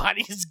Yeah.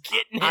 nobody's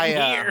getting in I,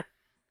 here.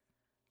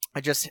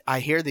 I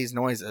hear these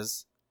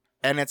noises,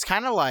 and it's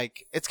kind of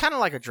like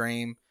a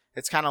dream.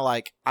 It's kind of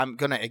like I'm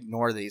gonna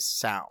ignore these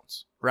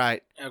sounds,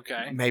 right?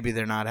 Okay. Maybe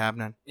they're not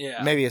happening.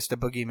 Yeah. Maybe it's the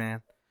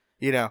boogeyman,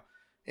 you know.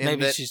 And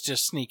Maybe that- she's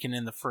just sneaking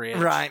in the fridge.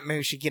 right.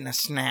 Maybe she's getting a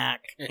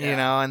snack, you Yeah.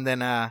 know. And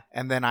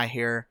then I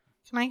hear,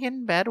 "Can I get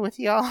in bed with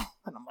y'all?"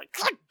 And I'm like,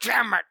 "God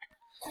damn it,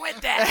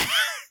 quit that!"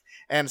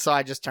 And so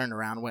I just turned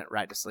around, and went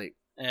right to sleep.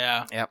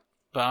 Yeah. Yep.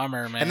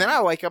 Bummer, man. And then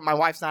I wake up, my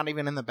wife's not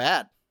even in the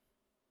bed.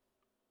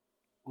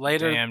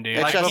 later, Damn, dude.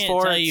 It's like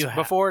just-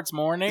 before it's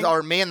morning.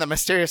 Or me and the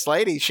mysterious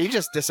lady, she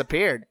just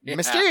disappeared. Yeah.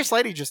 Mysterious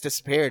lady just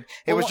disappeared.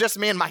 It Well, was just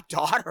me and my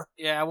daughter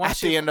Yeah. at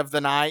Once the she end of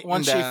the night.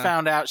 once and, she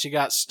found out, she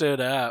got stood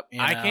up. You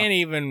know? I can't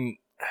even.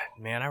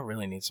 Man, I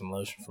really need some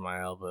lotion for my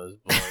elbows,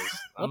 boys.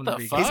 I'm What gonna the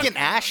be fuck? He's getting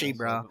ashy,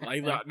 bro.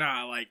 Like,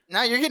 nah, like.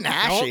 No, you're getting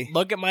ashy. Don't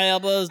look at my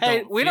elbows. Hey,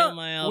 don't we feel don't.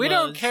 My elbows. We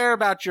don't care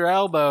about your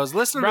elbows.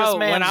 Listen to Bro, this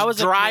man's when I was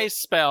a dry kid-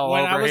 spell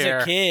When over I was here.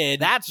 a kid,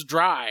 That's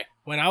dry.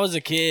 when I was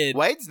a kid,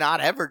 Wade's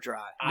not ever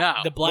dry. No.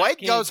 the black Wade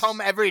kids, goes home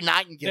every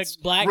night and the gets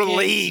black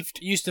relieved.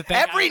 kids used to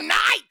think Every I-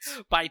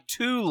 night! By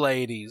 2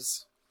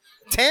 ladies.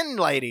 10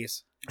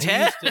 ladies. he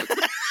 10? used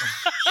to-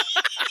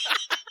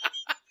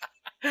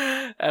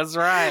 That's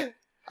right.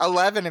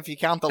 11 if you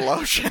count the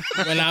lotion.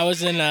 when I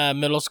was in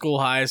middle school,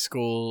 high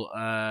school,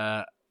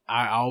 I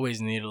always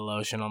needed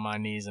lotion on my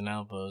knees and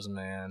elbows,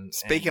 man.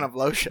 Speaking of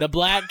lotion. the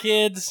black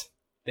kids,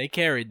 they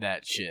carried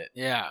that shit.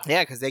 Yeah.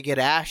 Yeah, because they get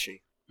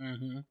ashy.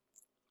 Mm-hmm.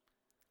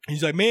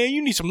 He's like, man,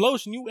 you need some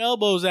lotion. You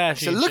elbows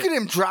ashy. So and look shit." at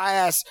them dry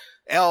ass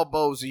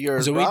elbows of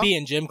yours, So bro. we'd be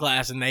in gym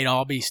class and they'd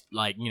all be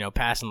like,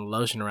 passing the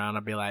lotion around.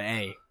 I'd be like,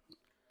 hey,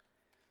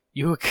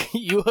 you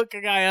hook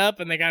a guy up,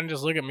 and they kind of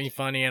just look at me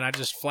funny, and I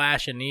just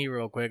flash a knee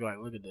real quick, like,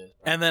 look at this.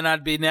 And then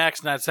I'd be next,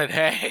 and I'd say,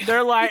 "Hey."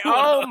 They're like,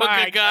 oh Look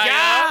my at guy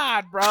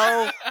god,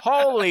 bro,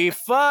 holy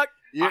fuck,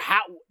 You're-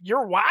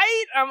 you're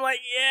white? I'm like,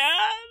 yeah.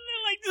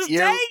 They're like, just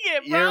You're- take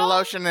it, bro. You're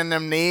lotioning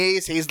them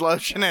knees. He's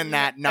lotioning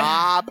that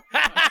knob.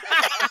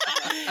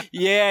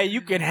 Yeah,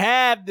 you can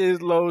have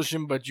this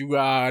lotion, but you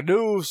gotta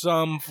do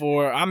something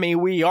for. I mean,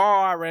 we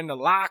are in the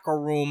locker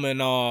room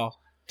and all.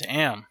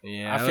 Damn.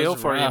 Yeah, I it feel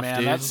was for you, rough, man.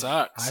 dude. That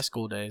sucks. High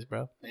school days,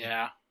 bro.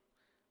 Yeah.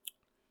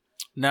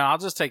 No, I'll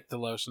just take the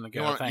lotion to go.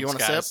 You want- Thanks, you want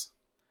a guys. sip?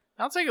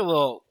 I'll take a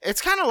little.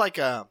 It's kind of like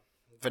a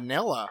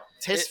vanilla.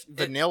 Tastes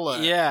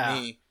vanilla. yeah.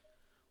 to me.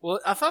 Well,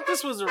 I thought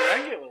this was a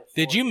regular.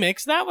 Did you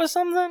mix that with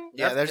something?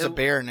 Yeah, there's a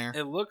beer in there.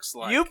 It looks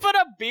like. You put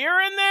a beer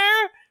in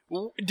there?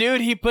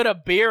 Dude, he put a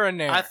beer in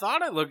there. I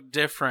thought it looked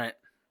different.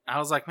 I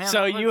was like, man.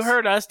 so that you looks-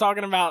 heard us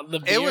talking about the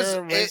beer. It was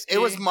whiskey? it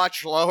was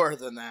much lower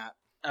than that.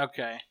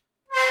 Okay.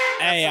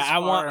 Hey, That's as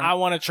far- I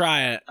want to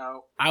try it.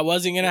 Oh. I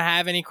wasn't gonna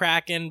have any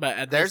Kraken, but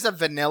at There's this, a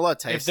vanilla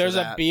taste. if there's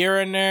to a that. beer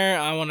in there,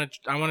 I want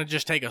to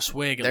just take a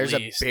swig at There's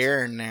least. a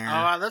beer in there.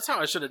 Oh, that's how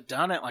I should have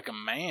done it, like a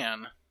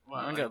man.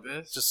 I like got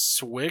this? just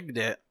swigged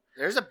it.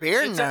 There's a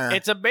beer in there.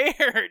 It's a beer,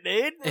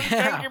 dude. Let's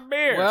Yeah. Take your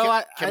beer.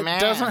 Well, Come it on.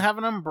 doesn't have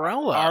an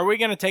umbrella. Are we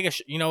gonna take a?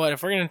 You know what?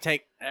 If we're gonna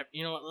take,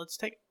 you know what? Let's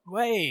take.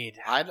 Wade.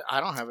 I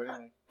don't have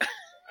anything.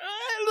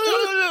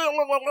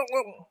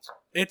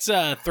 It's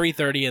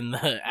 3:30 in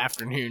the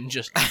afternoon,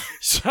 just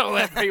so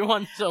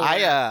everyone's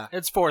aware.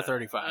 It's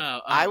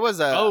 4:35. I was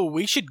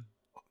we should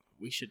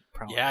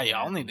probably. Yeah,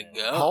 y'all need to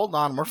go. hold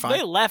on, we're They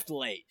fine. left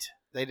late.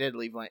 They did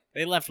leave late.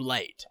 They left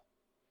late.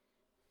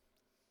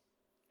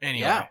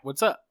 Anyway, Yeah.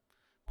 What's up?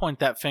 Point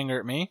that finger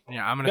at me.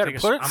 yeah, I'm gonna Better take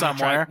a. put it I'm gonna try-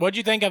 somewhere. What'd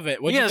you think of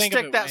it? What'd You you gonna think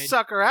stick of it, that Wade?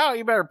 sucker out?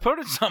 You better put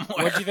it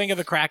somewhere. What'd you think of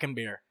the Kraken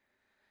beer?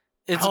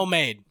 It's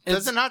Homemade.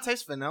 Does it not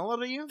taste vanilla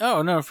to you?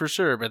 Oh no, for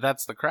sure. But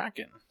that's the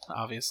Kraken,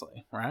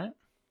 obviously, right?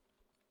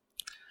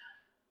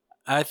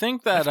 I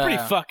think that That's pretty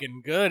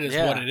fucking good, is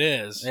yeah. what it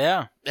is.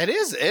 Yeah. It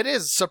is. It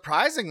is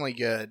surprisingly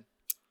good.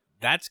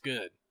 That's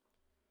good.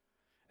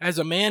 As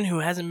a man who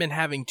hasn't been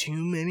having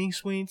too many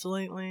sweets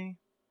lately,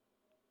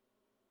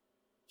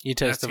 You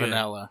taste That's the good.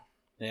 vanilla.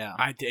 Yeah.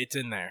 it's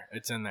in there.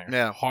 It's in there.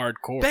 Yeah.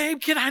 Hardcore.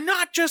 Babe, can I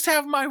not just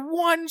have my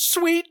one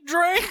sweet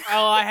drink?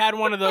 Oh, I had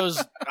one of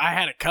those. I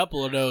had a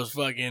couple of those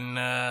fucking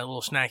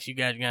little snacks you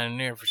guys got in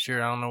there for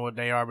sure. I don't know what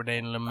they are, but they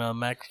little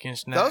Mexican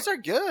snacks. Those are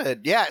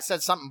good. Yeah, it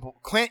said something.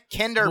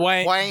 Kinder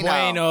Bueno.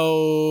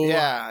 Bueno.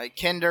 Yeah,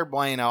 Kinder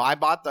Bueno. I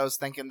bought those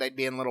thinking they'd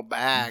be in little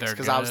bags They're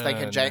because I was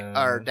thinking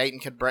good. Dayton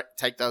could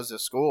take those to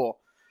school.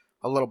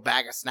 A little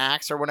bag of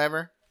snacks or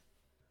whatever.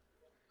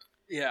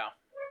 Yeah.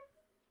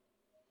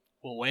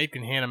 Well, Wade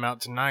can hand them out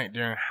tonight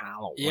during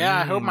Halloween. Yeah,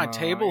 I hope my Oh,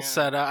 table's yeah.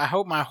 set up. I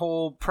hope my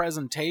whole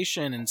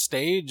presentation and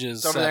stage is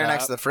It's over set there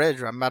next up. to the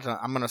fridge. I'm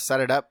gonna set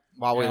it up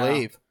while we Yeah.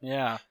 leave.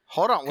 Yeah.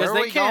 Hold on, where Because are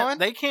they we can't going?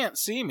 they can't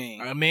see me.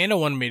 Amanda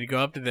wanted me to go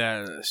up to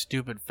that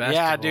stupid festival.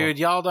 Yeah, dude,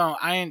 y'all don't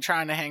I ain't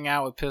trying to hang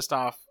out with pissed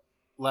off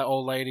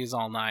old ladies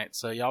all night,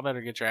 so y'all better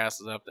get your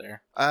asses up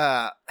there.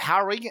 How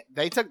are we?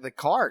 They took the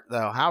cart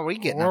though. How are we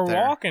getting We're up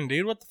there? walking,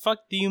 dude. What the fuck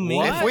do you mean?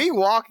 What? If we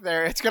walk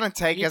there, it's gonna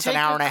take You us an take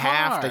hour the and a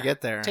half car. to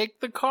get there. Take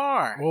the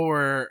car. Well,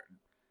 we're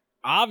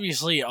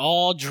obviously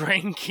all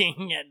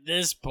drinking at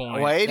this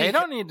point. Wait, They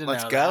don't need to know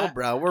Let's go, that.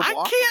 bro. We're I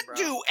walking, can't bro.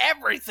 do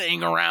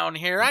everything around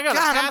here. I gotta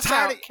God, I'm pass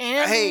tired out of-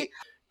 candy. Hey,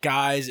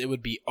 Guys, it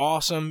would be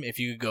awesome if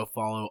you could go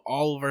follow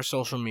all of our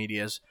social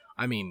medias.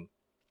 I mean,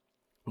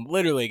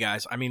 literally,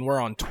 guys. I mean,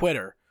 we're on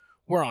Twitter.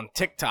 We're on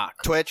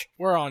TikTok. Twitch.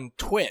 We're on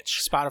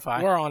Twitch.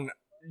 Spotify. We're on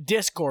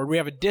Discord. We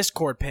have a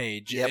Discord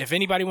page. Yep. If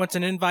anybody wants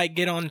an invite,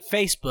 get on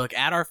Facebook,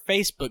 at our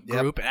Facebook Yep.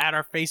 group, at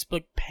our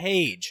Facebook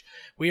page.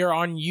 We are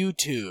on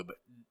YouTube,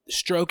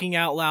 Stroking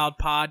Out Loud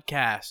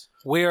Podcast.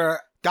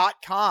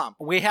 .com.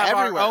 We have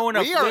Everywhere. our own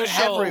We are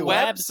official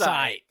everywhere.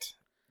 website.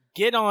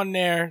 Get on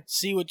there,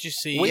 see what you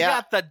see. We Yeah.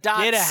 got the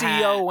Get a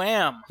hat.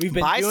 .com. We've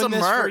been Buy doing some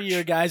this for a merch.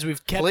 year, guys.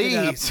 We've kept Please.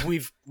 it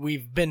up.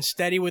 We've been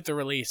steady with the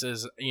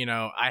releases. You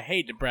know, I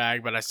hate to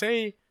brag, but I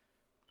say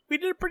we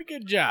did a pretty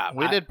good job.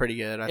 We did pretty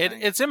good, I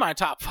think. It's in my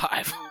top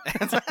 5.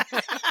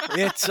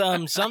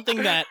 It's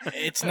something that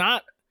it's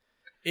not.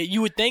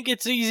 You would think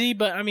it's easy,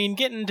 but I mean,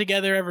 getting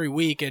together every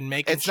week and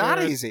making It's sure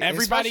not easy,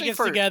 everybody especially gets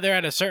for- together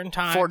at a certain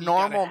time for You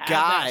gotta normal have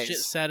that guys. shit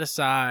set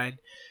aside.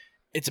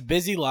 It's a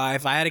busy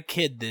life. I had a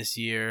kid this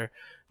year.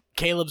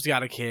 Caleb's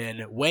got a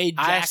kid. Wade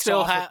I jacks still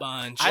off ha- a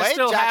bunch. I Wade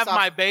still jacks have off-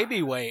 my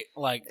baby weight,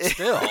 like,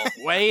 still.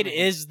 Wade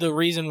is the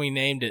reason we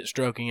named it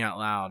Stroking Out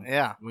Loud.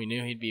 Yeah. We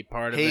knew he'd be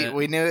part of it.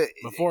 We knew it.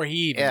 Before he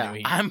even Yeah. knew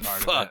he'd I'm be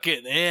part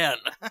fucking in. of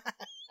it.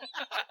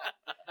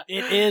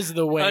 It is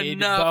the Wade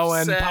Enough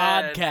Bowen said.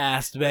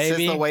 podcast, This is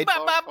baby. the Wade Ba-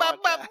 Bowen ba- ba-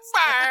 ba-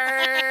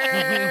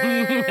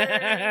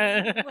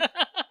 podcast. burn.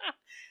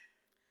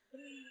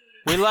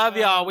 We love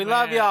y'all. We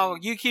love Man. y'all.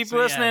 You keep So,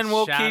 yeah, listening.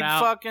 We'll shout keep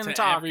out fucking to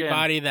talking.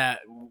 everybody that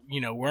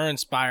we're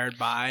inspired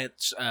by.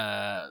 It's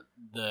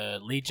the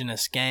Legion of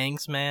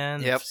Skanks,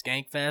 man. Yep.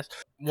 Skank Fest.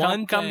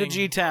 Come to thing-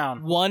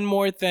 G-Town. One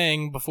more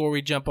thing before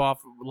we jump off.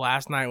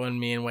 Last night when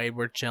me and Wade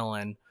were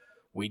chilling,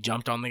 we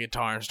jumped on the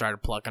guitar and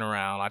started plucking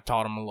around. I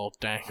taught him a little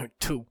thing or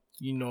two.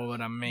 You know what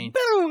I mean.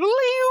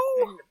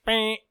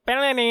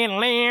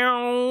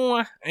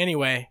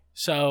 Anyway,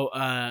 so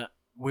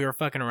we were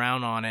fucking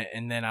around on it,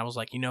 and then I was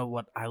like, you know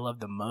what I love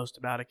the most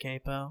about a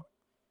capo?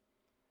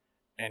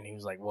 And he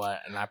was like, what?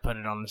 And I put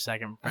it on the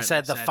second I fret said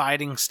and the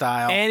fighting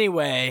style.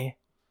 Anyway,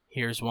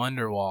 here's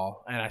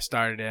Wonderwall, and I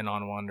started in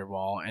on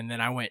Wonderwall, and then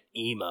I went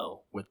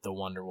emo with the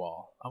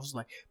Wonderwall. I was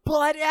like,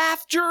 but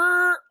after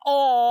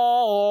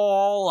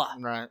all,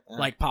 Right. yeah.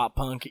 like pop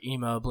punk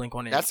emo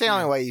Blink-182. That's the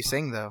only way you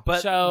sing, though.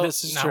 But so,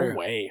 this is no true.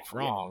 way,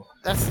 wrong.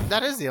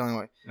 That is the only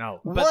way. No,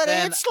 What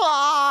then- it's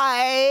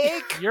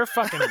like. you're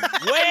fucking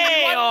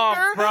way off,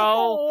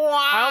 bro.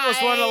 I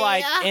almost want to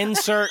like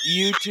insert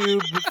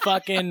YouTube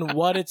fucking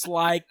what it's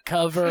like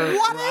cover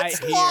What right it's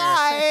here.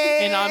 like.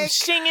 And I'm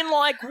singing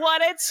like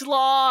what it's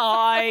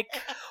like.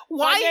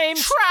 White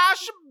name's-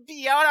 trash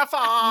beautiful.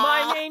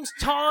 My name's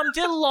Tom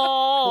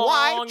DeLong.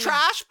 White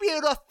trash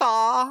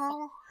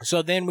beautiful.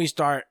 So then we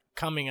start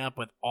coming up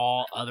with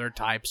all other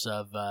types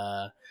of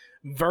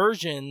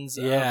versions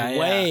Yeah, of yeah.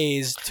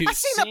 ways to I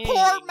seen sing, a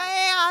poor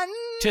man.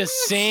 to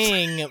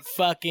sing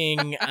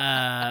fucking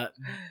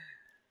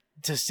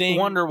to sing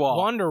Wonderwall.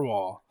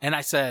 Wonderwall. And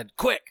I said,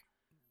 quick,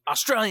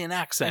 Australian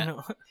accent.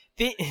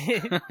 Then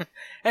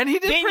And he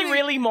did you pretty...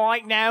 really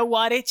might know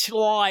what it's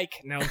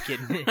like. No, I'm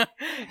kidding.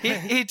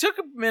 he took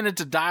a minute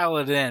to dial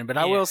it in, but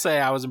I Yeah. will say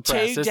I was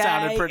impressed. It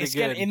sounded pretty it's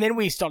good. gonna- and then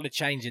we started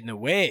changing the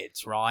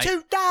words, right?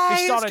 Today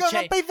is started gonna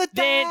cha- be the day.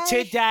 Then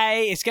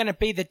today is going to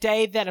be the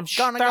day that I'm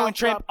Gonna throwing go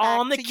shrimp back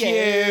on the to queue.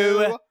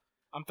 you.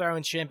 I'm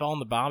throwing shrimp on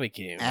the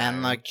barbecue.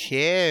 And man. the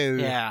queue.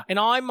 yeah. And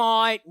I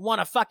might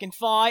want to fucking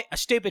fight a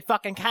stupid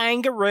fucking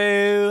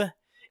kangaroo.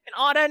 And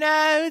I don't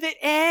know that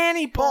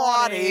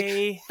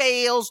anybody.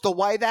 Feels the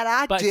way that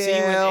I But do. see,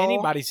 when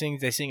anybody sings,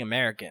 they sing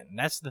American.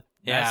 That's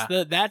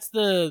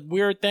the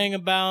weird thing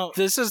about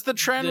This is the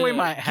trend the we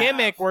might have.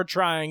 gimmick we're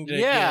trying to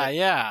Yeah, get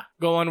yeah.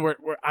 going.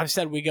 I've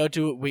said we go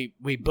to we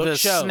book The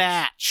shows.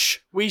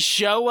 snatch. We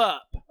show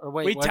up. Or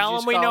wait, We what did tell you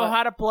them we call know it?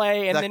 how to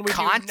play, and The then we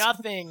cunt? do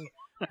nothing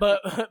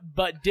but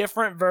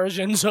different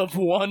versions of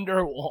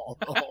Wonderwall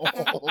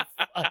the whole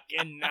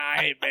fucking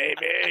night,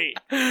 baby.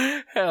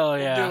 Hell We'll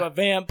do yeah. a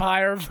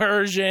vampire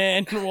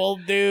version. We'll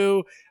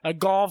do a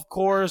golf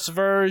course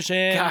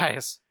version.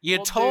 Guys, you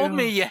We'll told do-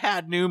 me you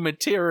had new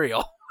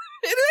material.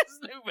 It is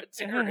new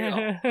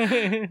material.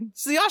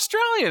 It's the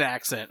Australian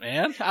accent,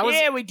 man.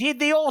 Yeah, we did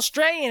the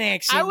Australian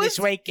accent I was this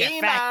week, you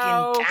emo.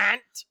 fucking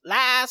cunt.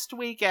 last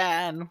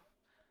weekend.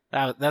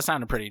 That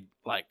sounded pretty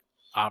like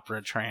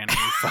opera tranny.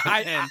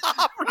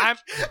 I'm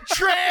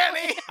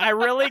Tranny. I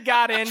really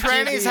got into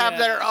Trannies the, have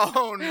their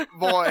own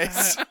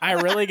voice. I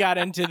really got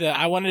into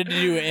I wanted to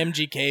do an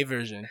MGK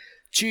version.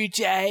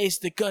 Today's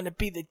gonna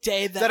be the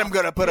day That I'm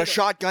gonna put a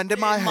shotgun to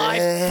my in my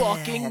head.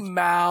 fucking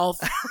mouth.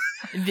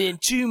 And then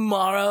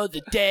tomorrow,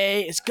 the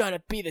day is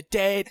gonna be the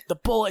day that the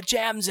bullet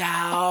jams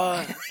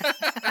out.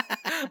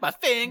 My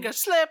finger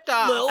slipped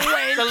off Lil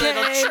Wayne the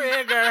little came.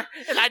 trigger,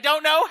 and I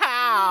don't know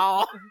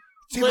how.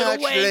 Too Lil much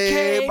Wayne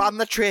lube came. on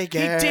the trigger.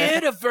 He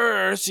did a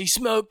verse. He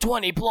smoked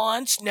 20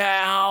 blunts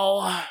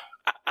now.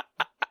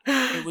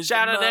 It was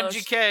Shout the out most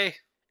MGK.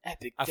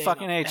 epic I thing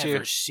fucking I've hate you.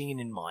 ever seen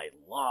in my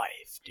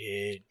life,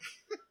 dude.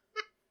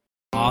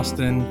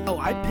 Austin, Oh,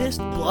 I pissed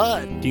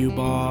blood. dew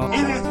ball.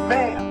 It is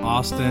man.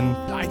 Austin,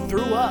 I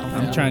threw up.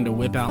 I'm trying to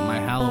whip out my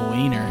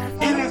Halloweener.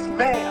 It is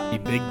man. The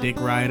big dick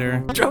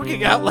rider.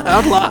 Joking out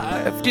loud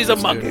live. She's a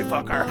monkey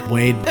fucker.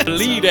 Wade.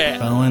 Lead it.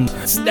 Bowen.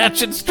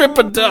 Snatch and strip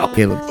and dough.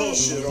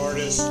 Bullshit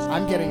artist.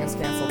 I'm getting us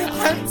canceled.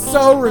 I'm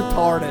so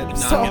retarded.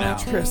 So it much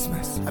out.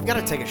 Christmas. I've got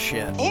to take a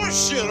shit.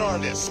 Bullshit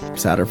artist.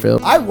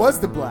 Satterfield. I was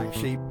the black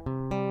sheep.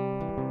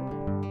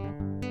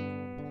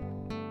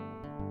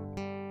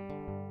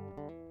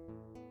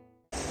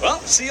 Well,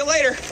 see you later.